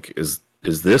 and I'm like, is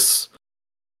this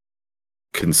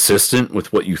consistent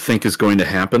with what you think is going to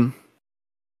happen?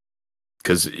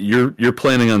 Because you're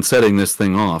planning on setting this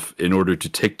thing off in order to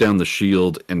take down the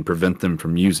shield and prevent them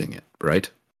from using it,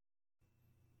 right?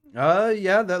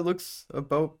 Yeah, that looks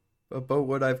about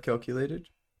what I've calculated.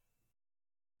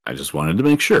 I just wanted to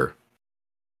make sure.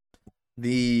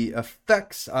 The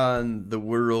effects on the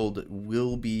world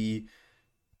will be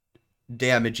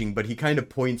damaging, but he kind of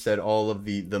points at all of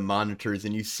the monitors,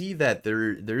 and you see that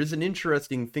there is an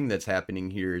interesting thing that's happening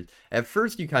here. At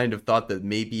first you kind of thought that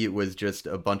maybe it was just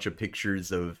a bunch of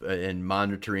pictures of and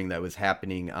monitoring that was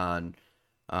happening on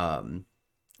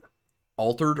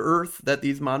altered Earth that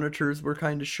these monitors were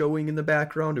kind of showing in the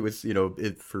background. It was,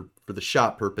 for the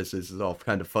shot purposes, it's all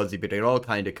kind of fuzzy, but it all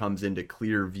kind of comes into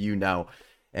clear view now,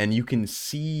 and you can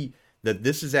see that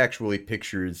this is actually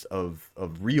pictures of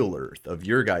real Earth, of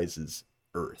your guys'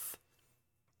 Earth.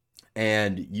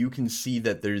 And you can see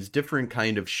that there's different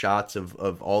kind of shots of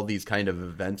all these kind of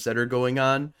events that are going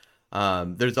on.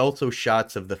 There's also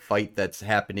shots of the fight that's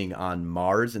happening on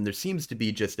Mars, and there seems to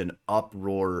be just an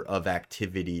uproar of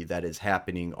activity that is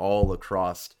happening all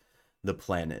across the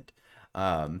planet.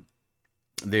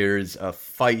 There's a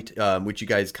fight, which you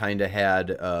guys kind of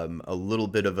had a little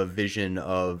bit of a vision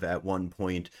of at one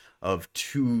point, of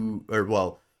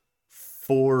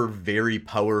four very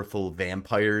powerful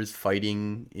vampires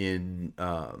fighting in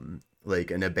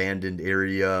like an abandoned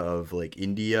area of like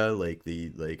India,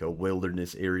 like a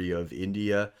wilderness area of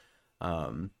India.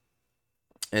 And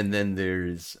then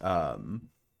there's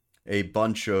a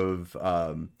bunch of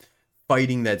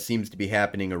fighting that seems to be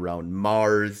happening around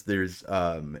Mars. There's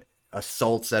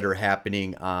assaults that are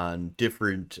happening on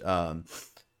different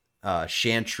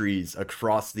chantries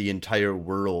across the entire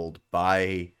world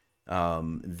by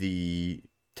the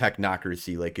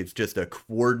technocracy. Like, it's just a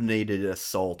coordinated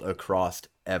assault across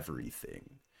everything.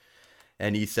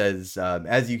 And he says,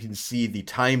 as you can see, the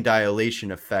time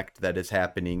dilation effect that is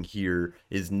happening here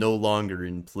is no longer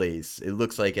in place. It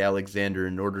looks like Alexander,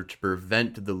 in order to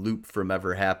prevent the loop from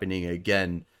ever happening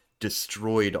again,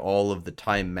 destroyed all of the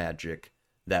time magic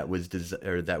that was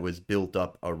built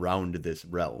up around this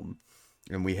realm.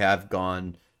 And we have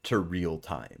gone to real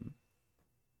time.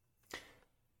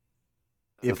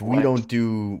 If we don't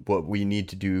do what we need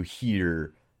to do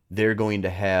here, they're going to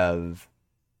have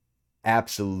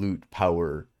absolute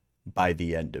power by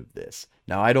the end of this.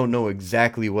 Now, I don't know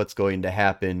exactly what's going to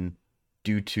happen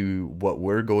due to what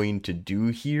we're going to do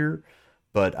here,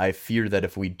 but I fear that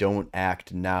if we don't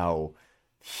act now,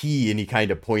 and he kind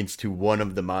of points to one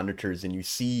of the monitors, and you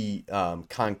see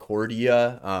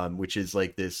Concordia, which is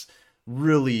like this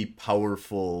really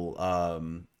powerful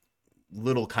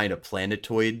little kind of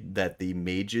planetoid that the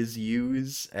mages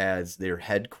use as their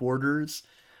headquarters.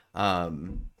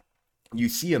 You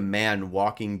see a man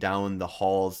walking down the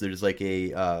halls. There's like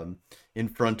a in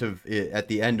front of it, at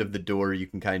the end of the door, you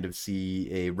can kind of see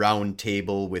a round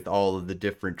table with all of the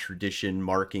different tradition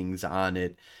markings on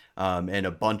it, and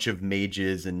a bunch of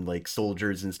mages and like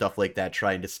soldiers and stuff like that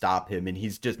trying to stop him, and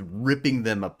he's just ripping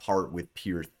them apart with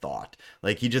pure thought.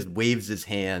 Like, he just waves his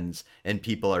hands and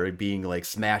people are being like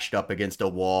smashed up against a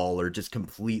wall or just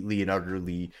completely and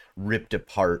utterly ripped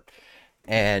apart.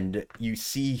 and you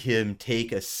see him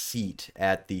take a seat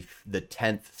at the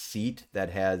 10th seat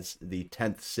that has the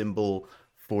 10th symbol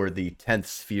for the 10th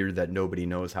sphere that nobody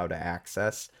knows how to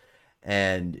access,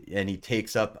 and he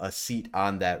takes up a seat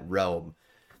on that realm,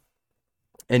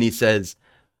 and he says,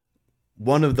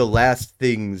 one of the last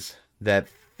things that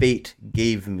fate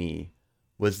gave me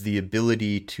was the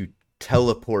ability to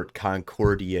teleport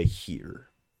Concordia here,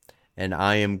 and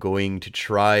I am going to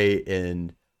try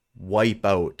and wipe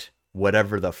out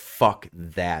whatever the fuck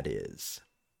that is.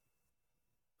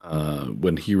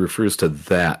 When he refers to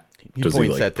that, He does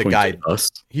points he, like, at the point guy. at us?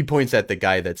 He points at the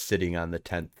guy that's sitting on the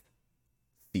 10th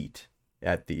seat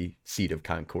at the seat of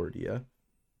Concordia.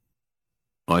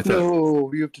 Oh, I thought.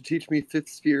 No, you have to teach me fifth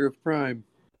sphere of prime.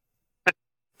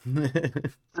 This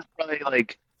is probably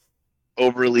like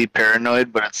overly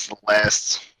paranoid, but it's the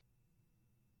last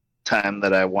time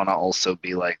that I want to also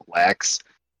be like lax.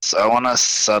 So I want to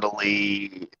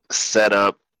subtly set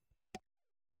up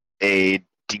a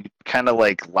deep kind of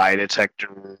like lie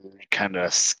detector kind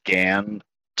of scan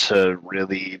to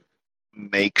really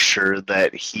make sure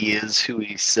that he is who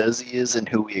he says he is and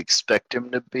who we expect him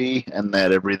to be, and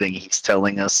that everything he's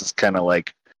telling us is kind of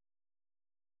like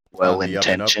well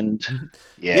intentioned.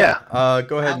 Yeah.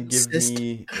 Go ahead I'll and give assist.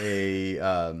 me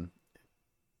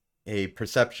a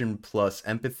perception plus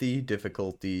empathy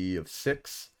difficulty of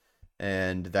 6,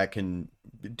 and that can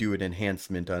do an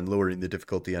enhancement on lowering the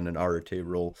difficulty on an Arete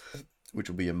roll, which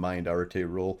will be a mind Arete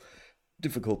roll,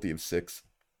 difficulty of 6.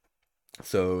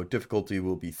 So difficulty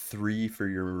will be 3 for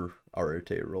your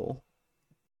Arete roll.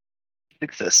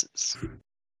 Successes.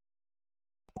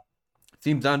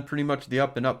 Seems on pretty much the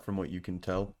up and up from what you can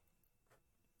tell.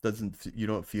 You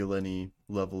don't feel any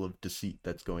level of deceit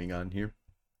that's going on here.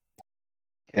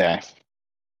 Yeah,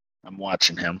 I'm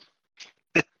watching him.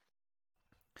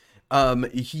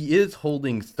 He is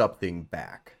holding something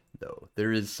back, though.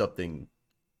 There is something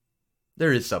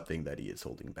that he is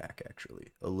holding back,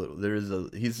 actually. A little.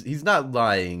 He's not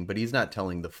lying, but he's not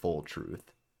telling the full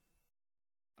truth.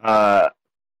 I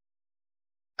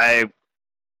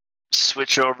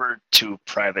switch over to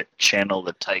private channel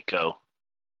to Tycho,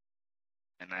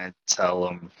 and I tell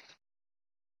him,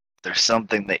 there's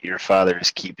something that your father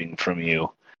is keeping from you.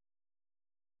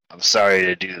 I'm sorry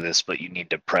to do this, but you need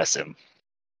to press him.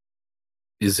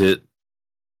 Do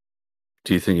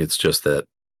you think it's just that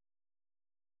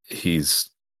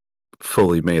he's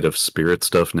fully made of spirit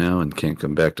stuff now and can't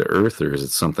come back to Earth, or is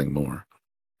it something more?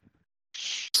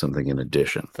 Something in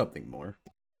addition? Something more.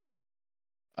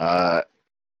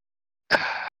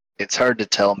 It's hard to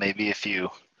tell. Maybe if you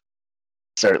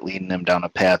start leading him down a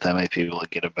path, I might be able to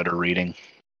get a better reading.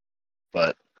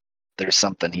 But there's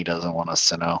something he doesn't want us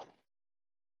to know.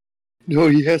 No,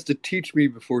 he has to teach me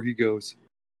before he goes.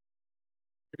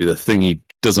 Maybe the thing he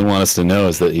doesn't want us to know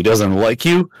is that he doesn't like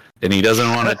you, and he doesn't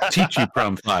want to teach you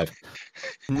Prom 5.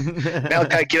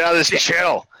 Malachi, get out of this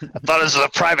channel. I thought this was a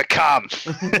private comm.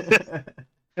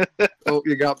 Oh,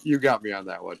 you got me on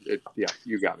that one.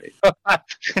 You got me.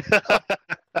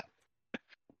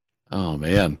 Oh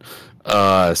man,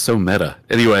 so meta.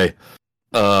 Anyway,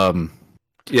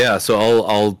 yeah. So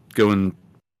I'll go and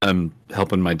I'm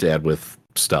helping my dad with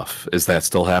stuff. Is that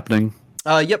still happening?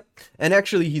 Yep. And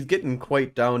actually, he's getting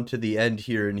quite down to the end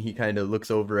here, and he kind of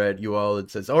looks over at you all and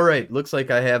says, "All right, looks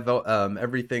like I have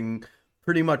everything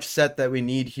pretty much set that we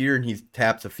need here." And he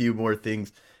taps a few more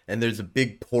things, and there's a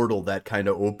big portal that kind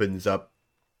of opens up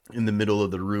in the middle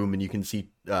of the room, and you can see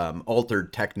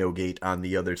altered Technogate on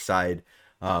the other side.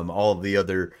 All of the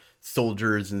other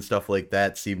soldiers and stuff like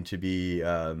that seem to be,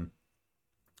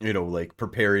 like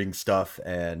preparing stuff,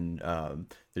 and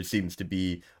there seems to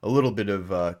be a little bit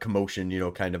of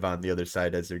commotion, kind of on the other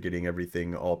side as they're getting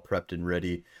everything all prepped and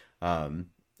ready. And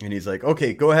he's like,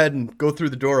 "Okay, go ahead and go through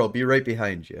the door. I'll be right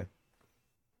behind you."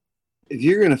 If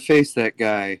you're gonna face that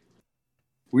guy,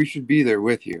 we should be there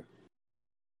with you.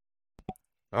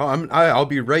 Oh, I'll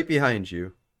be right behind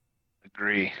you.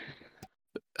 Agree.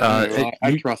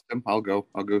 I trust him. I'll go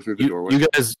through the doorway.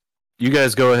 You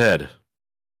guys go ahead.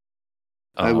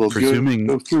 I will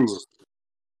go through.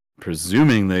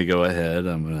 Presuming they go ahead,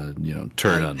 I'm gonna,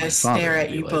 turn on my father. I stare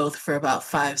at you both for about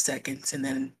 5 seconds, and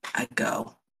then I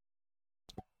go.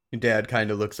 Your dad kind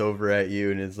of looks over at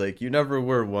you and is like, "You never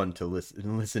were one to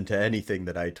listen to anything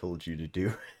that I told you to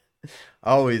do.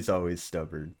 Always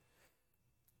stubborn."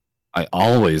 I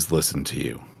always listened to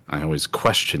you. I always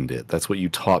questioned it. That's what you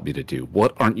taught me to do.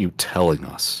 What aren't you telling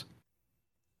us?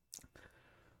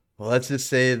 Well, let's just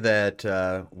say that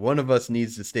one of us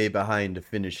needs to stay behind to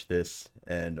finish this,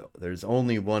 and there's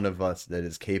only one of us that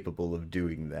is capable of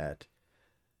doing that.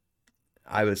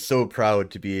 I was so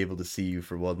proud to be able to see you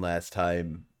for one last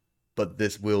time, but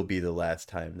this will be the last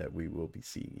time that we will be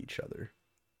seeing each other.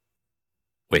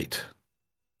 Wait.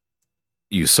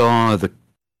 You saw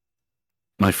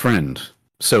my friend,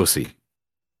 Sosi,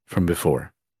 from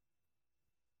before.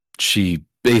 She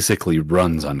basically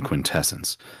runs on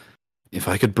quintessence. If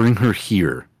I could bring her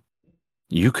here,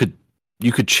 you could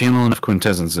channel enough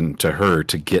quintessence into her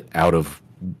to get out of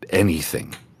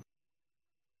anything.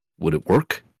 Would it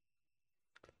work?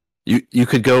 You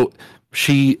could go.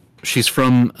 She's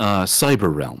from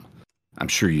Cyber Realm. I'm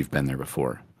sure you've been there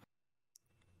before.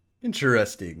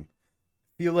 Interesting.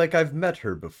 Feel like I've met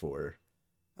her before.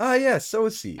 Ah, yeah,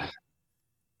 Sosi.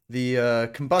 The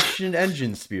combustion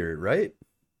engine spirit, right?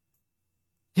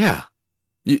 Yeah.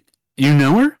 You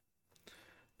know her?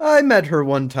 I met her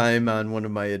one time on one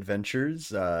of my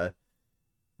adventures.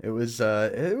 It was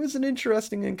an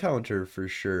interesting encounter for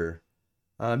sure.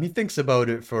 He thinks about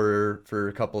it for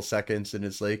a couple seconds and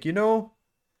is like,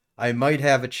 I might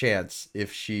have a chance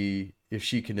if she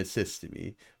can assist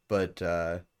me, but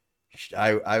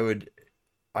I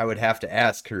would have to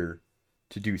ask her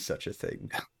to do such a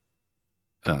thing.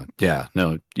 Yeah,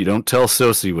 no, you don't tell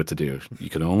Sosi what to do. You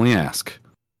can only ask.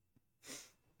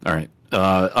 All right,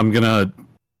 I'm gonna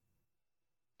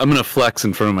flex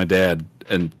in front of my dad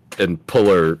and pull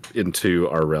her into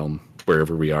our realm,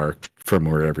 wherever we are, from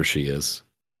wherever she is.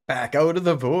 Back out of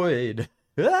the void.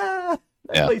 Ah,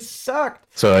 that place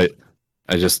sucked. So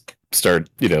I just start,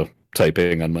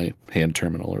 typing on my hand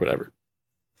terminal or whatever.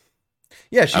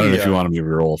 Yeah, I don't know if you wanted me to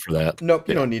roll for that. Nope,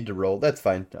 you don't need to roll. That's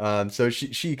fine. So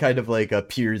she kind of like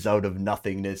appears out of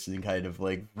nothingness and kind of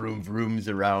like rooms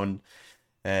around,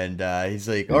 and he's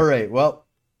like, "All right, well,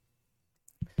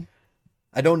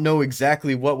 I don't know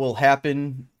exactly what will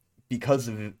happen because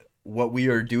of what we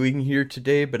are doing here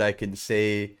today, but I can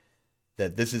say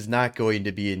that this is not going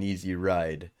to be an easy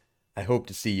ride. I hope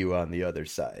to see you on the other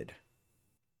side."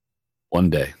 One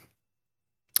day.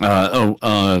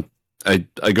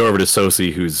 I go over to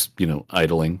Sosi, who's,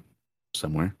 idling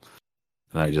somewhere.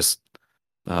 And I just,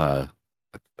 I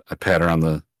pat her on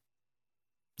the,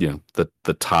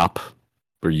 the top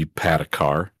where you pat a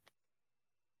car.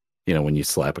 When you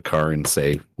slap a car and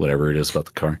say whatever it is about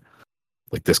the car.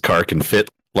 Like, this car can fit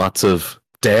lots of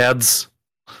dads.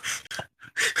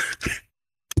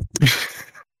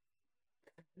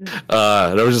 And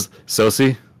I was just,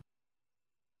 Sosi,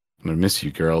 I'm going to miss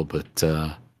you, girl, but,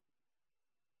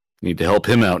 need to help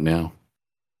him out now.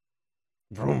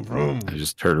 Vroom, vroom. I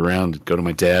just turn around, go to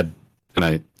my dad, and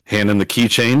I hand him the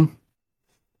keychain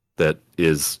that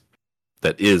is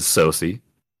Sosi.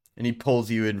 And he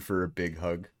pulls you in for a big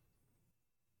hug.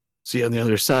 See you on the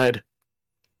other side.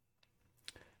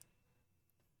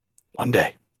 One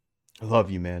day. I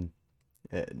love you, man.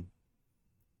 And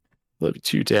Love you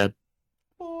too, Dad.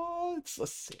 oh, it's so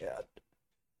sad.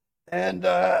 And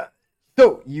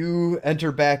so you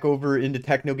enter back over into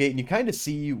Technogate, and you kind of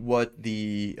see what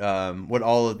what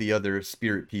all of the other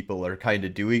spirit people are kind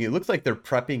of doing. It looks like they're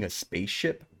prepping a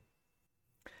spaceship,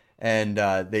 and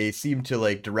they seem to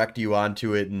like direct you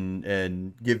onto it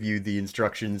and give you the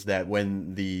instructions that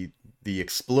when the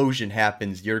explosion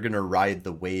happens, you're gonna ride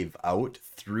the wave out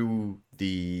through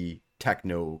the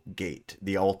Technogate,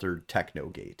 the altered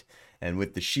Technogate, and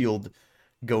with the shield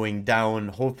going down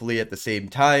hopefully at the same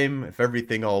time, if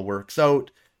everything all works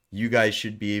out, you guys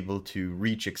should be able to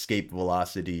reach escape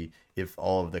velocity if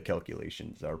all of the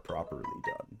calculations are properly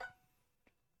done.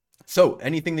 So,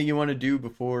 anything that you want to do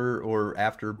before or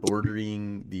after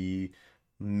boarding the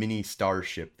mini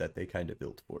starship that they kind of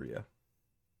built for you?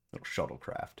 Little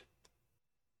shuttlecraft.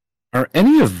 Are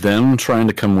any of them trying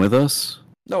to come with us?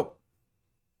 Nope.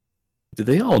 Do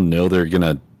they all know they're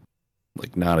gonna,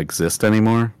 not exist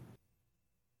anymore?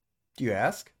 Do you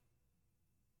ask?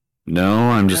 No,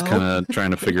 I'm just kind of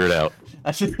trying to figure it out.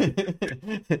 Why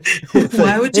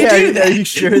would you do that? Are you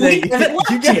sure that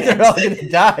you guys are all going to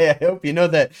die? I hope you know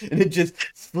that. And it just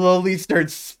slowly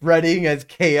starts spreading as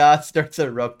chaos starts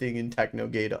erupting in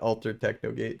Technogate, Altered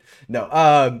Technogate.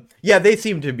 No, yeah, they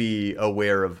seem to be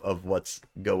aware of what's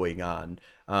going on,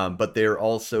 but they're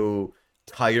also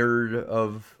tired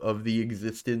of the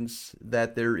existence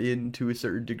that they're in to a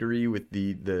certain degree with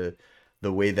the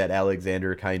way that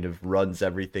Alexander kind of runs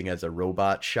everything as a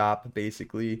robot shop,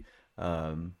 basically.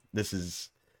 This is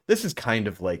kind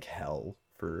of like hell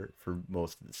for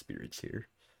most of the spirits here.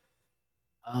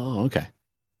 Oh, okay.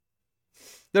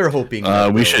 They're hoping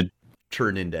that we should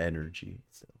turn into energy.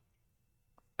 So.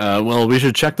 Well, we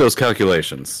should check those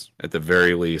calculations at the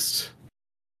very least.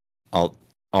 I'll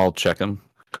check them.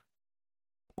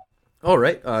 All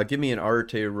right. Give me an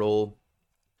Arte roll.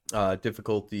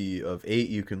 Difficulty of 8.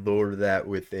 You can lower that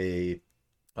with a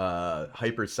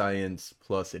hyperscience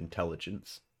plus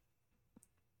intelligence.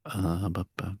 Ba, ba,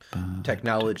 ba.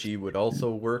 Technology would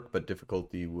also work, but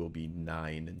difficulty will be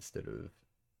 9 instead of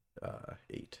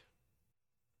 8.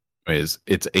 Wait,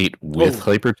 it's 8 with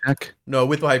hypertech? No,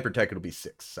 with hypertech it'll be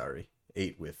 6. Sorry,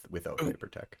 8 without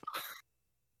hypertech.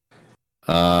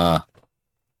 Wow.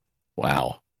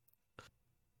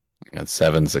 I got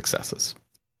 7 successes.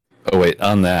 Oh wait,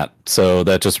 on that, so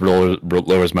that just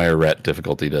lowers my Arret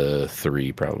difficulty to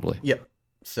 3, probably. Yep.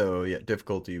 So yeah,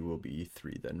 difficulty will be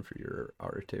 3 then for your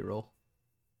Arete roll.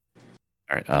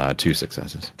 All right, 2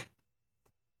 successes.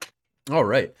 All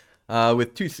right.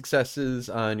 With 2 successes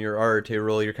on your Arete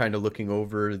roll, you're kind of looking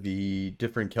over the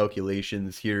different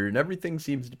calculations here, and everything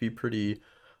seems to be pretty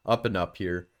up and up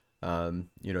here.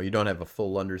 You don't have a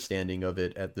full understanding of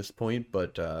it at this point,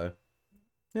 but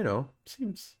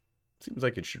seems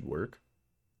like it should work.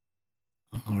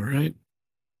 All right.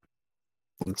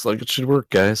 Looks like it should work,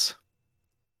 guys.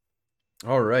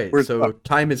 All right. So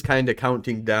time is kind of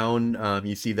counting down.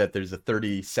 You see that there's a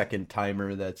 30-second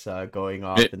timer that's going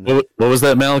off. What was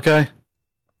that, Malachi?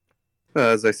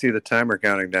 As I see the timer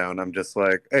counting down, I'm just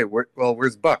like, "Hey,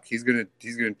 where's Buck? He's gonna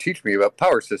teach me about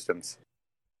power systems.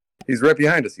 He's right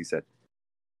behind us," he said.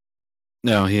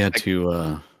 No, he had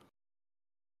to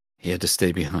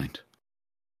stay behind.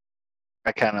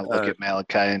 I kind of look at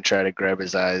Malachi and try to grab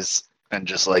his eyes and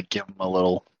just like give him a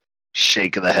little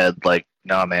shake of the head, like,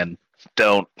 "Nah, man,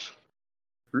 don't."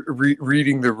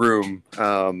 Reading the room,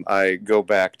 I go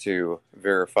back to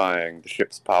verifying the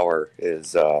ship's power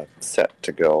is set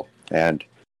to go and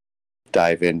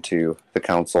dive into the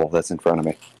console that's in front of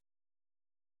me.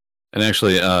 And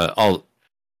actually,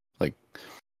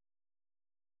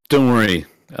 don't worry.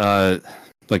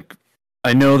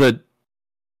 I know that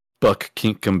Buck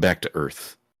can't come back to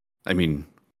Earth. I mean,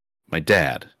 my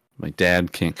dad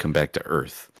can't come back to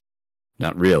Earth.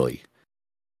 Not really.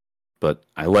 But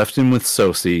I left him with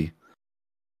Sosie.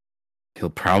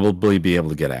 He'll probably be able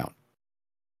to get out.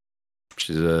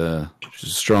 She's a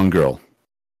strong girl.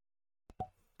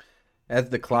 As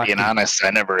the clock... Being honest,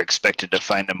 I never expected to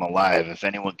find him alive. If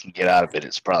anyone can get out of it,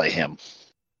 it's probably him.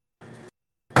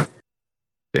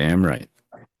 Damn right.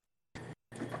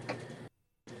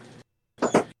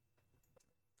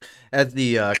 As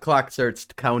the clock starts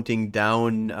counting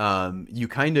down, you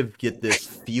kind of get this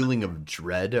feeling of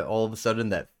dread all of a sudden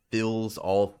that fills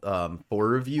all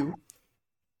 4 of you.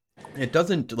 It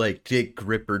doesn't take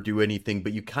grip or do anything,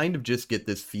 but you kind of just get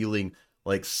this feeling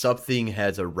like something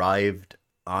has arrived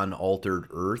on Altered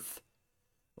Earth,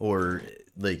 or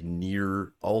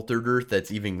near Altered Earth,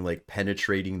 that's even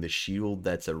penetrating the shield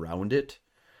that's around it,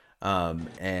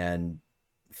 and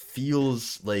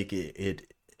feels like it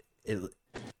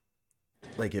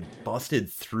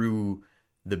busted through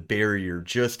the barrier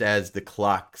just as the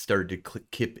clock started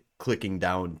clicking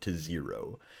down to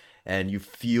 0. And you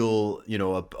feel,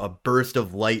 a burst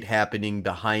of light happening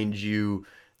behind you.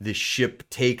 The ship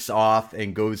takes off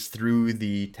and goes through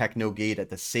the Technogate at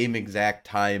the same exact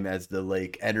time as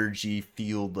the energy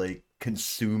field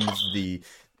consumes the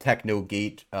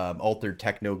Technogate, Altered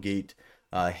Technogate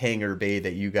hangar bay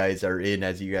that you guys are in,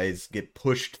 as you guys get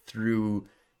pushed through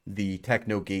the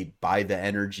Technogate by the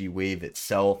energy wave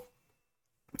itself.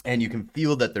 And you can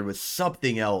feel that there was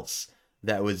something else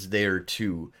that was there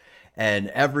too. And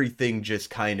everything just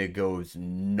kind of goes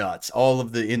nuts. All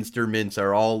of the instruments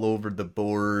are all over the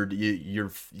board. You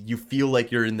feel like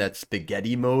you're in that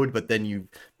spaghetti mode, but then you've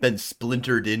been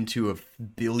splintered into a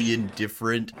billion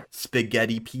different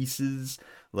spaghetti pieces,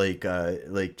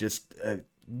 just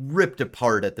ripped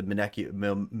apart at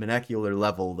the molecular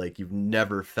level, like you've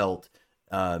never felt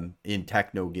in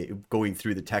Technogate, going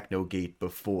through the Technogate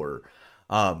before.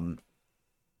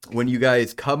 When you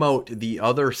guys come out the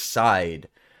other side,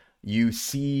 you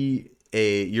see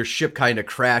your ship kind of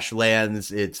crash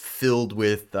lands. It's filled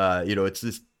with, it's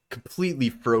just completely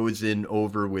frozen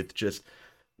over with just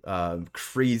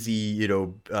crazy,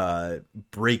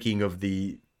 breaking of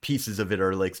the pieces of it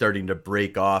are starting to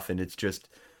break off. And it's just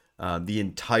the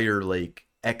entire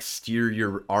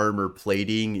exterior armor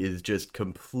plating is just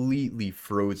completely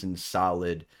frozen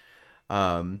solid.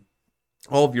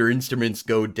 All of your instruments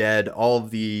go dead. All of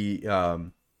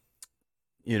the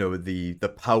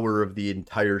the power of the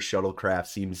entire shuttlecraft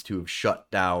seems to have shut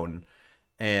down.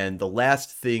 And the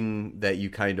last thing that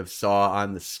you kind of saw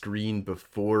on the screen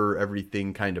before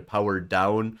everything kind of powered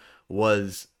down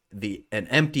was an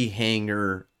empty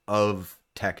hangar of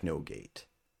Technogate.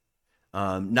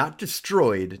 Not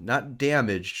destroyed, not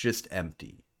damaged, just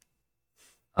empty.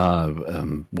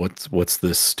 What's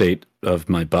the state of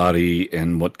my body,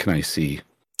 and what can I see?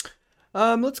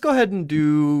 Let's go ahead and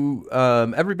do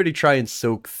everybody try and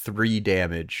soak 3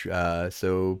 damage.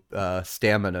 So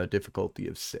stamina difficulty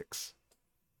of 6.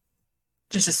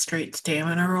 Just a straight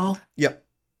stamina roll. Yep.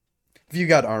 If you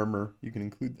got armor, you can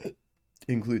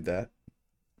include that.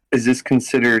 Is this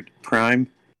considered primed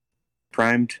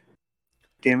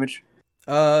damage?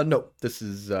 No. This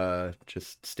is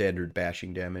just standard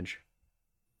bashing damage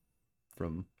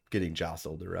from getting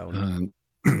jostled around.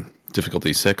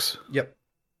 Difficulty 6. Yep.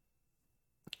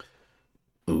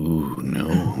 Ooh,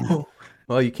 no.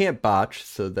 Well, you can't botch,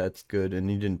 so that's good,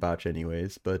 and you didn't botch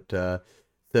anyways. But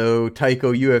so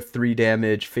Tycho, you have 3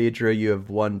 damage. Phaedra, you have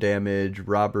 1 damage.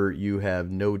 Robert, you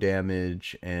have no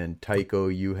damage, and Tycho,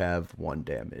 you have 1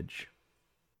 damage.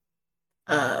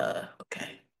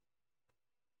 Okay.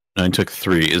 I took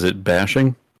 3. Is it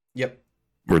bashing Yep,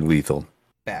 or lethal?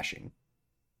 bashing.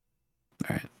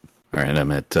 All right.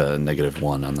 I'm at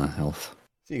 -1 on the health.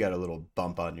 So you got a little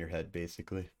bump on your head,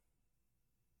 basically.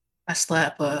 I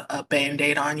slap a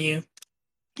band-aid on you.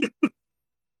 I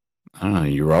don't know.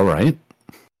 You're all right.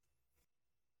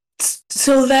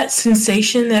 So that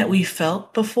sensation that we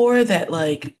felt before that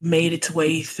like made its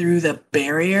way through the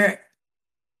barrier,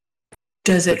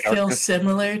 does it feel darkness?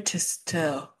 similar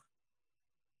to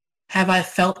have I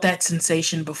felt that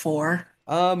sensation before?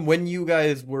 When you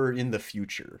guys were in the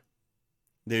future,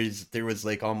 there was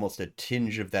like almost a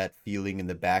tinge of that feeling in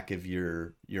the back of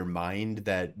your mind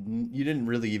that you didn't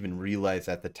really even realize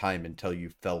at the time until you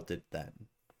felt it then.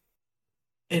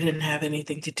 It didn't have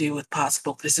anything to do with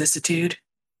possible vicissitude.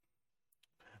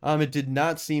 It did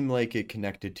not seem like it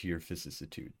connected to your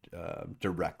vicissitude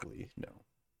directly. No,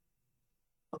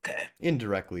 Okay.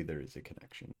 indirectly there is a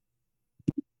connection.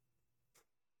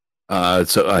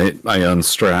 So I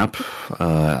unstrap.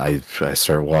 I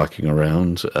start walking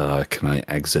around. Can I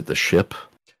exit the ship?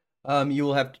 You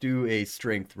will have to do a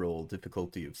strength roll,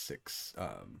 difficulty of 6.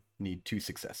 Need 2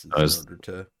 successes in order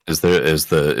to. Is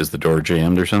the door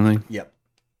jammed or something? Yep.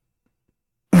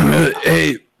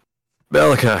 Hey,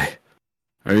 Malachi,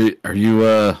 are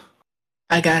you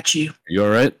I got you. all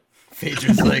right?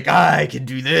 Phaedra's like, I can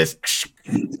do this.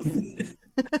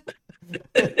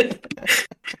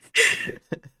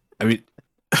 I mean,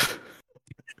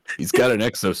 he's got an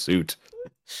exosuit.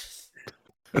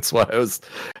 That's why I was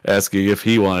asking if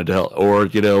he wanted to help, or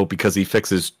because he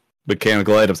fixes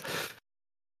mechanical items.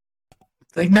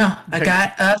 Like, no, I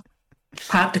got up,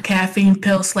 popped a caffeine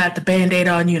pill, slapped a band-aid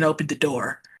on you, and opened the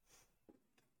door.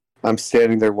 I'm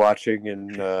standing there watching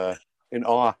in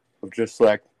awe of just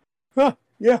like, huh,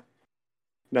 yeah.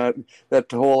 Not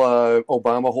that whole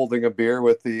Obama holding a beer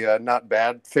with the not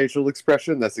bad facial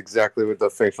expression. That's exactly what the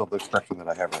facial expression that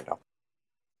I have right now.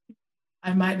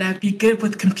 I might not be good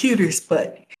with computers,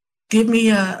 but give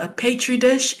me a petri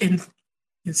dish and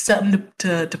something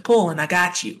to pull, and I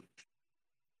got you.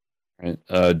 Right.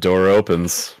 Door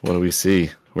opens. What do we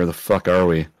see? Where the fuck are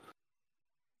we?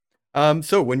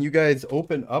 So when you guys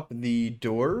open up the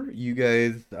door, you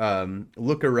guys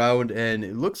look around and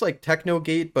it looks like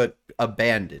Technogate, but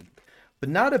abandoned. But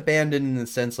not abandoned in the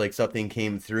sense like something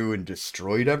came through and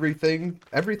destroyed everything.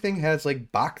 Everything has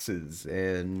like boxes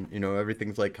and,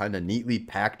 everything's like kind of neatly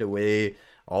packed away.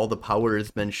 All the power has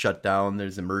been shut down.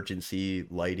 There's emergency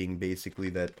lighting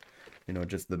basically that,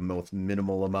 just the most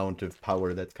minimal amount of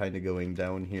power that's kind of going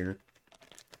down here.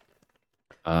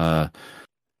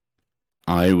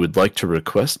 I would like to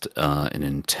request an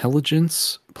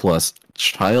intelligence plus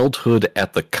childhood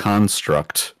at the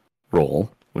construct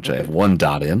roll, which I have 1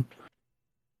 dot in.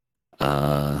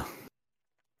 I'm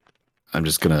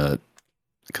just gonna,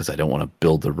 because I don't want to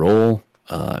build the roll,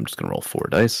 I'm just gonna roll 4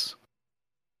 dice.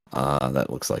 That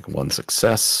looks like 1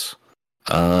 success.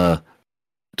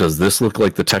 Does this look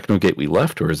like the Technogate we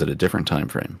left, or is it a different time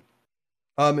frame?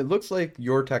 It looks like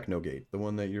your Technogate, the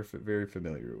one that you're very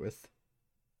familiar with.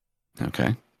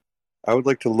 Okay. I would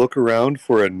like to look around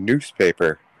for a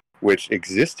newspaper, which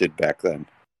existed back then.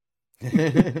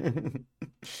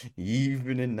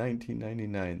 Even in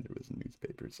 1999, there was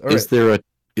newspapers.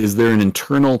 Is there an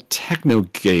internal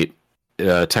Technogate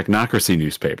technocracy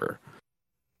newspaper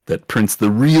that prints the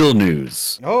real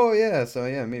news? Oh yeah, so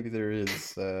yeah, maybe there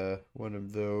is one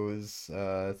of those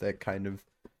that kind of.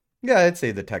 Yeah, I'd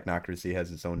say the technocracy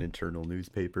has its own internal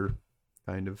newspaper,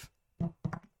 kind of.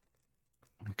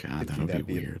 God, that would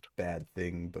be weird. A bad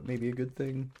thing, but maybe a good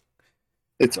thing.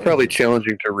 It's probably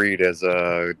challenging to read as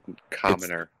a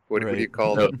commoner. What do you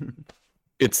call it?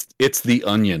 It's the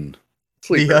Onion.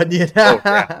 The Onion.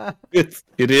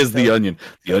 It is the Onion.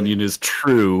 The Onion is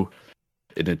true,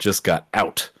 and it just got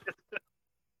out.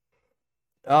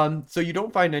 So you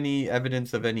don't find any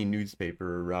evidence of any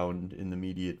newspaper around in the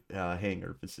immediate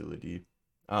hangar facility.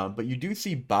 But you do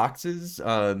see boxes,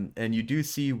 and you do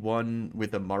see one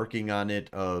with a marking on it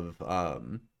of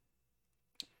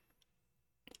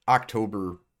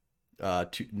October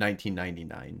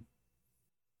 1999.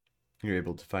 You're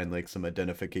able to find like some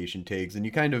identification tags, and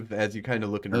you kind of, as you kind of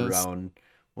looking around,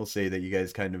 we'll say that you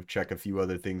guys kind of check a few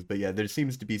other things. But yeah, there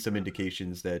seems to be some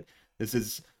indications that this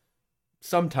is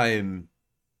sometime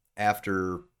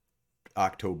after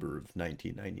October of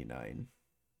 1999.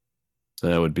 So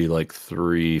that would be like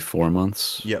 3-4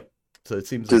 months. Yep. So it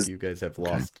seems like you guys have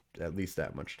lost at least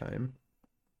that much time.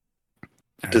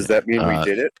 Does that mean we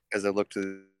did it? As I look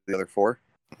to the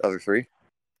other three?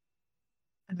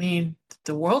 I mean,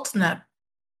 the world's not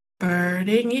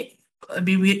burning. I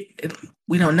mean,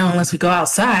 we don't know unless we go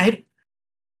outside.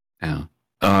 Yeah.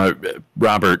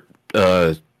 Robert,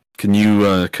 can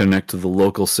you connect to the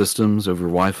local systems over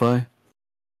Wi-Fi?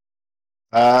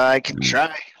 I can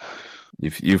try.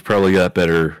 You've probably got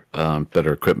better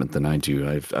equipment than I do.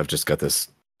 I've just got this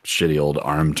shitty old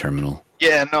ARM terminal.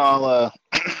 Yeah, no,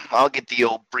 I'll get the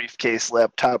old briefcase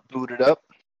laptop booted up.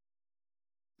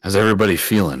 How's everybody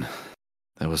feeling?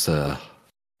 That was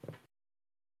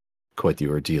quite the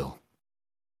ordeal.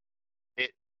 It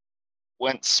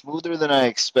went smoother than I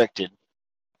expected.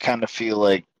 Kind of feel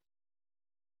like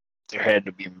there had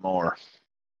to be more.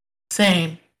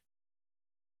 Same.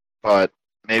 But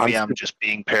maybe I'm just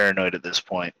being paranoid at this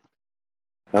point.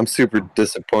 I'm super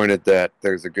disappointed that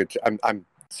there's a good. I'm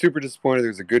super disappointed.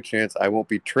 There's a good chance I won't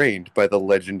be trained by the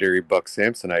legendary Buck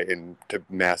Samsonite into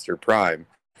Master Prime.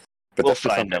 But We'll that's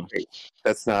just on find my him. face.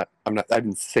 That's not. I'm not. I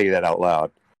didn't say that out loud.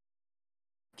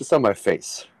 Just on my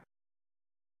face.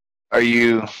 Are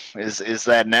you? Is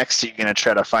that next? Are you gonna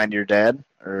try to find your dad,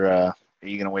 or are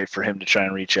you gonna wait for him to try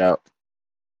and reach out?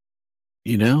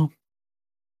 You know,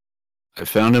 I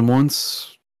found him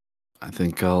once. I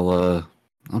think I'll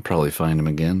probably find him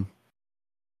again.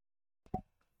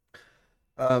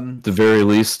 At the very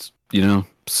least, you know,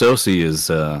 Sosie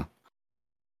is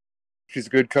She's a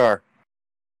good car.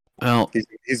 well,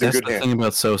 He's a that's good the hand. thing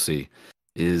about Sosie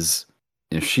is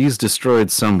if she's destroyed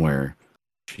somewhere,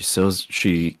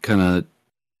 she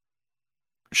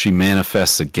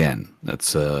manifests again.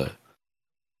 That's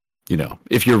you know,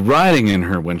 if you're riding in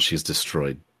her when she's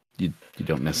destroyed, you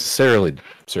don't necessarily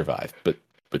survive, but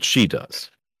she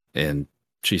does, and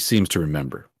she seems to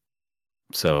remember.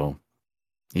 So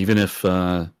even if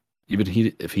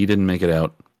he didn't make it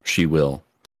out, she will.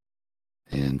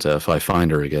 And if I find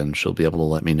her again, she'll be able to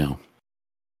let me know.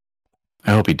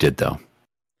 I hope he did, though.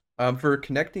 For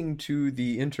connecting to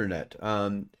the internet,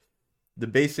 the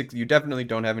basics, you definitely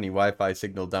don't have any Wi-Fi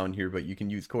signal down here, but you can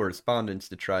use correspondence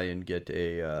to try and get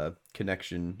a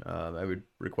connection. I would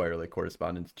require like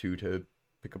correspondence 2 to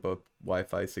pick up a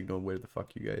Wi-Fi signal where the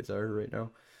fuck you guys are right now.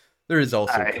 There is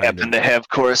also I happen to have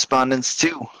correspondence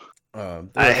too.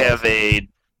 I have a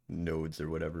nodes or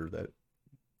whatever that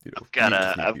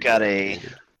I've got a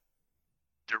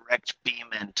direct beam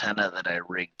antenna that I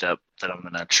rigged up that I'm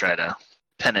gonna try to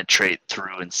penetrate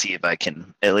through and see if I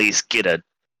can at least get a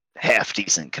half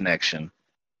decent connection.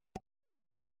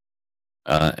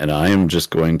 And I am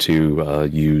just going to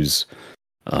use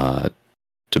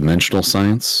dimensional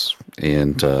science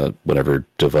and whatever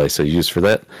device I use for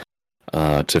that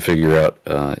to figure out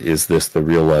is this the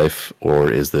real life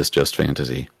or is this just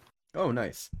fantasy? Oh,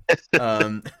 nice.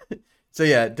 So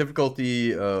yeah,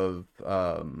 difficulty of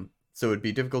so it'd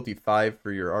be difficulty 5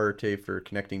 for your Arte for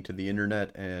connecting to the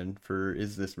internet, and for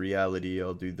is this reality,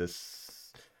 I'll do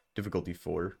this difficulty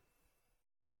 4.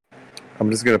 I'm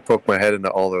just gonna poke my head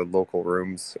into all the local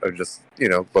rooms of just,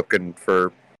 looking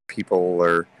for people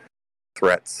or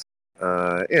threats.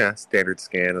 Standard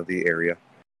scan of the area.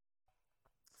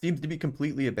 Seems to be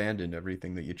completely abandoned,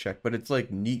 everything that you check, but it's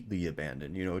like neatly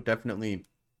abandoned. It definitely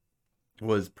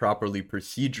was properly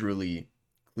procedurally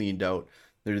cleaned out.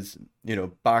 There's,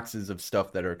 boxes of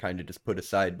stuff that are kind of just put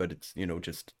aside, but it's,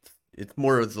 it's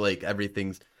more as like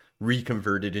everything's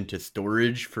reconverted into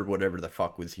storage for whatever the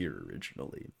fuck was here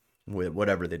originally, with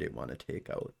whatever they didn't want to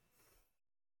take out.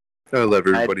 I'll let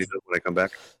everybody know when I come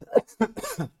back.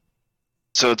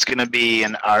 So it's going to be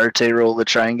an Arte roll to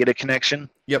try and get a connection?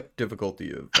 Yep,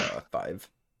 difficulty of 5.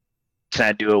 Can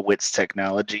I do a wits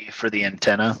technology for the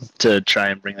antenna to try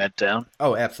and bring that down?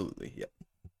 Oh, absolutely, yep.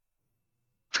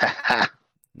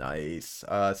 Nice.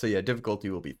 So yeah, difficulty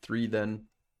will be 3 then.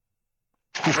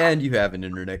 And you have an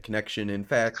internet connection. In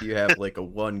fact, you have like a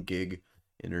 1 gig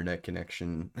internet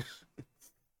connection.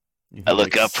 I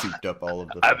look up. Souped up all of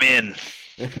the I'm in.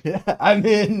 Yeah, I'm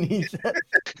in. He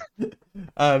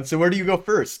said. So where do you go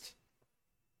first?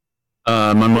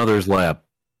 My mother's lab.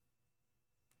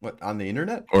 What, on the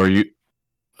internet? Or you?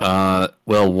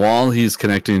 Well, while he's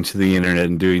connecting to the internet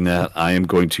and doing that, I am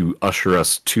going to usher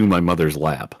us to my mother's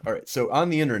lab. All right. So on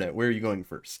the internet, where are you going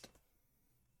first?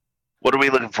 What are we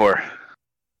looking for?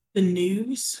 The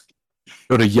news.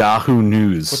 Go to Yahoo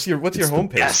News. What's your It's the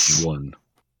homepage? best one.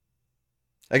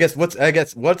 I guess what's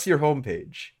your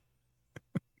homepage?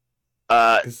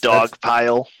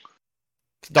 Dogpile.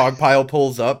 Dogpile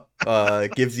pulls up,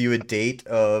 gives you a date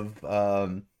of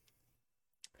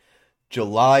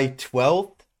July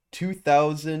 12th,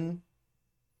 2000.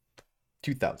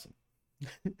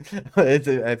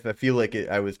 I feel like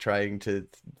I was trying to,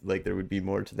 like, there would be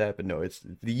more to that, but no, it's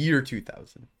the year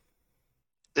 2000.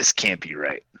 This can't be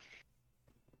right.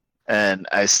 And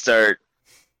I start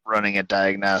running a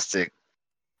diagnostic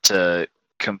to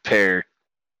compare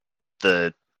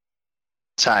the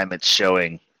time it's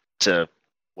showing to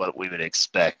what we would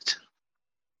expect.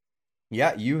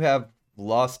 Yeah, you have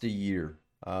lost a year.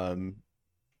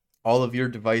 All of your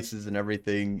devices and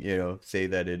everything, say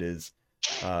that it is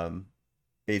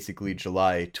basically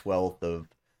July 12th of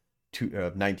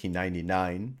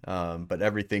 1999. But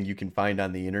everything you can find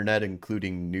on the internet,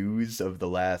 including news of the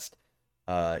last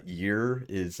year,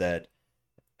 is that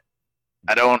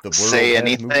I don't the world say has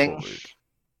moved anything. forward.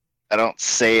 I don't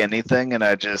say anything, and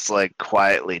I just like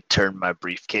quietly turn my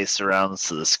briefcase around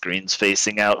so the screen's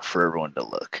facing out for everyone to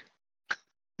look.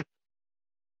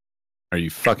 Are you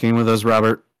fucking with us,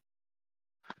 Robert?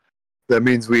 That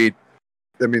means we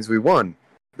won.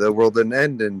 The world didn't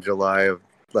end in July of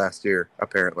last year,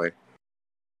 apparently.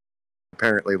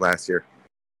 Apparently last year.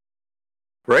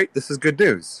 Right? This is good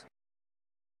news.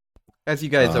 As you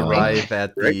guys arrive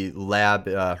at right? the lab,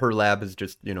 her lab is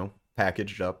just,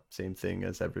 packaged up, same thing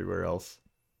as everywhere else.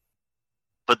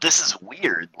 But this is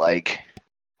weird. Like,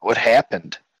 what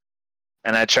happened?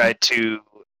 And I tried to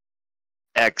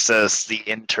access the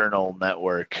internal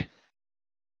network.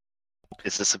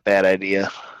 Is this a bad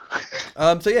idea?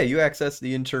 So yeah, you access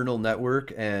the internal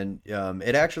network, and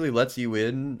it actually lets you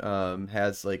in.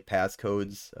 Has like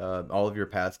passcodes. All of your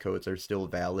passcodes are still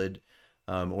valid,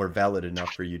 or valid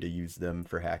enough for you to use them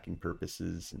for hacking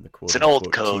purposes in the quote It's an old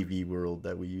unquote code. TV world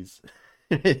that we use.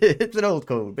 It's an old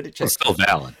code, but it It's checks. still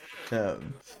valid.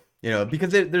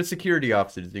 Because their security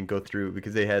officers didn't go through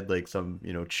because they had like some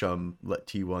chum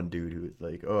T1 dude who was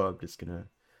like, oh, I'm just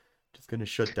gonna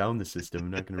shut down the system.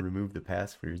 I'm not gonna remove the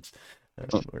passwords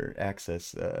or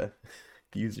access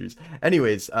users.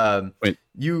 Anyways,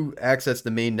 you access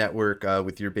the main network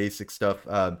with your basic stuff.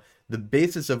 The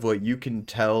basis of what you can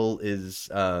tell is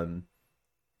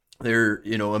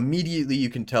immediately you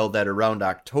can tell that around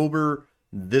October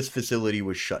this facility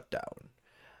was shut down.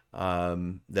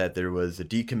 That there was a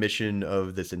decommission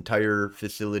of this entire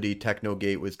facility.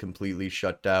 Technogate was completely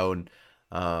shut down.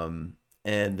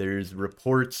 And there's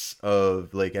reports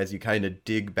of, like, as you kind of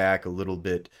dig back a little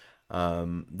bit,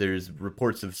 there's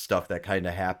reports of stuff that kind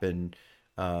of happened,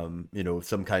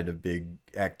 some kind of big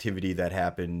activity that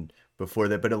happened before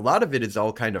that. But a lot of it is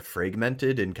all kind of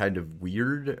fragmented and kind of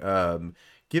weird.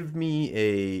 Give me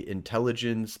a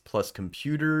intelligence plus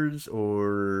computers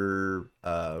or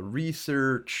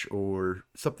research or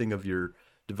something of your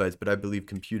device, but I believe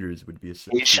computers would be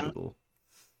suitable.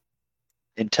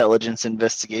 Intelligence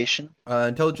investigation?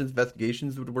 Intelligence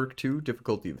investigations would work too.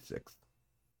 Difficulty of 6.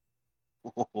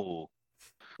 Ooh.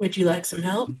 Would you like some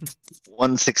help?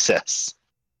 1 success.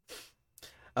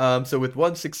 So with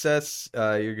 1 success,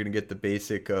 you're gonna get the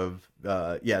basic of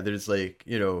there's like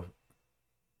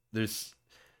there's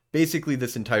basically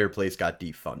this entire place got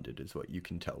defunded is what you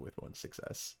can tell with 1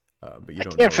 success. But you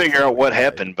don't. I can't know figure out what why.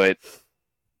 happened, but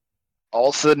all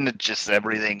of a sudden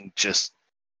everything just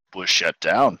was shut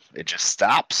down. It just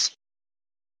stops.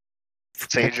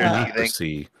 Phaedra, do you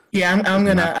think? Yeah, I'm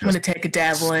gonna take a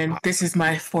dabble in. This is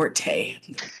my forte.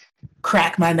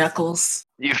 Crack my knuckles.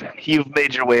 You've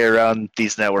made your way around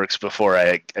these networks before.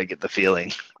 I get the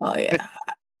feeling. Oh yeah,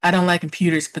 I don't like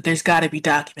computers, but there's got to be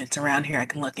documents around here I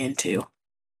can look into.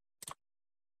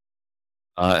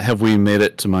 Have we made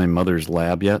it to my mother's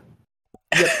lab yet?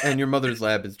 Yep, and your mother's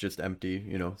lab is just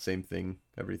empty. Same thing.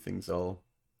 Everything's all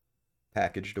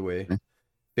packaged away.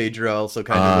 Phaedra also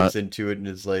kind of looks into it and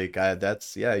is like,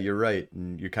 you're right.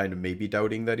 And you're kind of maybe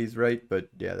doubting that he's right, but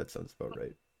yeah, that sounds about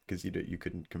right. Because you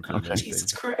couldn't confirm anything.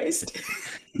 Jesus Christ.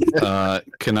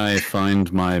 Can I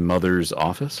find my mother's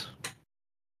office?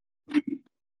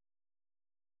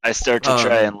 I start to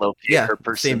try and locate her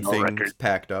same personnel thing, record.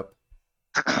 packed up.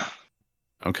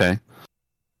 Okay.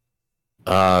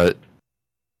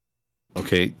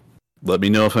 Okay. Let me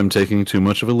know if I'm taking too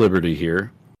much of a liberty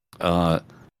here.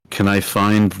 Can I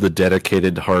find the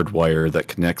dedicated hardwire that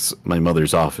connects my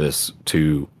mother's office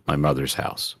to my mother's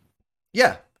house?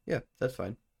 Yeah, that's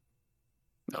fine.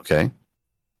 Okay.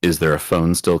 Is there a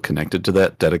phone still connected to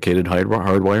that dedicated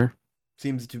hardwire?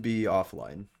 Seems to be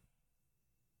offline.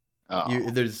 Oh.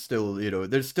 There's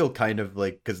still kind of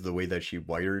like, because the way that she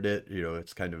wired it,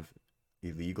 it's kind of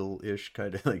illegal-ish,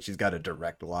 kind of like she's got a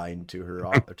direct line to her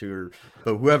but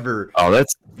whoever Oh,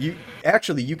 that's you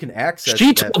can access. she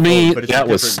that told me phone, but it's a that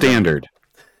was different number.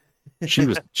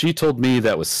 standard. She told me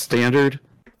that was standard,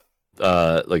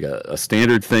 like a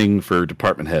standard thing for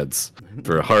department heads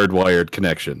for a hardwired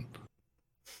connection.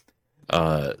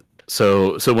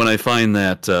 So when I find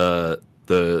that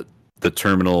the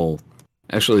terminal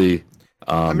actually,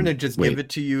 I'm gonna just give it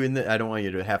to you I don't want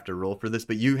you to have to roll for this,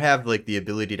 but you have like the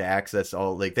ability to access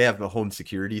all, like they have a home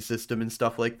security system and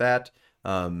stuff like that.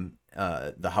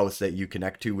 The house that you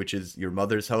connect to, which is your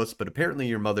mother's house, but apparently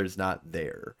your mother's not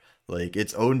there. Like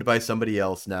it's owned by somebody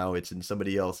else now. It's in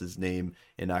somebody else's name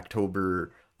in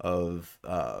October of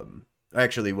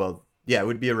actually, well, yeah, it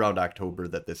would be around October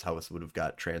that this house would have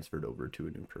got transferred over to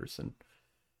a new person.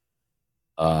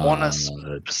 Wanna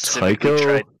specifically Tycho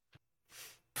try-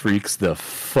 freaks the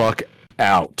fuck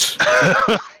out.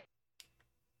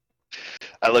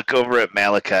 I look over at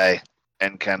Malachi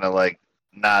and kind of like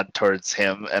nod towards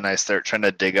him, and I start trying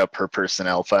to dig up her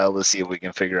personnel file to see if we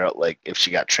can figure out like if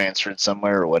she got transferred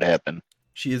somewhere or what happened.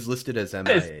 She is listed as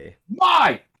MIA.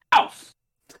 My house.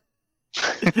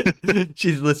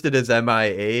 She's listed as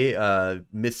MIA,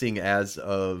 missing as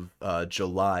of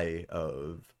July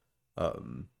of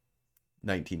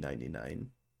 1999.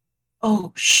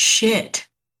 Oh shit.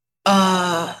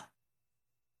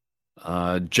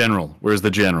 General, where's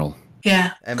the general?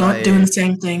 Yeah, MIA. doing the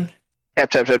same thing.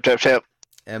 Tap.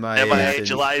 MIA. MIA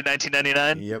July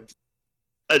 1999. Yep.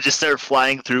 I just start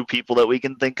flying through people that we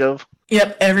can think of.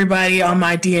 Yep, everybody on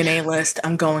my DNA list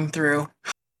I'm going through.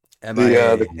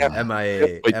 MIA. the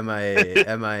MIA. Wait.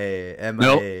 MIA. MIA.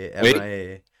 Nope, MIA. wait.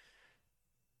 MIA.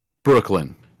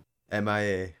 Brooklyn.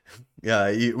 MIA.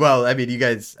 Yeah. Well, I mean, you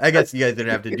guys. I guess you guys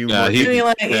didn't have to do Yeah, more. he- I mean,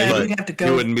 like, yeah, yeah, but you have to He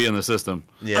go. wouldn't be in the system.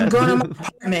 Yeah. I'm going to my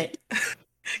apartment.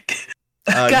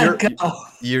 Gotta go.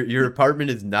 Your apartment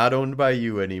is not owned by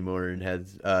you anymore, and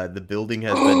has the building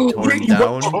has been torn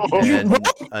down, You and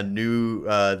what? a new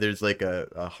there's like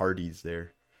a Hardee's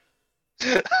there.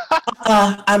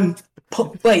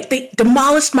 Wait, they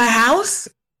demolished my house?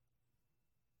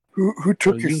 Who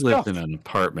took your You stuff? lived in an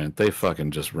apartment. They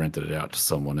fucking just rented it out to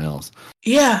someone else.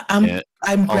 Yeah, I'm And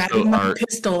I'm also grabbing my our-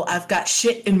 pistol. I've got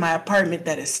shit in my apartment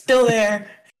that is still there.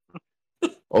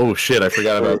 Oh shit, I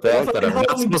forgot about that. That I'm Hold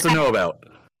not me supposed to back. know about.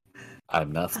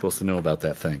 I'm not supposed to know about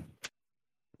that thing.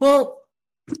 Well,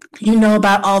 you know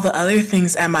about all the other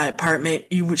things at my apartment.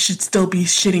 You should still be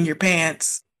shitting your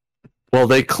pants. Well,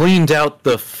 they cleaned out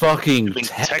the fucking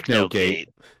Technogate Technogate.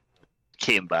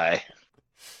 came by.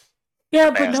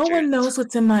 Yeah, but no Bastards. one knows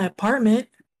what's in my apartment.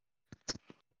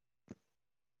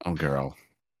 Oh, girl.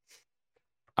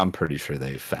 I'm pretty sure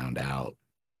they found out.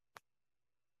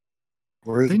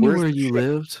 They knew where you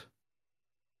lived.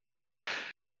 I'm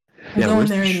Yeah, going where's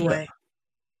there the shit? anyway.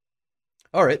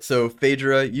 All right, so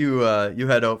Phaedra, you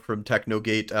head out from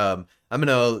Technogate. I'm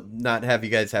gonna not have you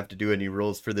guys have to do any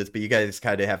rolls for this, but you guys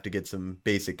kind of have to get some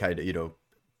basic kind of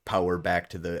power back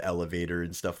to the elevator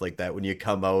and stuff like that. When you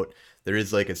come out, there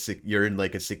is like you're in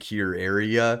like a secure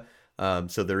area.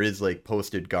 So there is like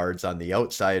posted guards on the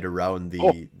outside around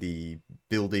the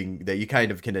building that you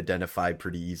kind of can identify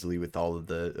pretty easily with all of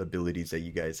the abilities that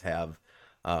you guys have.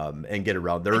 And get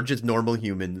around. They're just normal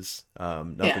humans.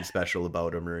 Nothing special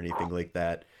about them or anything like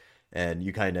that. And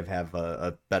you kind of have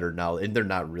a better knowledge. And they're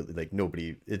not really like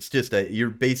nobody. It's just you're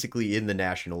basically in the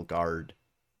National Guard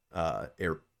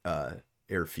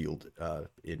airfield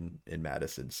in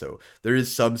Madison. So there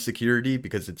is some security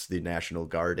because it's the National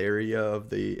Guard area of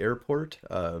the airport.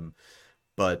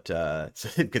 But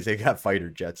because they got fighter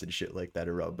jets and shit like that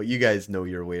around. But you guys know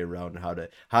your way around how to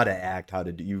act, how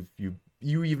to do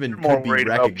you even More could be worried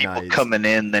about people recognized. coming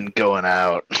in than going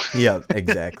out. Yeah,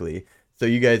 exactly. So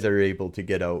you guys are able to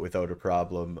get out without a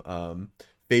problem.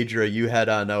 Phaedra, you head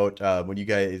on out when you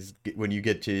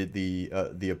get to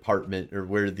the apartment or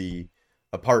where the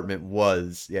apartment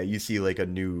was. Yeah, you see like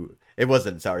it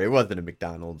wasn't a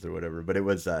McDonald's or whatever, but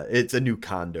it's a new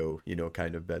condo,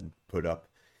 kind of been put up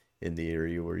in the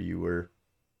area where you were.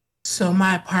 So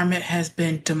my apartment has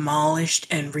been demolished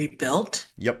and rebuilt.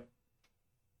 Yep.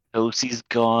 Josie's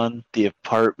gone. The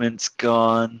apartment's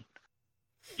gone.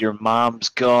 Your mom's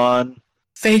gone.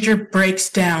 Phaedra breaks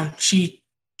down. She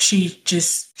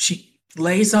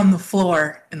lays on the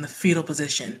floor in the fetal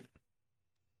position.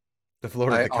 The floor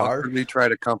of I the car. awkwardly try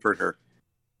to comfort her.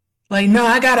 Like, no,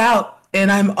 I got out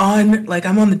and I'm on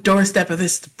the doorstep of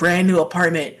this brand new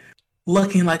apartment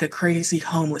looking like a crazy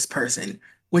homeless person.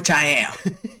 which I am.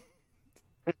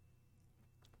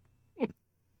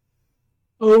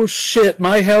 Oh shit,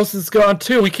 my house is gone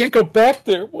too. We can't go back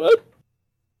there. What?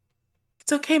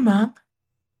 It's okay, Mom.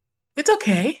 It's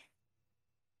okay.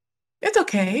 It's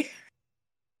okay.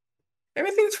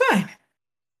 Everything's fine.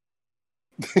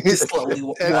 Just slowly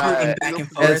walking back and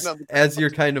forth. As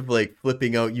you're kind of like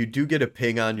flipping out, you do get a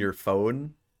ping on your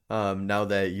phone. Now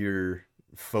that your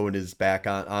phone is back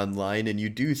online, and you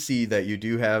do see that you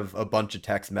do have a bunch of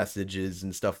text messages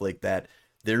and stuff like that.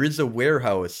 There is a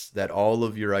warehouse that all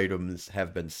of your items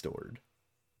have been stored.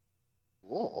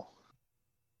 Cool.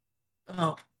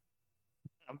 Oh,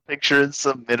 I'm picturing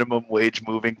some minimum wage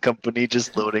moving company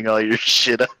just loading all your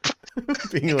shit up.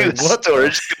 Being like, what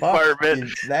storage the fuck compartment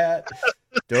is that?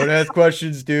 Don't ask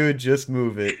questions, dude. Just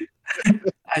move it.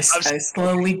 I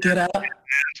slowly get up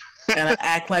and I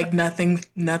act like nothing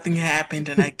happened,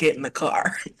 and I get in the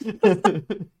car.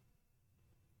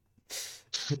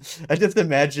 I just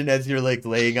imagine as you're like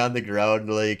laying on the ground,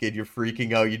 like, and you're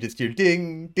freaking out, you just hear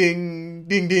ding, ding,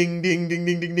 ding, ding, ding, ding,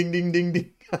 ding, ding, ding, ding, ding,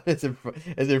 ding, as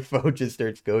their phone just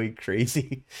starts going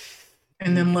crazy.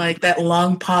 And then like that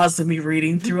long pause of me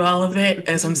reading through all of it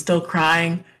as I'm still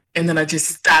crying, and then I just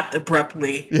stopped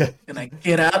abruptly. Yeah. And I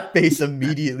get up, Face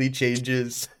immediately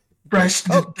changes. brush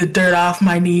the dirt off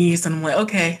my knees, and I'm like,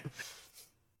 okay.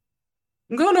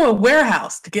 I'm going to a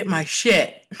warehouse to get my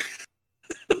shit.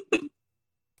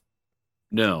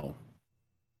 No.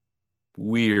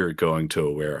 We're going to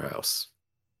a warehouse.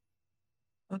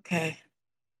 Okay.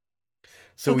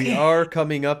 So we Okay. are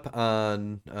coming up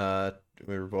on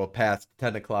we're well past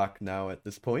 10 o'clock now at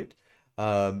this point.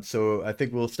 So I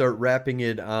think we'll start wrapping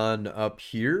it on up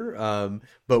here.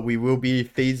 But we will be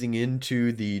phasing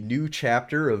into the new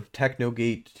chapter of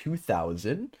Technogate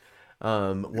 2000.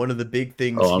 One of the big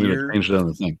things Oh, I'm here. gonna change it on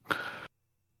the thing.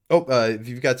 Oh, if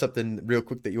you've got something real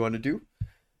quick that you want to do.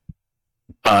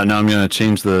 No, I'm gonna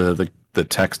change the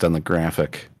text on the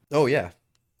graphic. Oh yeah.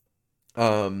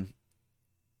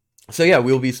 So yeah,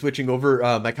 we'll be switching over.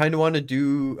 I kind of want to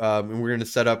do, and we're going to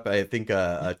set up, I think,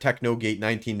 a Technogate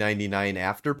 1999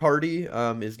 after party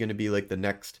is going to be like the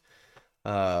next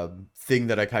thing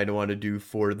that I kind of want to do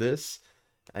for this.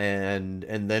 And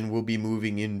then we'll be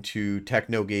moving into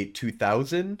Technogate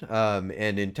 2000.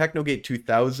 And in Technogate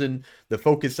 2000, the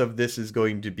focus of this is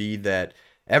going to be that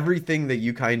everything that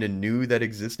you kind of knew that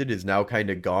existed is now kind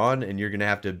of gone, and you're going to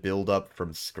have to build up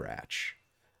from scratch.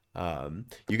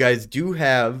 You guys do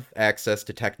have access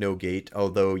to Technogate,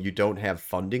 although you don't have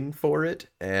funding for it,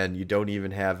 and you don't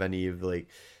even have any of like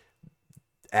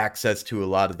access to a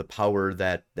lot of the power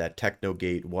that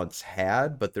Technogate once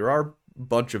had. But there are a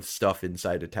bunch of stuff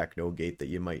inside of Technogate that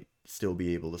you might still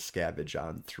be able to scavenge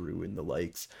on through and the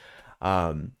likes.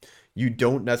 You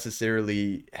don't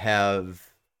necessarily have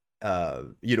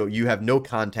you have no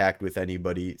contact with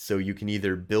anybody, so you can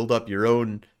either build up your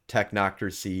own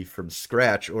technocracy from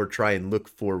scratch or try and look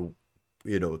for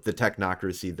the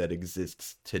technocracy that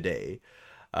exists today.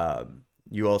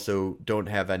 You also don't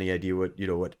have any idea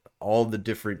what all the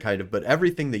different kind of, but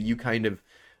everything that you kind of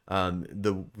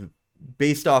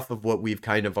based off of what we've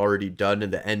kind of already done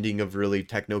in the ending of really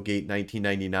Technogate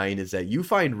 1999 is that you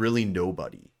find really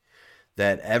nobody.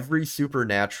 That every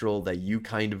supernatural that you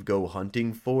kind of go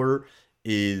hunting for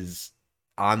is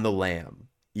on the lam,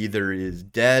 either is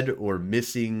dead or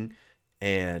missing,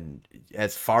 and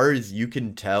as far as you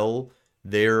can tell,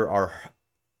 there are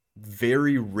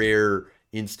very rare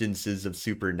instances of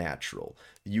supernatural.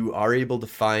 You are able to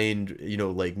find,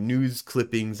 like news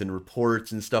clippings and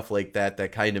reports and stuff like that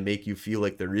that kind of make you feel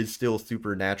like there is still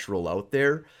supernatural out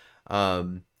there.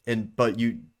 But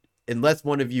unless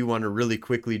one of you want to really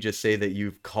quickly just say that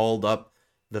you've called up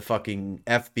the fucking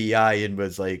FBI and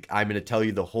was like, I'm going to tell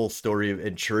you the whole story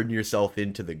and churn yourself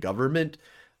into the government,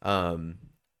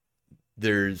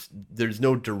 there's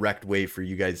no direct way for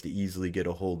you guys to easily get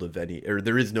a hold of any, or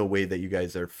there is no way that you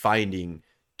guys are finding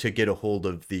to get a hold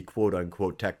of the quote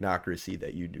unquote technocracy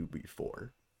that you knew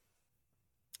before,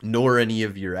 nor any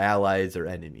of your allies or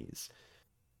enemies.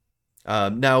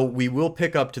 Now we will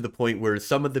pick up to the point where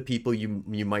some of the people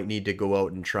you might need to go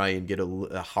out and try and get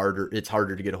it's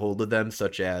harder to get a hold of them,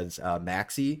 such as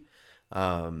Maxie,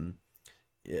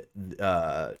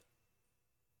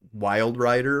 Wild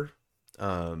Rider.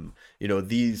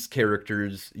 These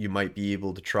characters you might be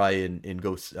able to try and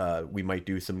go. We might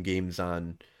do some games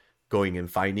on going and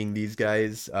finding these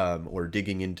guys, or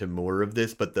digging into more of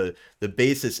this. But the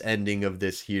basis ending of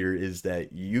this here is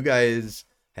that you guys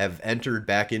have entered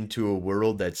back into a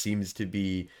world that seems to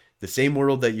be the same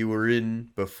world that you were in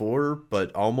before, but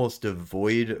almost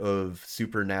devoid of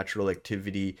supernatural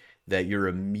activity that you're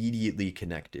immediately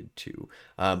connected to.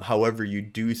 However, you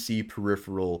do see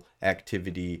peripheral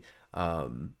activity,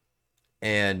 and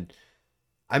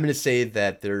I'm going to say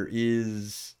that there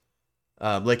is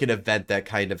like an event that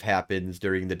kind of happens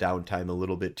during the downtime a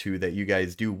little bit too, that you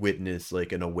guys do witness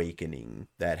like an awakening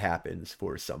that happens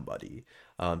for somebody.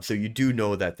 So you do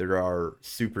know that there are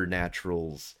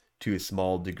supernaturals to a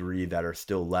small degree that are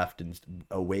still left and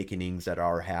awakenings that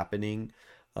are happening.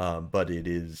 But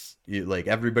like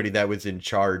everybody that was in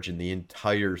charge and the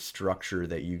entire structure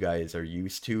that you guys are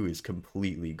used to is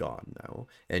completely gone now.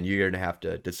 And you're going to have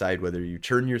to decide whether you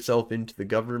turn yourself into the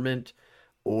government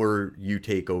or you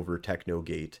take over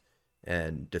Technogate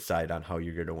and decide on how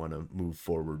you're going to want to move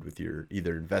forward with your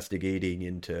either investigating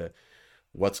into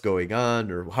what's going on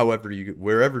or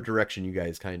wherever direction you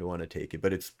guys kind of want to take it.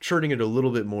 But it's turning it a little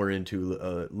bit more into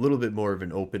a little bit more of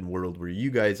an open world where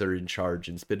you guys are in charge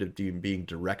instead of being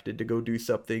directed to go do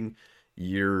something.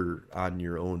 You're on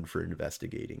your own for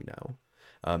investigating now.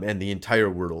 And the entire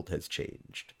world has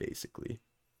changed, basically.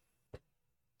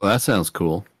 Well, that sounds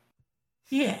cool.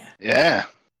 Yeah. Yeah.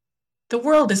 The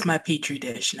world is my petri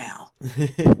dish now.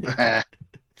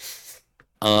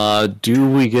 Do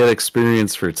we get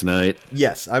experience for tonight?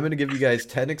 Yes, I'm going to give you guys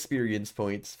 10 experience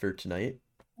points for tonight.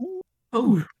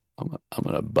 Oh, I'm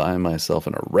gonna buy myself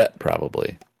an Arret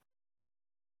probably.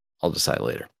 I'll decide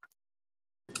later.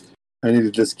 I need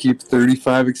to just keep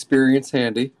 35 experience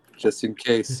handy, just in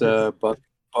case Buck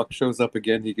shows up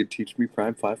again. He could teach me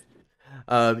Prime 5.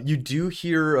 You do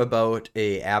hear about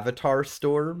a avatar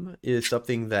storm is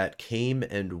something that came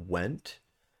and went.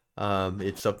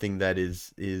 It's something that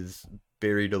is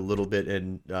buried a little bit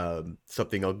in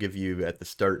something I'll give you at the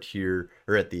start here,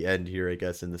 or at the end here, I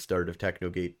guess, in the start of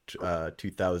Technogate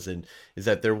 2000, is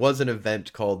that there was an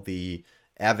event called the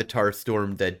Avatar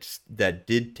Storm that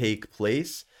did take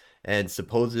place, and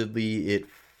supposedly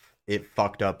it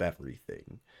fucked up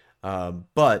everything.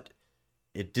 But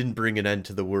it didn't bring an end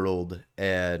to the world,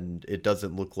 and it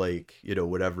doesn't look like,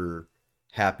 whatever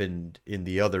happened in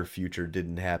the other future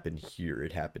didn't happen here.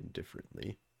 It happened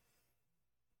differently.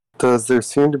 Does there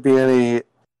seem to be any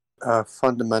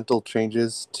fundamental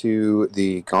changes to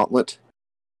the gauntlet?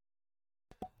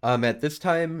 At this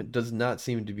time, it does not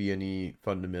seem to be any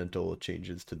fundamental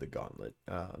changes to the gauntlet.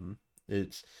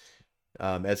 It's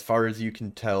as far as you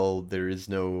can tell, there is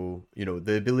no,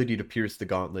 the ability to pierce the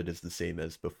gauntlet is the same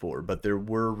as before, but there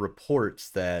were reports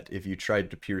that if you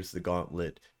tried to pierce the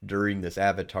gauntlet during this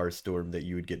avatar storm that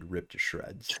you would get ripped to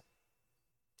shreds.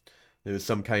 There was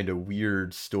some kind of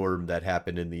weird storm that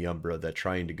happened in the Umbra that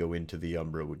trying to go into the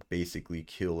Umbra would basically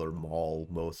kill or maul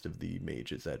most of the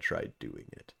mages that tried doing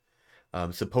it.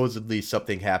 Supposedly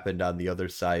something happened on the other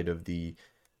side of the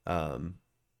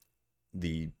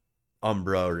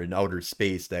Umbra or in outer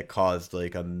space that caused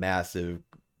like a massive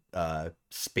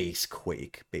space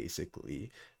quake, basically,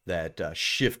 that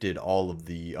shifted all of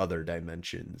the other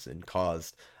dimensions and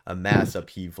caused a mass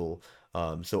upheaval.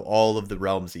 So all of the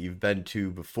realms that you've been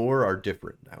to before are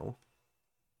different now.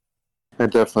 I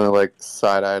definitely like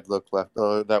side-eyed look left.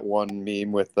 That one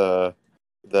meme with the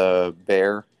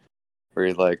bear where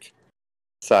he like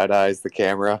side eyes the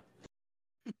camera.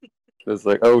 It was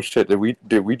like, oh shit,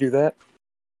 did we do that?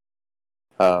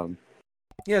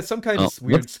 Yeah, some kind of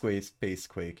weird space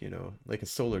quake, like a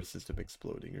solar system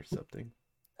exploding or something.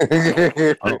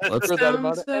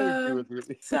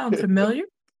 Sounds familiar.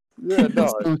 Yeah, no.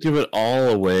 Let's don't give it all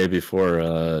away before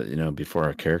before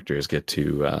our characters get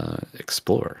to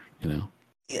explore.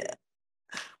 Yeah.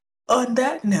 On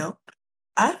that note,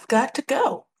 I've got to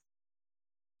go.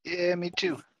 Yeah, me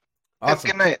too. Awesome. Have a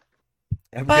good night.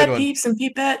 Have a Bye, good one. peeps and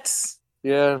peepettes.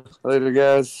 Yeah, later,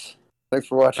 guys. Thanks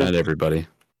for watching. Night, everybody.